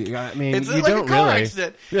this. Like, it's you like don't a car really.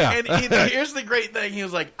 accident. Yeah. And here's the great thing. He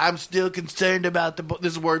was like, I'm still concerned about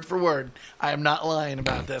this is word for word. I am not lying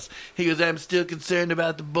about this. He goes, I'm still concerned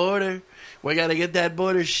about the border. We got to get that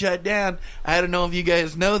border shut down. I don't know if you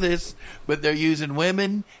guys know this, but they're using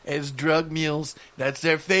women as drug mules. That's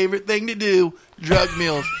their favorite thing to do. drug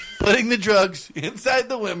mules, putting the drugs inside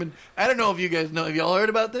the women. I don't know if you guys know. Have y'all heard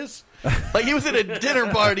about this? Like, he was at a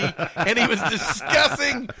dinner party, and he was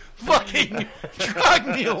discussing fucking drug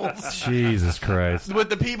mules. Jesus Christ. With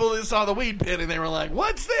the people that saw the weed pit, and they were like,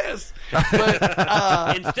 what's this?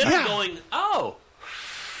 But instead of going, oh,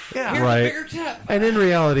 yeah, here's right. a bigger tip. And in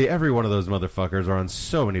reality, every one of those motherfuckers are on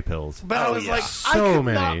so many pills. But I was like, I could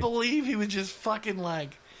not believe he was just fucking,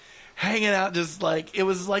 like, hanging out, just like, it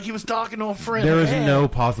was like he was talking to a friend. There is no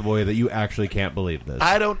possible way that you actually can't believe this.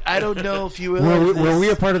 I don't know if you will. Were we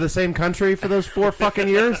a part of the same country for those 4 fucking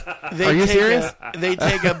years? Are you serious? They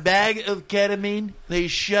take a bag of ketamine, they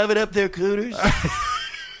shove it up their cooters.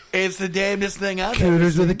 It's the damnedest thing I've ever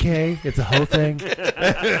Cooters seen. with a K. It's a whole thing.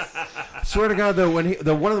 Swear to God, though, when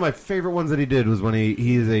one of my favorite ones that he did was when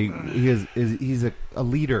he's a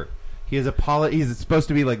leader. He is he's supposed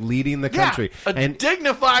to be like leading the country, and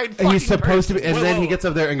dignified. Fucking he's supposed person. to be, and then he gets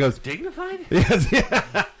up there and goes, dignified. Yes,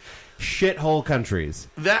 yeah. Shithole countries.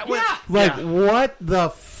 That was what the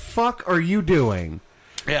fuck are you doing?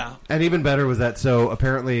 Yeah. And even better was that, so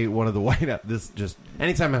apparently one of the White House,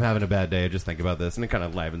 anytime I'm having a bad day, I just think about this, and it kind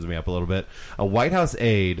of livens me up a little bit. A White House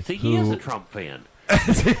aide. See, he is a Trump fan. I'm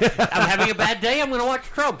having a bad day, I'm going to watch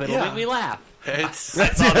Trump. It'll make me laugh. I saw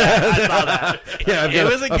that. Yeah, it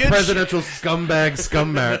was a good presidential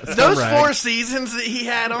scumbag. Those 4 seasons that he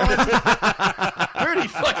had on, pretty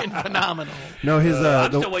fucking phenomenal. No,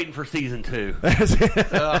 I'm still waiting for season 2.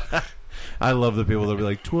 I love the people that'll be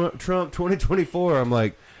like, Trump 2024. I'm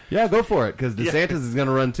like, yeah, go for it, because DeSantis is going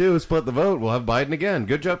to run too. Split the vote. We'll have Biden again.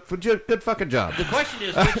 Good job. Good fucking job. The question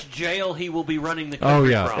is which jail he will be running the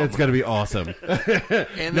country from. It's going to be awesome.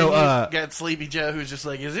 And then you got Sleepy Joe, who's just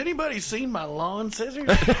like, has anybody seen my lawn scissors?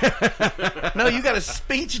 No, you got a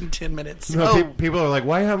speech in 10 minutes. No, people are like,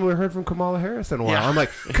 why haven't we heard from Kamala Harris in a while? Yeah. I'm like,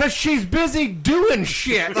 because she's busy doing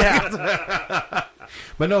shit. Yeah.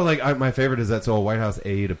 But no, like, my favorite is that, so a White House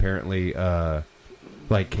aide apparently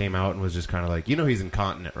came out and was just kind of like, he's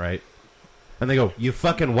incontinent, right? And they go, you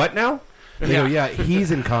fucking what now? And they go, yeah,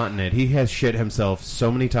 he's incontinent. He has shit himself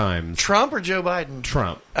so many times. Trump or Joe Biden?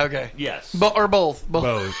 Trump. Okay. Yes. Or both.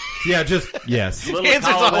 Both. Yeah, just, yes. Little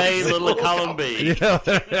column A, little column B.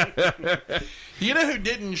 Yeah. You know who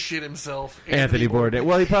didn't shit himself? Anthony Bourdain.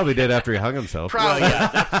 Well, he probably did after he hung himself. Probably. Well,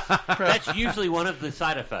 yeah. That's usually one of the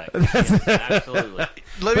side effects. Yes, absolutely.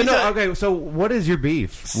 Okay, so what is your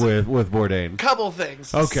beef with Bourdain? Couple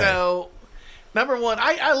things. Okay. So, number one,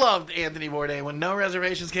 I loved Anthony Bourdain. When No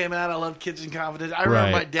Reservations came out, I loved Kitchen Confidence. I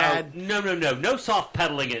remember my dad... No soft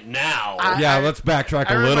pedaling it now. Let's backtrack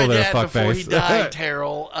a little there, fuckface. Before he died,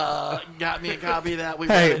 Terrell got me a copy of that.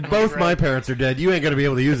 Hey, both my parents are dead. You ain't going to be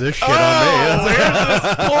able to use this shit on me. There's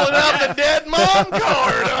this pulling out the dead mom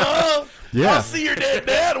card, huh? Yeah. I'll see your dead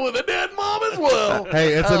dad with a dead mom as well.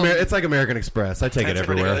 Hey, it's like American Express. I take it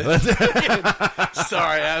everywhere.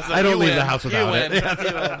 Sorry, I don't leave the house without it.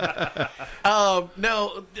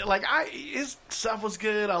 No, like his stuff was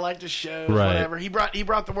good. I liked his show. Right. Whatever. He brought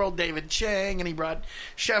the world David Chang, and he brought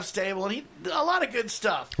Chef's Table, and he did a lot of good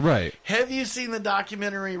stuff. Right. Have you seen the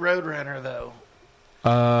documentary Roadrunner though?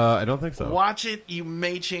 I don't think so. Watch it. You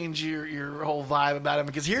may change your whole vibe about him,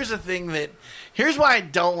 because here's why I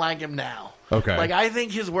don't like him now. Okay. Like, I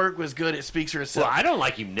think his work was good. It speaks for itself. Well, I don't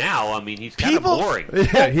like him now. I mean, he's kind of boring.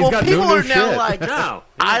 Yeah, he's got people new are now shit. like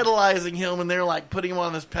idolizing him, and they're like putting him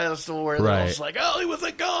on this pedestal where they're just like, oh, he was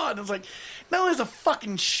a god. It's like, no, he's a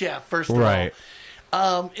fucking chef. First of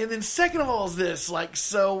all, and then second of all is this. Like,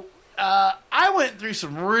 so I went through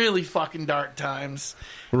some really fucking dark times,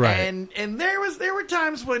 right? And there were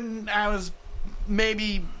times when I was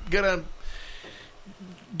maybe gonna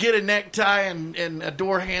get a necktie and a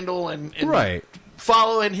door handle and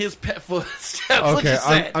follow in his pet footsteps.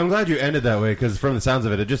 Okay, I'm glad you ended that way, because from the sounds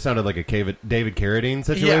of it, it just sounded like a David Carradine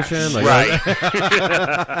situation. Yes. Like, right.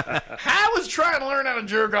 I was trying to learn how to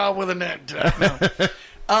jerk off with a necktie.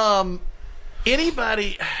 No.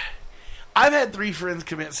 Anybody... I've had 3 friends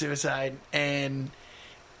commit suicide, and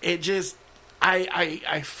it just...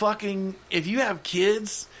 I fucking... If you have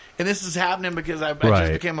kids, and this is happening because I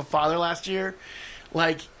just became a father last year...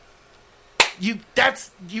 Like, you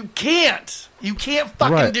can't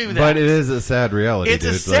fucking do that. But it is a sad reality. It's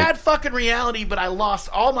dude. a sad fucking reality. But I lost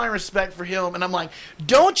all my respect for him, and I'm like,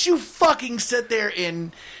 don't you fucking sit there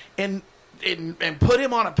and put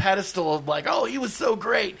him on a pedestal of like, oh, he was so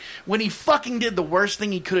great, when he fucking did the worst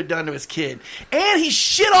thing he could have done to his kid, and he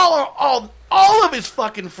shit all of his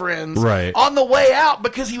fucking friends on the way out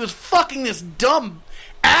because he was fucking this dumb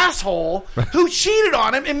asshole who cheated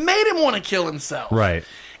on him and made him want to kill himself. Right.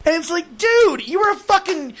 And it's like, dude, you're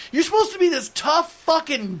supposed to be this tough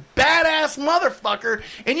fucking badass motherfucker,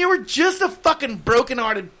 and you were just a fucking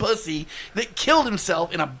broken-hearted pussy that killed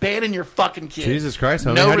himself and abandoned your fucking kid. Jesus Christ,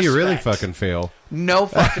 homie, how do you really fucking feel? No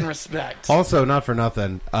fucking respect. Also, not for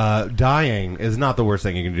nothing, dying is not the worst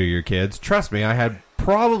thing you can do to your kids. Trust me, I had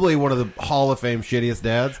probably one of the Hall of Fame shittiest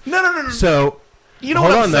dads. No. So... You know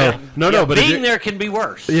Hold what on, I'm saying? though. No, but being there can be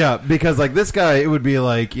worse. Yeah, because like this guy, it would be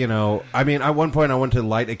like, I mean, at one point I went to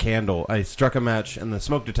light a candle. I struck a match, and the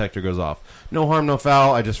smoke detector goes off. No harm, no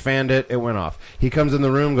foul. I just fanned it. It went off. He comes in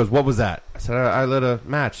the room, goes, "What was that?" I said, "I lit a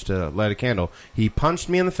match to light a candle." He punched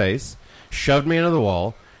me in the face, shoved me into the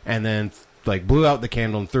wall, and then like blew out the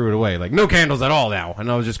candle and threw it away. Like, no candles at all now.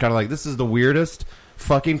 And I was just kind of like, this is the weirdest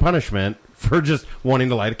fucking punishment for just wanting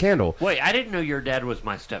to light a candle. Wait, I didn't know your dad was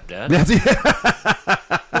my stepdad.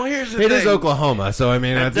 Well, here's the thing. It is Oklahoma, so I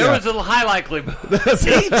mean... There was a high likelihood.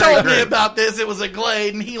 He told me about this. It was a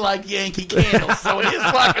Glade, and he liked Yankee candles, so in his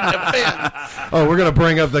fucking defense... Oh, we're going to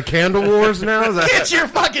bring up the candle wars now? Get your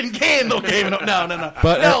fucking candle game. No.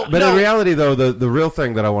 But in reality, though, the real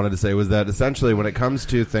thing that I wanted to say was that essentially when it comes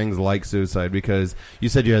to things like suicide, because you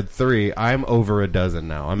said you had 3, I'm over a dozen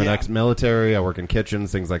now. I'm an ex-military, I work in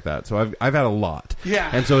kitchens, things like that. So I've had a lot. Yeah.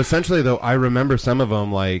 And so essentially, though, I remember some of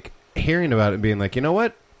them, like, hearing about it and being like, you know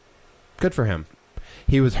what? Good for him.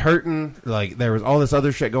 He was hurting. Like, there was all this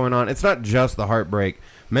other shit going on. It's not just the heartbreak.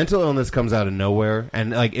 Mental illness comes out of nowhere.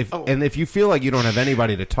 And, like, if you feel like you don't have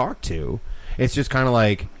anybody to talk to, it's just kind of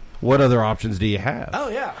like, what other options do you have? Oh,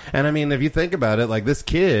 yeah. And, I mean, if you think about it, like, this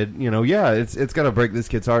kid, it's going to break this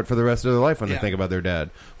kid's heart for the rest of their life when they think about their dad.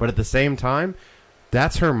 But at the same time,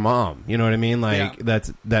 that's her mom. You know what I mean? Like,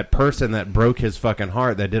 that's that person that broke his fucking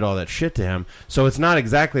heart, that did all that shit to him. So it's not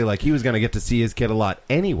exactly like he was going to get to see his kid a lot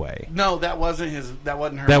anyway. No, that wasn't her. That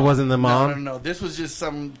mom. wasn't the mom? No. This was just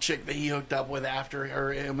some chick that he hooked up with after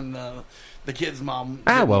him and the kid's mom.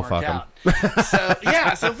 Fuck him.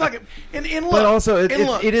 So fuck it. And look, but also, it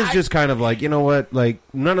is just kind of like, you know what? Like,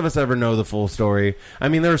 none of us ever know the full story. I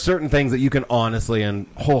mean, there are certain things that you can honestly and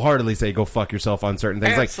wholeheartedly say, go fuck yourself on certain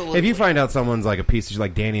things. Absolutely. Like, if you find out someone's like a piece of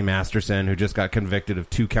like Danny Masterson, who just got convicted of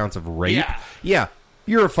 2 counts of rape,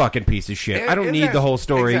 you're a fucking piece of shit. I don't need the whole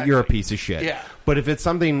story. Exactly. You're a piece of shit. Yeah. But if it's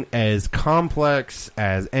something as complex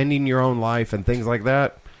as ending your own life and things like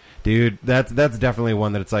that, dude, that's definitely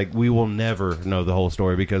one that it's like, we will never know the whole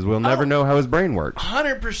story because we'll never know how his brain works.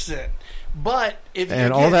 100%. But if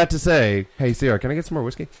all that to say, hey, CR, can I get some more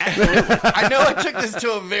whiskey? I know I took this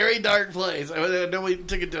to a very dark place. I know we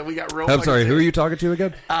took it to, we got real. I'm sorry, who are you talking to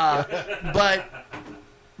again? But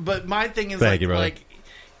my thing is, Thank you, brother. like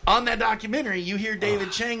on that documentary, you hear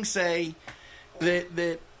David Chang say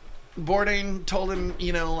that Bourdain told him,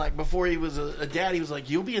 like before he was a dad, he was like,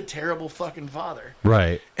 "You'll be a terrible fucking father."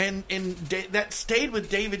 Right. And that stayed with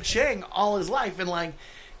David Chang all his life, and like.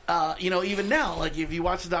 Even now, like if you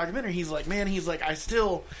watch the documentary, he's like, I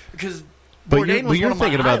still because. But you're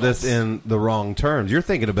thinking about this in the wrong terms. You're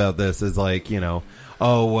thinking about this as like,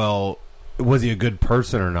 oh well, was he a good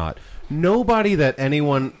person or not? Nobody that any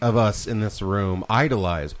one of us in this room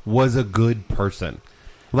idolized was a good person.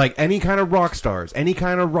 Like any kind of rock stars, any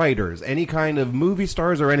kind of writers, any kind of movie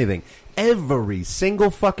stars or anything. Every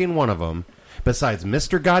single fucking one of them, besides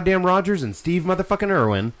Mr. Goddamn Rogers and Steve motherfucking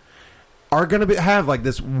Irwin, are going to have, like,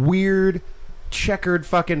 this weird, checkered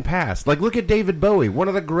fucking past. Like, look at David Bowie, one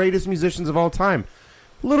of the greatest musicians of all time.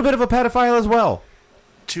 A little bit of a pedophile as well.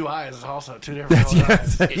 2 eyes also. 2 different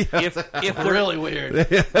eyes. If they're really weird.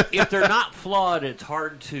 If they're not flawed, it's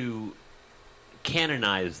hard to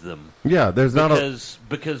canonize them. Yeah, there's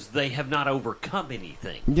because they have not overcome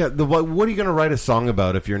anything. Yeah, what are you going to write a song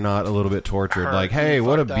about if you're not a little bit tortured? Like, hey,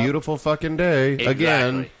 what a beautiful fucking day. Exactly.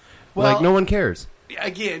 Again. Well, like, no one cares.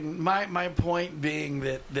 Again, my point being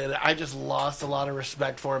that I just lost a lot of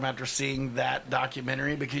respect for him after seeing that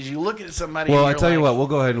documentary because you look at somebody. Well, I tell you what, we'll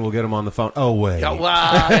go ahead and we'll get him on the phone. Oh wait, so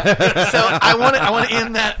I want to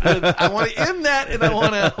end that. I want to end that, and I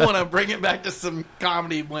want to bring it back to some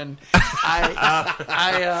comedy when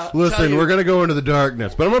I listen. We're gonna go into the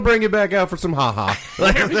darkness, but I'm gonna bring it back out for some haha.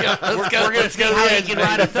 There we go. Let's go to the edge.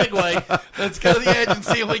 Ride a segue. Let's go to the edge and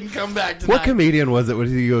see if we can come back tonight. What comedian was it when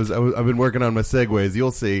he goes, I've been working on my segues,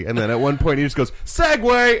 you'll see. And then at one point he just goes,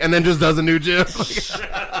 segue, and then just does a new joke. So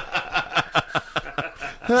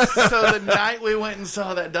the night we went and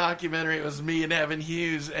saw that documentary, it was me and Evan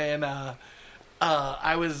Hughes, and I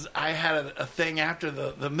had a thing after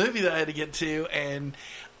the movie that I had to get to, and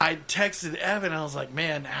I texted Evan. I was like,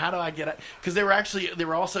 "Man, how do I get it?" Because they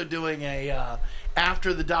were also doing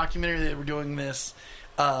after the documentary, they were doing this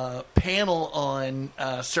panel on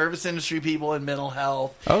service industry people and mental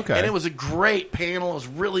health. Okay. And it was a great panel. It was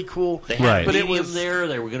really cool. They had but it was there.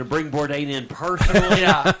 They were going to bring Bourdain in personally.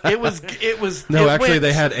 Yeah. It was. No, actually,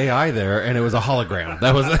 they had AI there, and it was a hologram.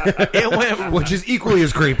 That was it went, which is equally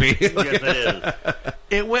as creepy. Yes, it is.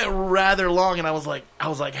 It went rather long, and I was like,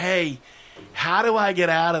 hey, how do I get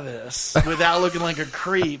out of this without looking like a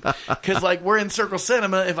creep? Because, like, we're in Circle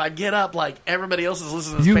Cinema. If I get up, like, everybody else is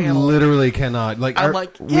listening to this panel. You literally cannot. Like,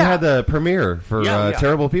 we had the premiere for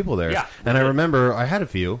Terrible People there. Yeah. And I remember I had a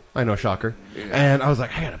few. I know, shocker. Yeah. And I was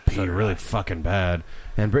like, I gotta pee really fucking bad.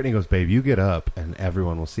 And Brittany goes, babe, you get up and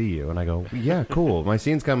everyone will see you. And I go, yeah, cool. My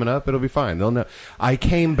scene's coming up. It'll be fine. They'll know. I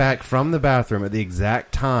came back from the bathroom at the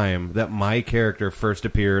exact time that my character first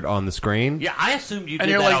appeared on the screen. Yeah, I assumed you did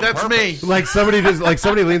and you're that like, that's purpose. me. Like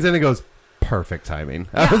somebody leans in and goes, perfect timing.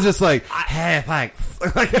 Yeah. I was just like, hey, thanks.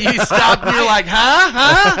 You stopped and you're like, huh?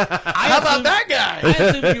 How about that guy? I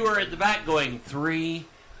assumed you were at the back going 3,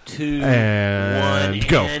 2, and 1,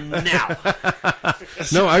 go. and now.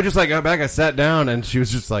 No, I just got back. I sat down, and she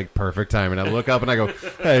was just like perfect time. And I look up, and I go,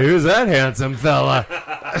 "Hey, who's that handsome fella?"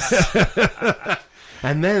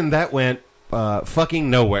 And then that went fucking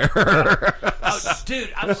nowhere.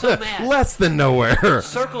 Dude, I'm so mad. Less than nowhere.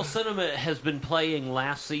 Circle Cinema has been playing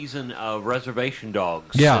last season of Reservation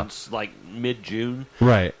Dogs since like mid-June,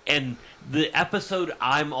 right? And the episode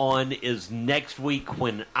I'm on is next week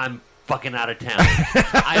when I'm fucking out of town.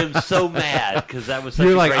 I am so mad because that was such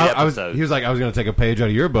a great episode. He was like, I was going to take a page out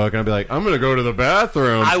of your book, and I'd be like, I'm going to go to the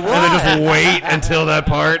bathroom. I was. And then just wait until that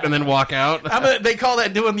part and then walk out. They call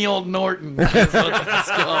that doing the old Norton. Give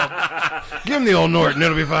him the old Norton.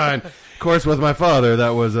 It'll be fine. Of course, with my father, that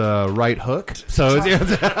was right hook. So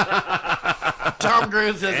Tom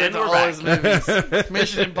Cruise says it to all his movies.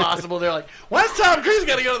 Mission Impossible. They're like, why's Tom Cruise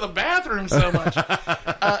got to go to the bathroom so much?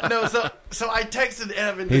 So I texted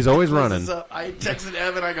Evan. He's always running. I texted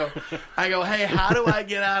Evan. I go, hey, how do I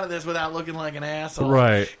get out of this without looking like an asshole?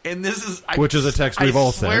 Right. And this is which is a text we've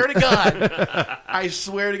all sent. I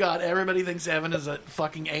swear to God, everybody thinks Evan is a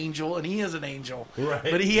fucking angel, and he is an angel. Right.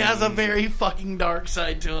 But he has a very fucking dark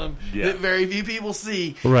side to him that very few people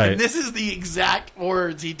see. Right. And this is the exact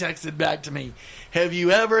words he texted back to me. Have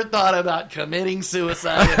you ever thought about committing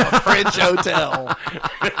suicide in a French hotel?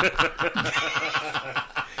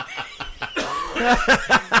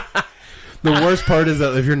 The worst part is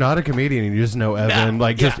that if you're not a comedian and you just know Evan,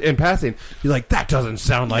 just in passing, you're like, that doesn't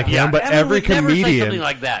sound like him. But Evan every comedian, something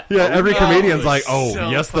like that. Yeah, every comedian's like, oh, so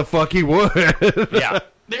yes, the fuck he would. Yeah.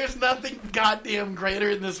 There's nothing goddamn greater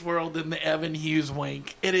in this world than the Evan Hughes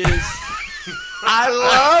wink. It is. I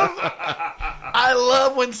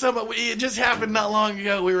love when somebody. It just happened not long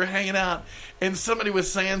ago. We were hanging out, and somebody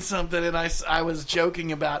was saying something, and I was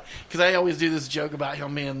joking about, because I always do this joke about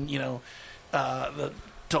him being, the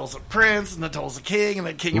Tulsa Prince and the Tulsa King and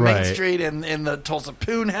the King of Main Street and the Tulsa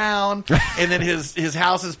Poon Hound and then his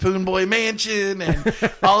house is Poon Boy Mansion and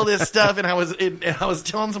all this stuff. And I was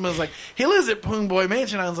telling someone, I was like, he lives at Poon Boy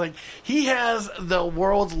Mansion. I was like, he has the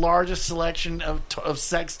world's largest selection of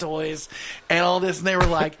sex toys and all this. And they were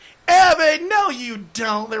like, Evan, no, you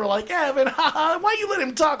don't. They were like, Evan, why you let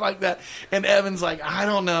him talk like that? And Evan's like, I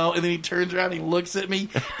don't know. And then he turns around and he looks at me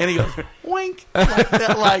and he goes, wink, like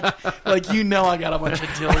that, like I got a bunch of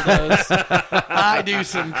dildos. I do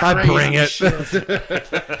some crazy shit.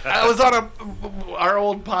 I was on our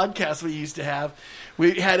old podcast we used to have.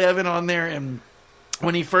 We had Evan on there, and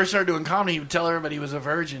when he first started doing comedy, he would tell everybody he was a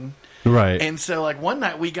virgin. Right. And so, one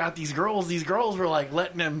night we got these girls. These girls were,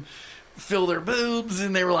 letting him fill their boobs,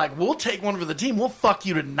 and they were like, we'll take one for the team. We'll fuck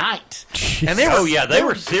you tonight. And they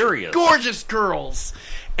were serious. Gorgeous girls.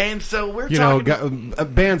 And so we're talking...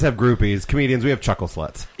 bands have groupies. Comedians, we have chuckle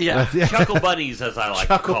sluts. Yeah. Chuckle buddies, as I like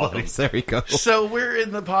to call them. There you go. So we're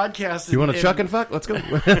in the podcast. You want to chuck and fuck? Let's go. We're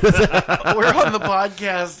on the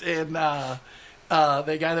podcast, and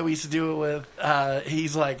the guy that we used to do it with,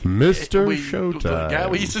 he's like... Mr. Showtime. The guy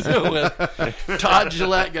we used to do it with, Todd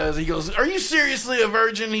Gillette he goes, are you seriously a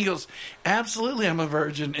virgin? He goes, absolutely, I'm a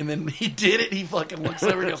virgin. And then he did it. He fucking looks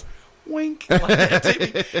over and goes... wink like that to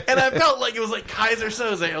me. And I felt like it was like Kaiser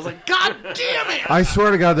Soze. I was like, God damn it. I swear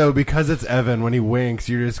to God, though, because it's Evan, when he winks,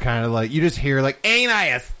 you're just kind of like, you just hear ain't I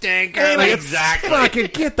a stinker? Exactly. Fucking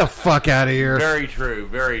get the fuck out of here. Very true.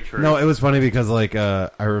 Very true. No, it was funny because I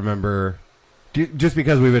remember, just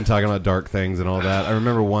because we've been talking about dark things and all that, I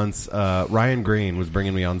remember once Ryan Green was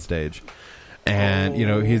bringing me on stage. And,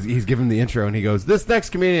 he's given the intro, and he goes, this next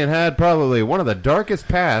comedian had probably one of the darkest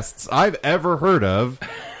pasts I've ever heard of.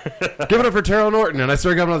 Give it up for Terrell Norton. And I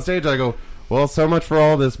started coming on stage, and I go, Well, so much for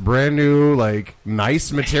all this brand new, like,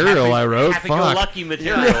 nice material I wrote. Happy-go-lucky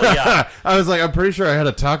material, yeah. I was like, I'm pretty sure I had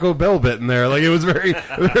a Taco Bell bit in there. Like, it was very,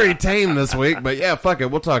 very tame this week. But yeah, fuck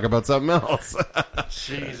it. We'll talk about something else.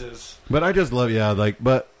 Jesus. But I just love,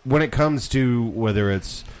 but when it comes to whether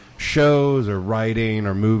it's shows or writing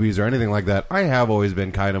or movies or anything like that, I have always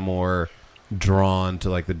been kind of more drawn to,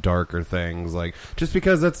 like, the darker things, like, just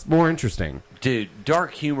because that's more interesting. Dude,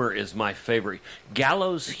 dark humor is my favorite.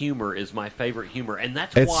 Gallows humor is my favorite humor, and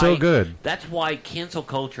that's it's why so good. That's why cancel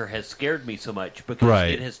culture has scared me so much,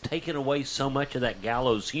 because it has taken away so much of that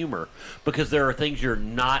gallows humor, because there are things you're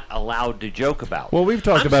not allowed to joke about. Well, we've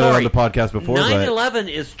talked about it on the podcast before. 9/11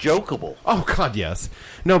 is jokeable. Oh God, yes.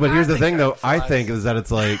 No, but here's the thing, though. I think is that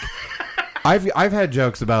it's like I've had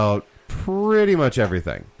jokes about pretty much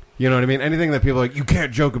everything. You know what I mean? Anything that people are like, you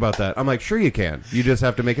can't joke about that. I'm like, sure you can. You just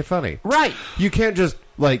have to make it funny. Right. You can't just,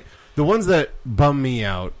 like, the ones that bum me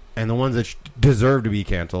out and the ones that deserve to be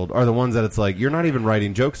canceled are the ones that it's like, you're not even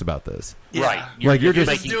writing jokes about this. Yeah. Right. You're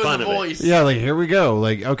just making doing fun the of voice. it. Yeah, like, here we go.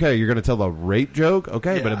 Like, okay, you're going to tell the rape joke?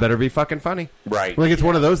 Okay, but it better be fucking funny. Right. Like, it's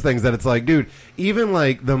one of those things that it's like, dude, even,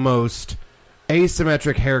 like, the most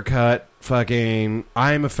asymmetric haircut, fucking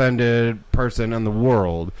I'm offended person in the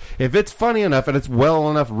world, if it's funny enough and it's well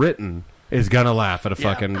enough written, is gonna laugh at a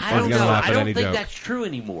fucking. I don't is gonna know. laugh I at don't any think joke. that's true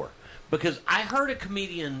anymore, because I heard a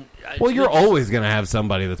comedian. Well, you're always gonna have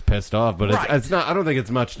somebody that's pissed off, but Right. it's not. I don't think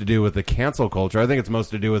it's much to do with the cancel culture. I think it's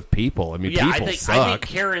most to do with people. I mean, people I suck. think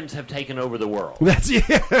Karens have taken over the world. That's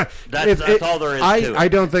That's all there is to it. I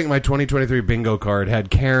don't think my 2023 bingo card had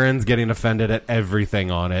Karens getting offended at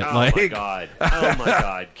everything on it. Oh my god! Oh my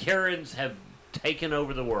god! Karens have taken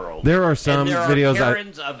over the world. There are some and there videos. Are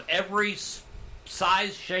Karens of every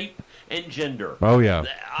size, shape, and gender. Oh yeah,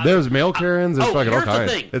 there's male Karens. There's fucking all here's the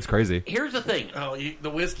kinds. thing. It's crazy. Here's the thing. Oh, the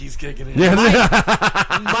whiskey's kicking in. Yeah. Here's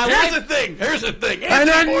the thing. And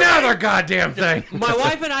another goddamn thing. My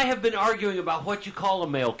wife and I have been arguing about what you call a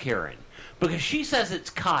male Karen, because she says it's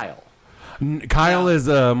Kyle. Kyle is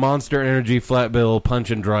a Monster Energy flat bill punch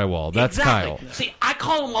and drywall. That's exactly. Kyle. See, I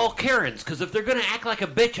call them all Karens, because if they're going to act like a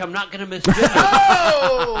bitch, I'm not going to misgender them.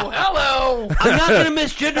 Oh, hello. I'm not going to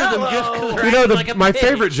misgender them just because they're acting like a my bitch.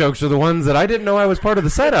 favorite jokes are the ones that I didn't know I was part of the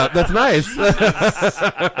setup. That's nice.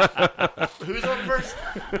 Who's on first?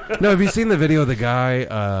 No, have you seen the video of the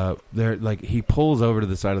guy? There, like, he pulls over to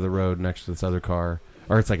the side of the road next to this other car.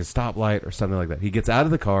 Or it's like a stoplight or something like that. He gets out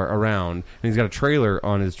of the car around, and he's got a trailer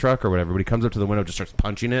on his truck or whatever, but he comes up to the window, just starts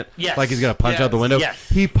punching it. Yes. Like he's going to punch out the window. Yes.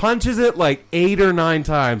 He punches it like 8 or 9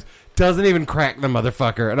 times. Doesn't even crack the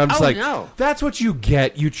motherfucker. And I'm just that's what you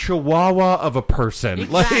get, you chihuahua of a person.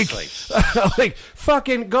 Exactly. Like,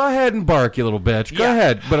 fucking go ahead and bark, you little bitch. Go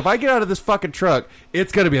ahead. But if I get out of this fucking truck,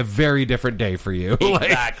 it's going to be a very different day for you.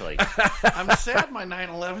 Exactly. I'm sad my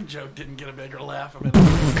 9/11 joke didn't get a bigger laugh.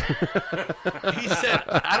 He said,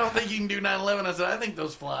 I don't think you can do 9/11. I said, I think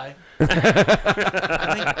those fly. I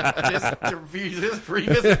think just to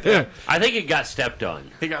revisit them. I think it got stepped on.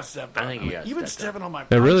 He got stepped on. I think he got You've been stepped stepping on my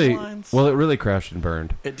It really, punchlines. well, it really crashed and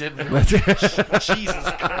burned. It did.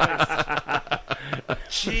 Jesus Christ.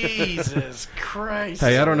 Jesus Christ.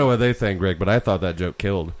 Hey, I don't know what they think, Rick, but I thought that joke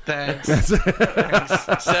killed. Thanks.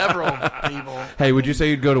 Thanks. Several people. Hey, would you say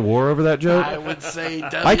you'd go to war over that joke? I would say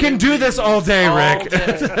I can do this all day, Rick.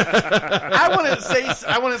 day. I want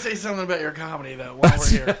to say something about your comedy though while we're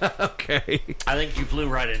here. Okay. I think you flew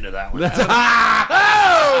right into that one.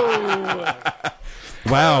 Oh!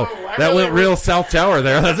 Wow, that went real South Tower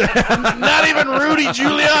there. Not even Rudy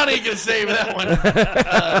Giuliani can save that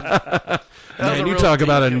one. Man, you talk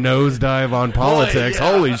about a nosedive on politics.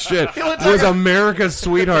 yeah. Holy shit. Was America's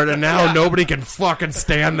sweetheart, and now nobody can fucking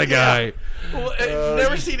stand the guy. Well, I've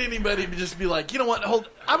never seen anybody just be like, you know what,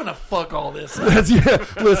 I'm going to fuck all this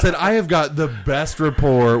up. Listen, I have got the best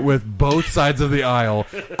rapport with both sides of the aisle.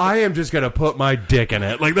 I am just going to put my dick in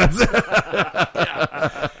it. Like, that's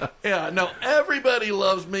Yeah, no, everybody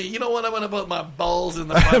loves me. You know what, I'm going to put my balls in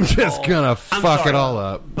the fucking I'm just ball. going to fuck it all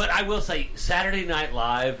up. But I will say, Saturday Night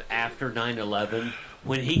Live after 9/11,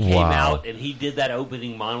 when he came out and he did that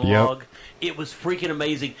opening monologue, it was freaking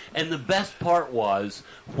amazing. And the best part was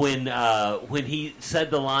when he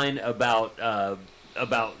said the line about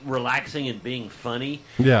relaxing and being funny.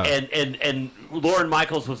 Yeah. And Lorne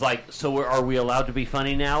Michaels was like, "So are we allowed to be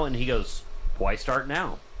funny now?" And he goes, "Why start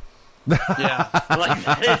now?" Yeah. Like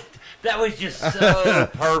that was just so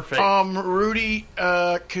perfect. Rudy,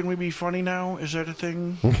 can we be funny now? Is that a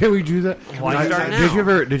thing? Can we do that? Why start now?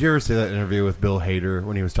 Did you ever see that interview with Bill Hader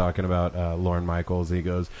when he was talking about Lorne Michaels? He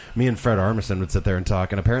goes, me and Fred Armisen would sit there and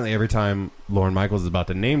talk, and apparently every time Lorne Michaels is about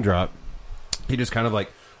to name drop, he just kind of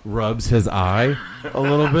like rubs his eye a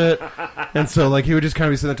little bit. And so, like, he would just kind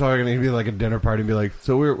of be sitting there talking, and he'd be like at a dinner party and be like,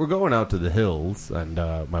 so we're going out to the hills, and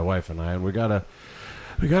my wife and I, and we gotta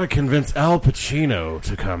convince Al Pacino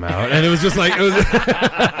to come out. And it was just like,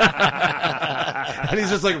 and he's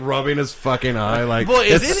just like rubbing his fucking eye. Like, boy,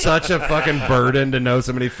 it's such a fucking burden to know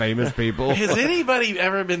so many famous people. Has anybody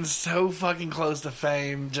ever been so fucking close to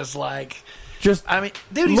fame? I mean,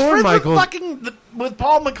 dude, he's Lord friends Michael, with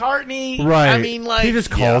Paul McCartney. Right. I mean, like, he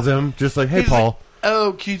just calls him, just like, hey, Paul. Like,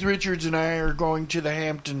 oh, Keith Richards and I are going to the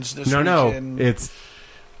Hamptons this weekend. No, it's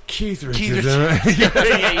Keith Richards.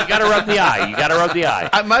 Yeah, you gotta rub the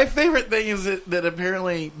eye. My favorite thing is that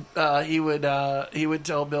apparently he would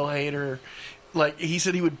tell Bill Hader, like, he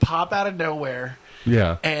said he would pop out of nowhere.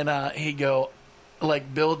 Yeah. And he'd go,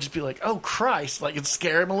 like, Bill would just be like, oh, Christ, like, it'd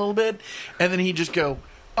scare him a little bit. And then he'd just go,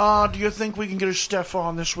 do you think we can get a Steph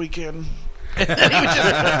on this weekend? And then he would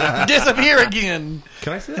just disappear again.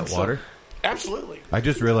 Can I see that water? Absolutely. I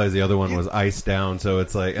just realized the other one was iced down, so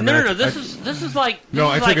it's like... And no. This is like... No,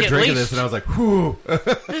 I took a drink of this, and I was like, whew.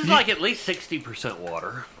 This is like at least 60%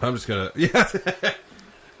 water. I'm just going to... Yeah.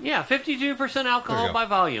 Yeah, 52% alcohol by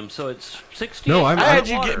volume, so it's 60. No, I had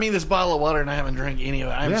you get me this bottle of water, and I haven't drank any of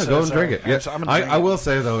it. Go and drink it. Yeah. I will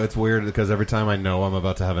say, though, it's weird, because every time I know I'm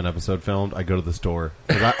about to have an episode filmed, I go to the store.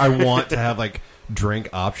 Because I want to have, like, drink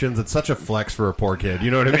options. It's such a flex for a poor kid. You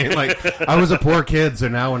know what I mean? Like, I was a poor kid, so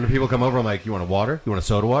now when people come over, I'm like, you want a water? You want a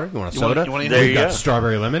soda water? You want a soda? We've got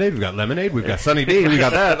strawberry lemonade. We've got lemonade. We've got Sunny D. We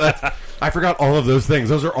got that. I forgot all of those things.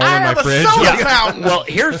 Those are all in my fridge. Well,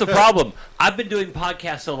 here's the problem. I've been doing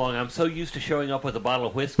podcasts so long, I'm so used to showing up with a bottle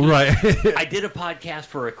of whiskey. Right. I did a podcast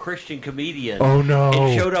for a Christian comedian. Oh, no.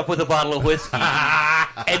 And showed up with a bottle of whiskey.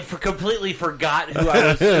 And completely forgot who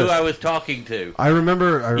I was talking to. I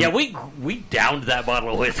remember... Yeah, we downed that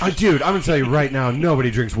bottle of whiskey. Dude, I'm going to tell you right now, nobody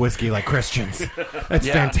drinks whiskey like Christians. It's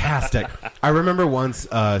fantastic. I remember once,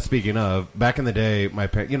 speaking of, back in the day, my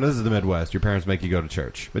parents... You know, this is the Midwest. Your parents make you go to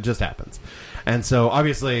church. It just happens. And so,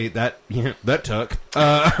 obviously, that took.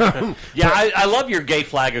 I love your gay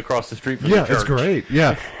flag across the street from the church. Yeah, it's great.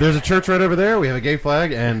 Yeah, there's a church right over there. We have a gay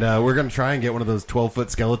flag, and we're going to try and get one of those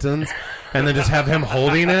 12-foot skeletons, and then just have him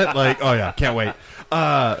holding it. Like, oh, yeah, can't wait.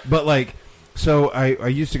 But, like, so I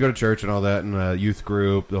used to go to church and all that, and a youth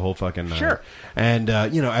group, the whole fucking night. Sure. And,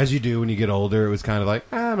 you know, as you do when you get older, it was kind of like,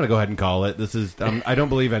 I'm going to go ahead and call it. This is, I don't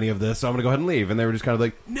believe any of this, so I'm going to go ahead and leave. And they were just kind of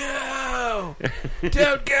like, no,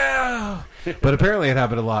 don't go. But apparently it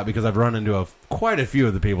happened a lot because I've run into quite a few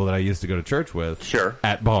of the people that I used to go to church with. Sure.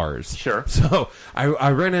 At bars. Sure. So I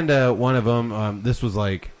ran into one of them. This was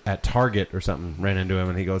like at Target or something. Ran into him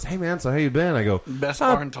and he goes, hey, man, so how you been? I go, best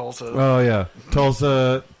bar in Tulsa. Oh, yeah.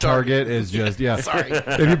 Tulsa Target is just, yeah. Sorry.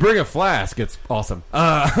 If you bring a flask, it's awesome.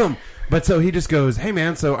 But so he just goes, hey,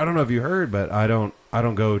 man, so I don't know if you heard, but I don't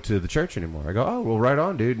go to the church anymore. I go, oh, well, right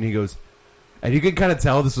on, dude. And he goes, and you could kind of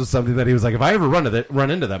tell this was something that he was like, if I ever run into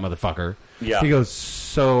that motherfucker. Yeah. He goes,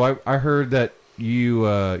 so I heard that you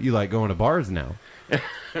like going to bars now.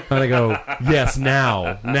 And I go, yes,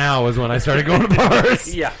 now. Now is when I started going to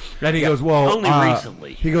bars. Yeah. And he goes, well, only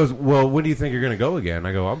recently. He goes, well, when do you think you're going to go again?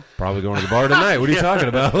 I go, I'm probably going to the bar tonight. What are you talking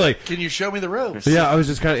about? Like, can you show me the ropes? Yeah, I was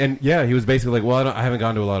just kind of, and yeah, he was basically like, well, I haven't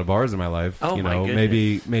gone to a lot of bars in my life. Oh, you my know,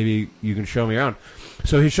 goodness. maybe you can show me around.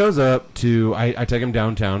 So he shows up to, I take him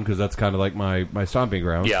downtown because that's kind of like my stomping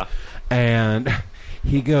ground. Yeah. And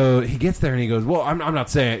he gets there and he goes, well, I'm not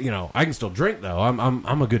saying, you know, I can still drink though.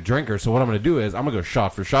 I'm a good drinker. So what I'm going to do is I'm going to go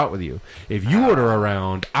shot for shot with you. If you order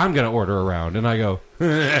around, I'm going to order around. And I go,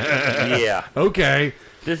 yeah, okay.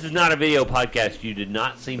 This is not a video podcast. You did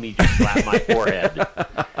not see me just slap my forehead.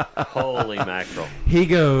 Holy mackerel. He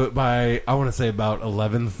go by, I want to say about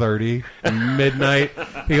 11:30, midnight.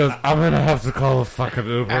 He goes, I'm going to have to call a fucking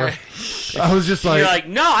Uber. I was just like... You're like,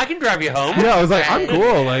 no, I can drive you home. Yeah, I was like, I'm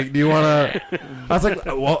cool. Like, do you want to... I was like,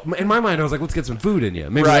 well, in my mind, I was like, let's get some food in you.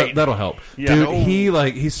 Maybe that'll help. Yeah. Dude,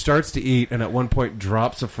 he starts to eat and at one point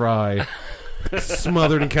drops a fry...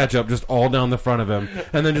 smothered in ketchup just all down the front of him,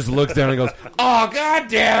 and then just looks down and goes, oh, god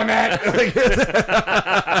damn it.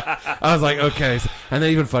 I was like, okay. And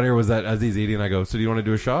then even funnier was that as he's eating, I go, so do you want to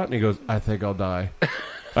do a shot? And he goes, I think I'll die.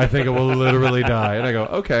 I think I will literally die. And I go,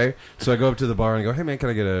 okay. So I go up to the bar and I go, hey man, can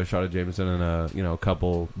I get a shot of Jameson and a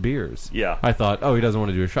couple beers? Yeah. I thought, oh, he doesn't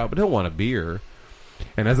want to do a shot, but he'll want a beer.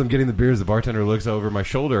 And as I'm getting the beers, the bartender looks over my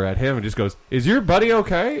shoulder at him and just goes, is your buddy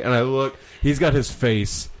okay? And I look, he's got his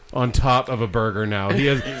face on top of a burger now. He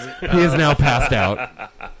is now passed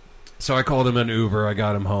out. So I called him an Uber. I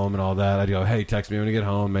got him home and all that. I go, hey, text me when you get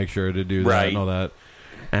home. Make sure to do that and all that.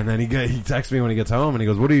 And then he texts me when he gets home and he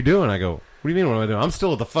goes, what are you doing? I go, What do you mean, what am I doing? I'm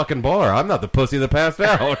still at the fucking bar. I'm not the pussy that passed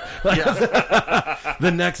out.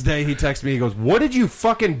 The next day, he texts me. He goes, what did you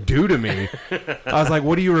fucking do to me? I was like,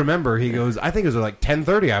 what do you remember? He goes, I think it was like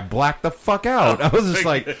 10:30. I blacked the fuck out. I was just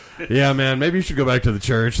like, yeah, man, maybe you should go back to the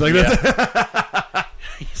church. Like,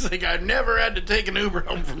 He's like, I never had to take an Uber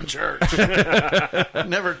home from church.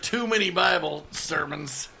 Never too many Bible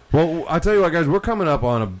sermons. Well, I'll tell you what, guys, we're coming up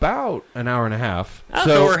on about an hour and a half. Oh,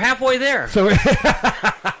 so we're halfway there. So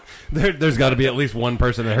there's got to be at least one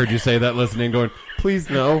person that heard you say that listening going, please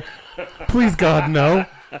no. Please, God, no.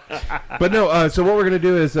 But no, so what we're going to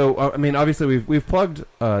do is, I mean, obviously we've plugged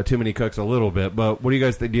Too Many Cooks a little bit, but what do you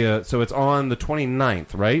guys think? So it's on the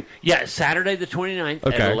 29th, right? Yeah, Saturday the 29th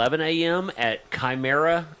at 11 a.m. at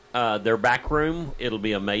Chimera. Their back room. It'll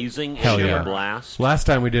be amazing. Hell yeah. A blast. Last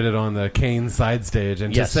time we did it on the Kane side stage,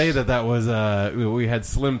 and to say that was we had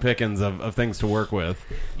slim pickings of things to work with.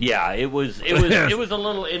 Yeah, it was a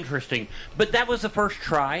little interesting, but that was the first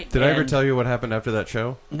try. Did I ever tell you what happened after that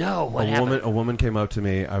show? No, what happened? A woman came up to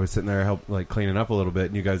me. I was sitting there cleaning up a little bit,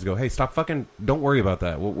 and you guys go, "Hey, stop fucking! Don't worry about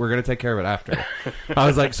that. We're gonna take care of it after." I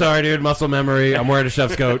was like, "Sorry, dude, muscle memory. I'm wearing a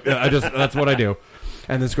chef's coat. That's what I do."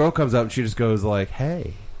 And this girl comes up and she just goes like,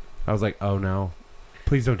 "Hey." I was like, oh no,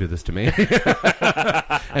 please don't do this to me.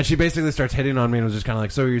 And she basically starts hitting on me and was just kind of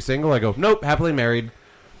like, so are you single? I go, nope, happily married.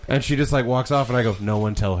 And she just like walks off and I go, no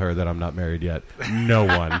one tell her that I'm not married yet. No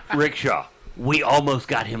one. Rick Shaw, we almost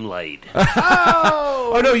got him laid.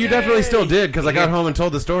 Oh no, you definitely still did, because I got home and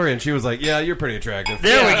told the story and she was like, yeah, you're pretty attractive.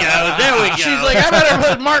 There we go. She's like, I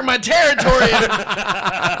better mark my territory.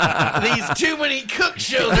 These Too Many Cook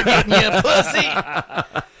shows are getting you, pussy.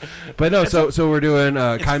 But no, so we're doing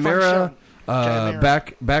Chimera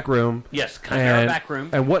back room. Yes, Chimera back room.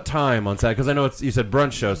 And what time on Saturday? Because I know you said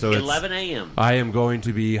brunch show, so 11 a.m. I am going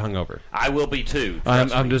to be hungover. I will be too.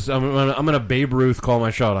 I'm gonna Babe Ruth call my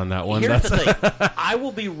shot on that one. Here's the thing: I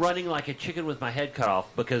will be running like a chicken with my head cut off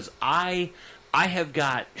because I have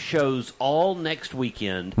got shows all next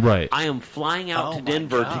weekend. Right. I am flying out to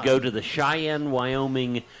Denver to go to the Cheyenne,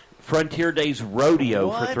 Wyoming Frontier Days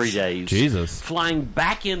Rodeo for 3 days. Jesus. Flying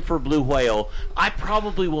back in for Blue Whale. I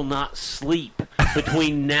probably will not sleep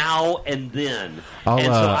between now and then. So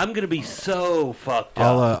I'm going to be so fucked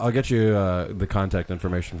up. I'll get you the contact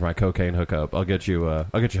information for my cocaine hookup. I'll get you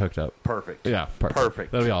hooked up. Perfect. Yeah,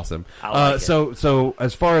 perfect. That'll be awesome. I like it. So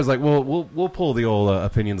as far as like we'll pull the old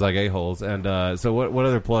opinions like a-holes, and so what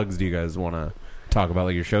other plugs do you guys want to talk about,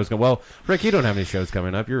 like your shows going? Well, Rick, you don't have any shows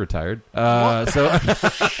coming up. You're retired. So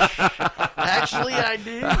actually, I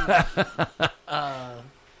do.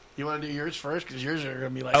 You want to do yours first? Because yours are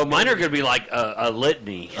going to be like... Oh, mine are going to be like a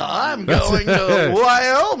litany. I'm going to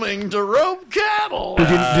Wyoming to rope cattle.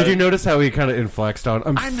 Did you notice how he kind of inflexed on,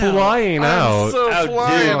 I'm flying out. I'm so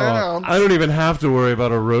flying out. I don't even have to worry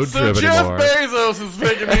about a road trip anymore. Jeff Bezos is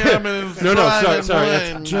picking me up in his No, sorry.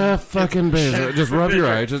 It's Jeff fucking Bezos. Just rub your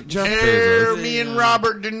eye. Just Jeff Bezos. Me and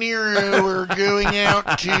Robert De Niro are going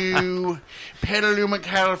out to Petaluma,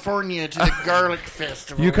 California to the Garlic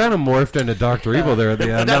Festival. You kind of morphed into Dr. Evil there at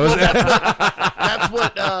the end. That's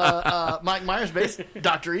what Mike Myers based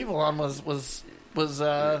Dr. Evil on was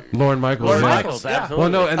Lorne Michaels. Lorne Michaels, absolutely.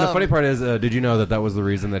 Well, no, and the funny part is, did you know that was the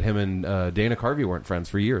reason that him and Dana Carvey weren't friends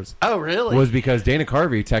for years? Oh, really? Was because Dana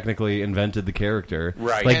Carvey technically invented the character.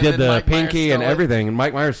 Right. Like, And did then the Mike pinky Myers and stole everything, and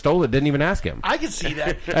Mike Myers stole it, didn't even ask him. I could see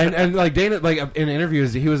that. and like Dana, like in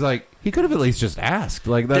interviews, he was like, he could have at least just asked.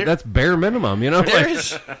 Like, that's bare minimum, you know?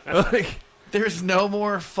 There's no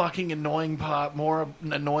more fucking annoying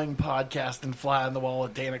podcast than Fly on the Wall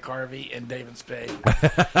with Dana Carvey and David Spade.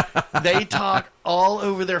 They talk all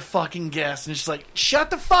over their fucking guests, and it's just like, shut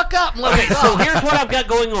the fuck up and let me So here's what I've got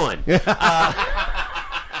going on.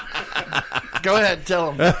 Go ahead,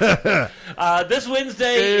 tell them. This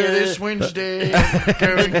Wednesday, this Wednesday,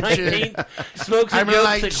 going to 19th, Smokes and I'm Jokes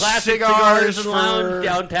like at Classic cigars Cigars and Lounge for-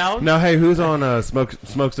 downtown. Now, hey, who's on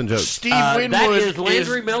Smokes and Jokes? Steve Winwood. That is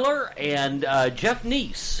Landry Miller and Jeff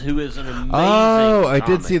Neese, who is an amazing I did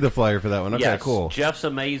comic. see the flyer for that one. Okay, Yes, cool. Jeff's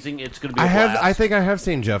amazing. It's going to be a blast. I think I have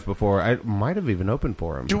seen Jeff before. I might have even opened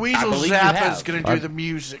for him. I Dweezil believe you Zappa's have. going to do the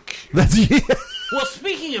music. That's Well,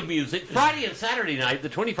 speaking of music, Friday and Saturday night, the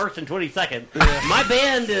 21st and 22nd, my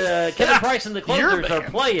band, Kevin Price and the Closers, are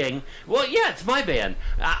playing. Well, yeah, it's my band.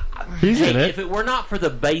 He's in it. If it were not for the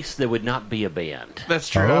bass, there would not be a band. That's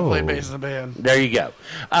true. I play bass in the band. There you go.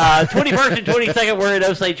 21st and 22nd, we're at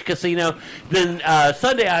Osage Casino. Then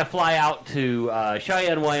Sunday, I fly out to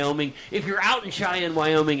Cheyenne, Wyoming. If you're out in Cheyenne,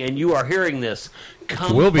 Wyoming, and you are hearing this,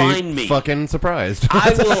 come we'll find be me. fucking surprised.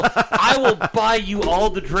 I will buy you all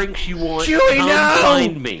the drinks you want. Chewy, come no!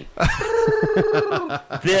 find me.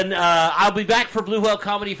 Then I'll be back for Blue Whale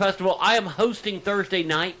Comedy Festival. I am hosting Thursday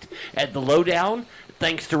night at the Lowdown,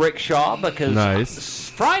 thanks to Rick Shaw, because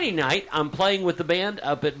Friday night I'm playing with the band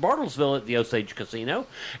up at Bartlesville at the Osage Casino,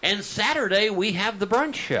 and Saturday we have the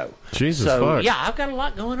brunch show. Jesus so, fuck. Yeah, I've got a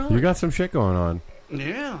lot going on. You got some shit going on.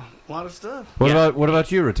 Yeah, a lot of stuff. What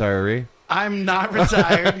about you, retiree? I'm not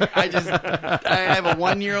retired. I have a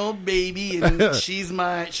 1-year-old baby, and she's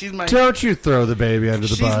my. Don't you throw the baby under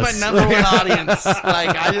the bus. She's my number one audience.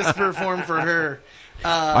 Like, I just perform for her.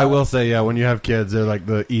 I will say, yeah, when you have kids, they're like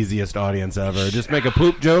the easiest audience ever. Just make a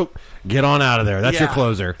poop joke, get on out of there. That's your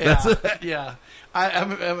closer. Yeah, yeah.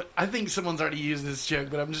 I think someone's already used this joke,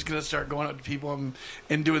 but I'm just going to start going up to people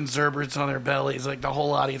and doing Zerberts on their bellies. Like, the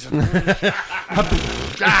whole audience. I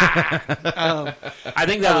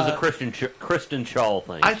think that was a Kristen Shaw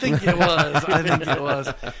thing. I think it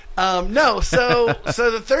was. No, so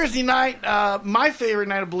the Thursday night, my favorite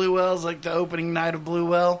night of Blue Whale is like the opening night of Blue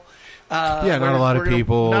Whale. Not a lot of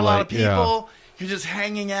people. Not a lot of people. Yeah. You're just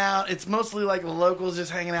hanging out. It's mostly like the locals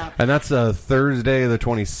just hanging out. And that's Thursday the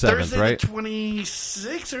 27th, right? Thursday the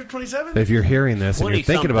 26th or 27th? If you're hearing this and you're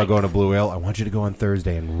thinking about going to Blue Whale, I want you to go on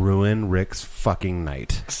Thursday and ruin Rick's fucking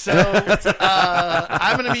night. So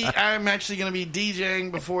I'm actually gonna be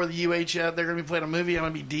DJing before the UHF. They're gonna be playing a movie.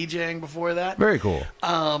 I'm gonna be DJing before that. Very cool.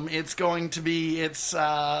 It's going to be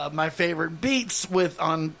my favorite beats with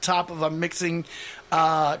on top of I'm mixing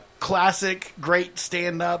classic, great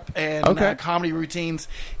stand-up and comedy routines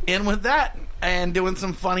in with that, and doing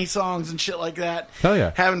some funny songs and shit like that. Hell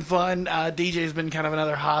yeah. Having fun. DJ's been kind of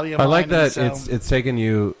another hobby of I mine. like that it's taken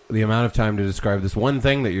you the amount of time to describe this one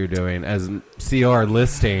thing that you're doing as CR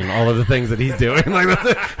listing all of the things that he's doing.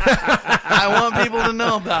 I want people to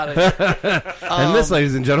know about it. And this,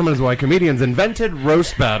 ladies and gentlemen, is why comedians invented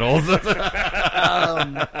roast battles. And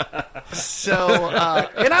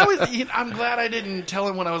I'm glad I didn't tell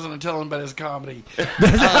him when I was going to tell him about his comedy.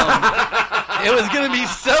 It was going to be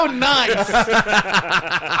so nice.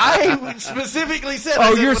 I specifically said,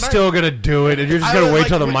 you're still going to do it, and you're just going to wait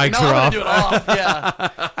till the mics are off. I'm going to do it off, yeah.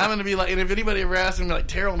 I'm going to be like, and if anybody ever asks me, like,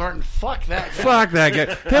 Terrell Norton, fuck that guy. Fuck that guy.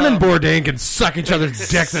 Him and Bourdain can suck each other's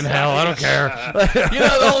dicks in hell. I don't care. You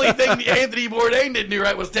know, the only thing Anthony Bourdain didn't do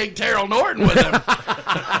right was take Terrell Norton with him.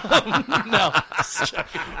 No.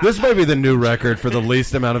 This may be the new record for the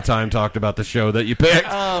least amount of time talked about the show that you picked.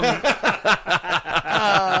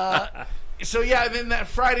 So yeah, then that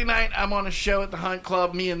Friday night, I'm on a show at the Hunt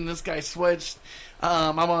Club. Me and this guy switched.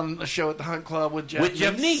 I'm on a show at the Hunt Club with Jeff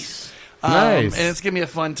Neese. Nice. And it's giving me a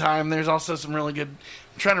fun time. There's also some really good...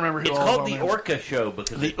 I'm trying to remember who it's all called on the there. Orca Show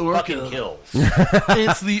because the it Orca. fucking kills.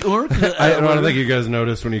 It's the Orca. I don't think you guys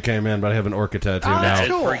noticed when you came in, but I have an Orca tattoo now. That's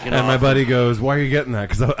cool. And my buddy goes, "Why are you getting that?"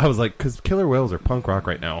 Because I was like, "Because killer whales are punk rock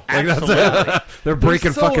right now. Like, Absolutely. They're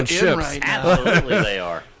breaking so fucking in ships." right now. Absolutely, they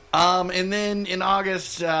are. And then in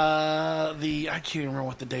August, I can't even remember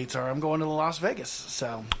what the dates are. I'm going to Las Vegas.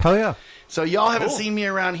 So hell yeah. So y'all haven't seen me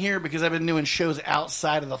around here because I've been doing shows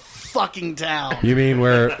outside of the fucking town. You mean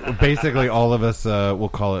where basically all of us, we'll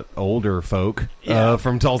call it older folk,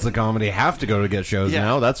 from Tulsa Comedy have to go to get shows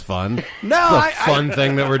now? That's fun. No, it's a fun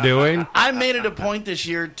thing that we're doing. I made it a point this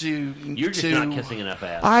year to... You're just not kissing enough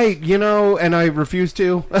ass. And I refuse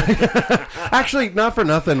to. Actually, not for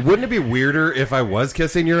nothing. Wouldn't it be weirder if I was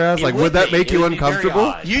kissing your ass? Like, would that make you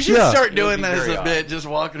uncomfortable? You should start doing that as a bit, just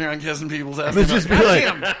walking around kissing people's ass. Just be like,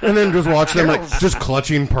 and then just watch them like just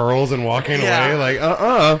clutching pearls and walking away. Like,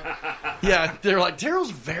 Yeah, they're like,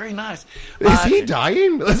 Terrell's very nice. Is he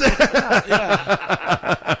dying? No,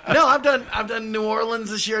 I've done New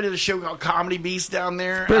Orleans this year. I did a show called Comedy Beast down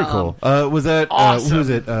there. Very cool. Was that awesome. who's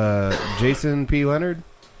it? Jason P. Leonard?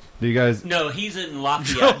 Do you guys? No, he's in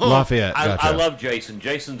Lafayette. Lafayette. Gotcha. I love Jason.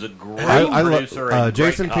 Jason's a great producer. And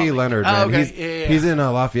Jason great P. Leonard. Man. Okay. He's in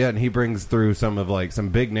Lafayette, and he brings through some of like some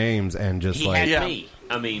big names and just he like had me.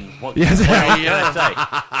 I mean, what can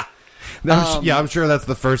I say? I'm sure that's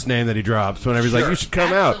the first name that he drops whenever he's like, "You should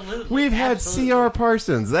come out." We've had CR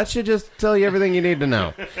Parsons. That should just tell you everything you need to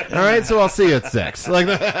know. All right, so I'll see you at 6. Like,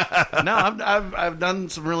 no, I've done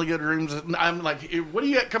some really good rooms. I'm like, what do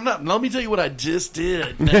you got coming up? Let me tell you what I just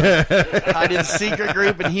did. I did Secret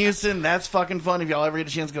Group in Houston. That's fucking fun. If y'all ever get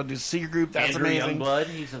a chance to go do Secret Group, that's Andrew amazing. Youngblood,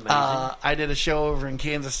 he's amazing. I did a show over in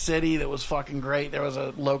Kansas City that was fucking great. There was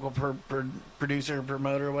a local producer,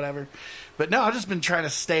 promoter, or whatever. But no, I've just been trying to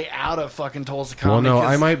stay out of fucking Tulsa Comedy. Well, no,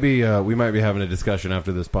 I might be. We might be having a discussion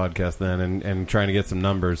after this podcast then, and trying to get some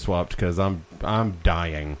numbers swapped because I'm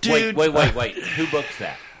dying. Dude. Wait. Who books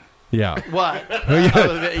that? Yeah. What?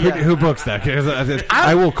 Who books that?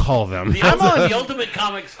 I will call them. The ultimate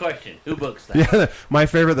comics question. Who books that? Yeah, my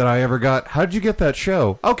favorite that I ever got. How'd you get that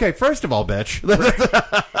show? Okay, first of all, bitch.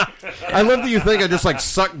 I love that you think I just like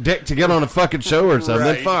suck dick to get on a fucking show or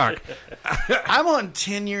something. Right. Fuck. I'm on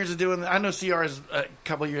 10 years of doing this. I know CR is a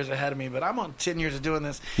couple years ahead of me, but I'm on 10 years of doing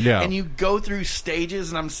this. Yeah. And you go through stages,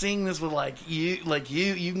 and I'm seeing this with you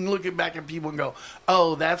can look back at people and go,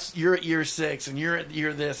 oh, you're at year 6, and you're at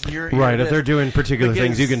year this, and you're at right. year If they're doing particular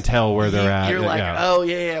things, you can tell where they're at. You're like, yeah. oh,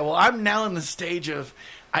 yeah. Well, I'm now in the stage of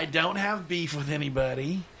I don't have beef with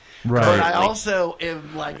anybody. Right. But I also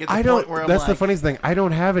am like at the point where I'm that's like, the funniest thing. I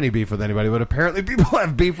don't have any beef with anybody, but apparently people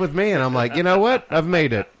have beef with me, and I'm like, you know what? I've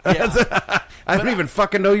made it. Yeah. I don't even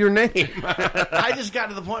fucking know your name. I just got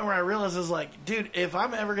to the point where I realized, I was like, dude, if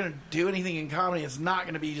I'm ever going to do anything in comedy, it's not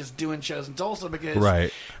going to be just doing shows in Tulsa, because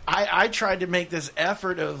right. I tried to make this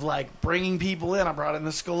effort of like bringing people in. I brought in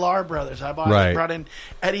the Scalar brothers. I brought in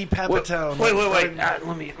Eddie Pepitone. Wait.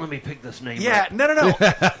 Let me pick this name. Yeah, up. no.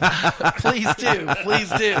 Please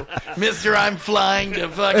do, Mister. I'm flying to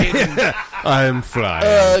fucking. I'm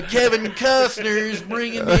flying. Kevin Costner's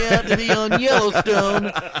bringing me out to be on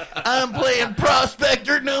Yellowstone. I'm playing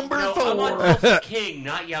Prospector number 4. I'm on Tulsa King,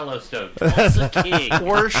 not Yellowstone. Tulsa King.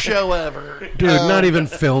 Worst show ever. Dude, not even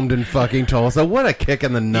filmed in fucking Tulsa. What a kick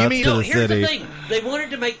in the nuts to the here's city. The thing. They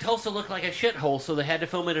wanted to make Tulsa look like a shithole, so they had to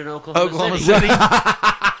film it in Oklahoma City.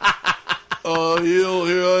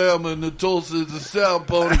 Here I am in the Tulsa as a sound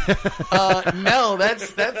pony. No,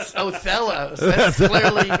 that's Othello. So that's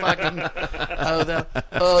clearly fucking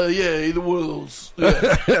either one of those.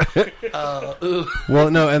 Yeah. Well,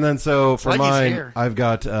 no, and then so for like mine, I've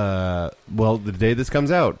got the day this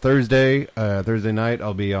comes out, Thursday night,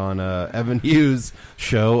 I'll be on Evan Hughes'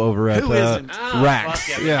 show over at Who isn't?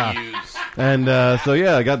 Rax. And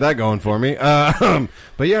I got that going for me.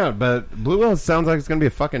 But Blue Whale sounds like it's gonna be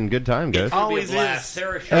a fucking good time, guys. Always is.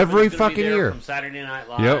 Sarah every fucking year from Saturday Night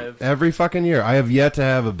Live. Yep, every fucking year. I have yet to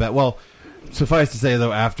have a bet. Well, suffice to say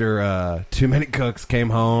though, after Too Many Cooks came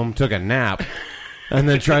home, took a nap, and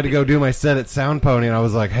then tried to go do my set at Sound Pony, and I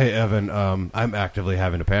was like, "Hey, Evan, I'm actively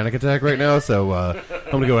having a panic attack right now, so I'm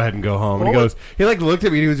gonna go ahead and go home." And he looked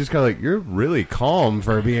at me, and he was just kind of like, "You're really calm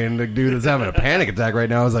for being the dude that's having a panic attack right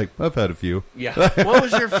now." I was like, "I've had a few." Yeah. What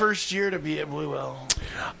was your first year to be at Blue Whale?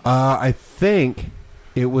 I think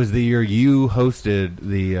it was the year you hosted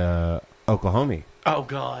the Oklahoma. Oh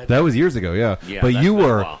God, that was years ago. Yeah but you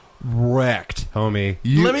were wrecked, homie.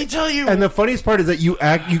 Let me tell you. And the funniest part is that you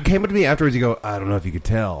came up to me afterwards. You go, "I don't know if you could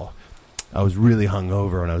tell, I was really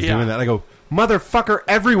hungover when I was doing that." I go, "Motherfucker,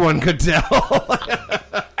 everyone could tell."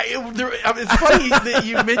 It's funny that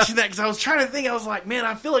you mentioned that, because I was trying to think. I was like, man,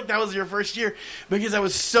 I feel like that was your first year, because I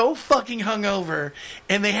was so fucking hungover,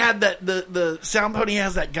 and they had that the Sound Pony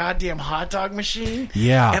has that goddamn hot dog machine.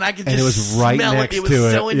 Yeah, and I could just it was right smell next it. It was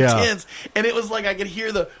to so it. intense, and it was like I could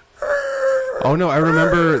hear the. Oh no, I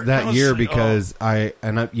remember that year because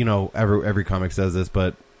every comic says this,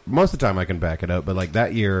 but most of the time I can back it up. But like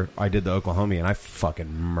that year, I did the Oklahoma, and I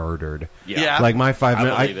fucking murdered. Yeah. Like my 5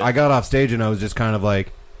 minutes, I got off stage and I was just kind of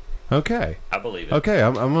like, okay, I believe it. Okay,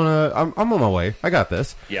 I'm on my way. I got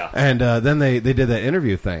this. Yeah. And then they did that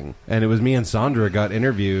interview thing, and it was me and Sandra got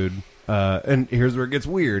interviewed. And here's where it gets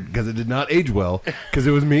weird, because it did not age well, because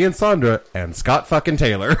it was me and Sandra and Scott fucking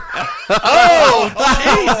Taylor. Oh,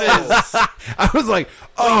 Jesus. I was like,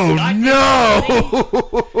 oh,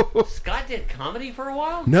 no. Scott did comedy for a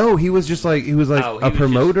while? No, he was a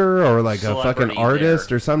promoter or like a fucking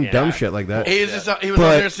artist or some dumb shit like that. He was on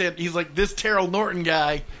there saying, he's like, this Terrell Norton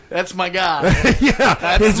guy, that's my guy.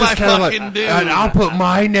 Yeah. That's my fucking dude. And I'll put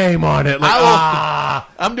my name on it. Like,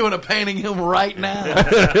 I'm doing a painting of him right now.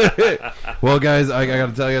 Well, guys, I got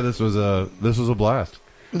to tell you, this was a blast.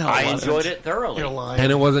 No, I enjoyed it thoroughly. You're lying. And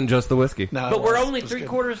it wasn't just the whiskey. No, but we're only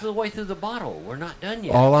 3/4 of the way through the bottle. We're not done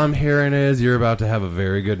yet. All I'm hearing is you're about to have a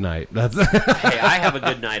very good night. That's Hey, I have a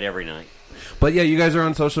good night every night. But yeah, you guys are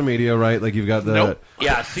on social media, right? Like you've got the... Nope.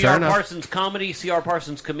 Yeah, CR Parsons Comedy, CR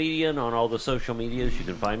Parsons Comedian on all the social medias. You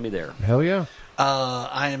can find me there. Hell yeah.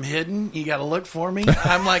 I am hidden. You got to look for me.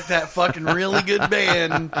 I'm like that fucking really good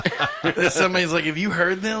band that somebody's like, have you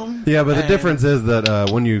heard them? Yeah, but the difference is that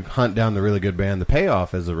when you hunt down the really good band, the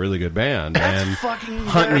payoff is a really good band. That's and fucking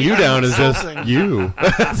hunting you down is just you.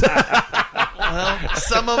 Well,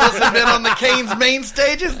 some of us have been on the Canes main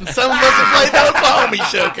stages, and some of us have played the Oklahoma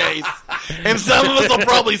showcase. And some of us will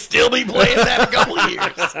probably still be playing that in a couple of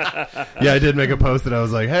years. Yeah, I did make a post that I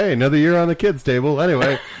was like, hey, another year on the kids' table.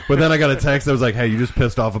 Anyway, but then I got a text that was like, hey, you just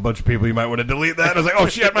pissed off a bunch of people. You might want to delete that. I was like, oh,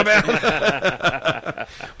 shit, my bad.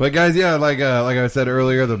 But guys, yeah, like I said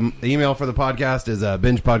earlier, the email for the podcast is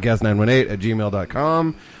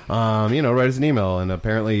bingepodcast918@gmail.com. Write us an email, and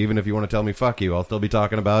apparently, even if you want to tell me fuck you, I'll still be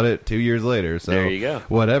talking about it 2 years later. So there you go.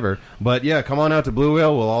 Whatever. But yeah, come on out to Blue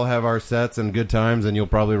Whale. We'll all have our sets and good times, and you'll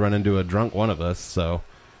probably run into a drunk one of us. So.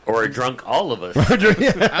 Or a drunk all of us.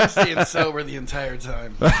 I'm staying sober the entire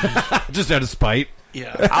time. Just out of spite.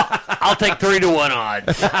 Yeah. I'll take 3-1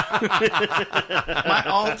 odds. My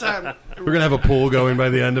all-time... We're going to have a pool going by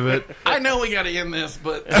the end of it. I know we got to end this,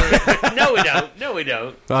 but... No, we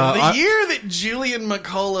don't. The year that Julian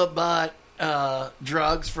McCullough bought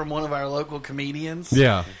drugs from one of our local comedians...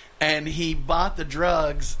 Yeah. And he bought the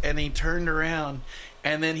drugs, and he turned around,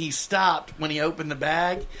 and then he stopped when he opened the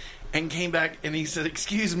bag... And came back and he said,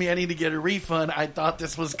 "Excuse me, I need to get a refund. I thought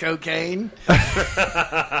this was cocaine." Probably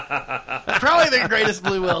the greatest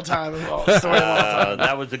Blue Whale time of all story of all time.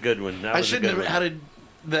 That was a good one. I shouldn't have added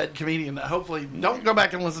that comedian. Hopefully, don't go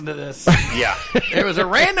back and listen to this. Yeah, it was a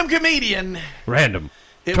random comedian. Random.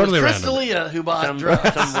 It totally was Chris random. D'Elia who bought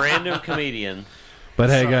drugs. Some random comedian.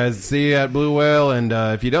 But hey, guys, see you at Blue Whale. And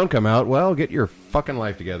if you don't come out, well, get your fucking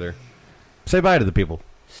life together. Say bye to the people.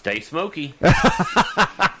 Stay smoky.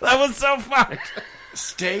 That was so fun.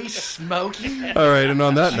 Stay smoky. All right, and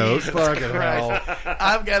on that note, fucking hell.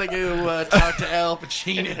 I've got to go talk to Al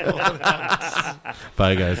Pacino.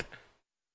 Bye, guys.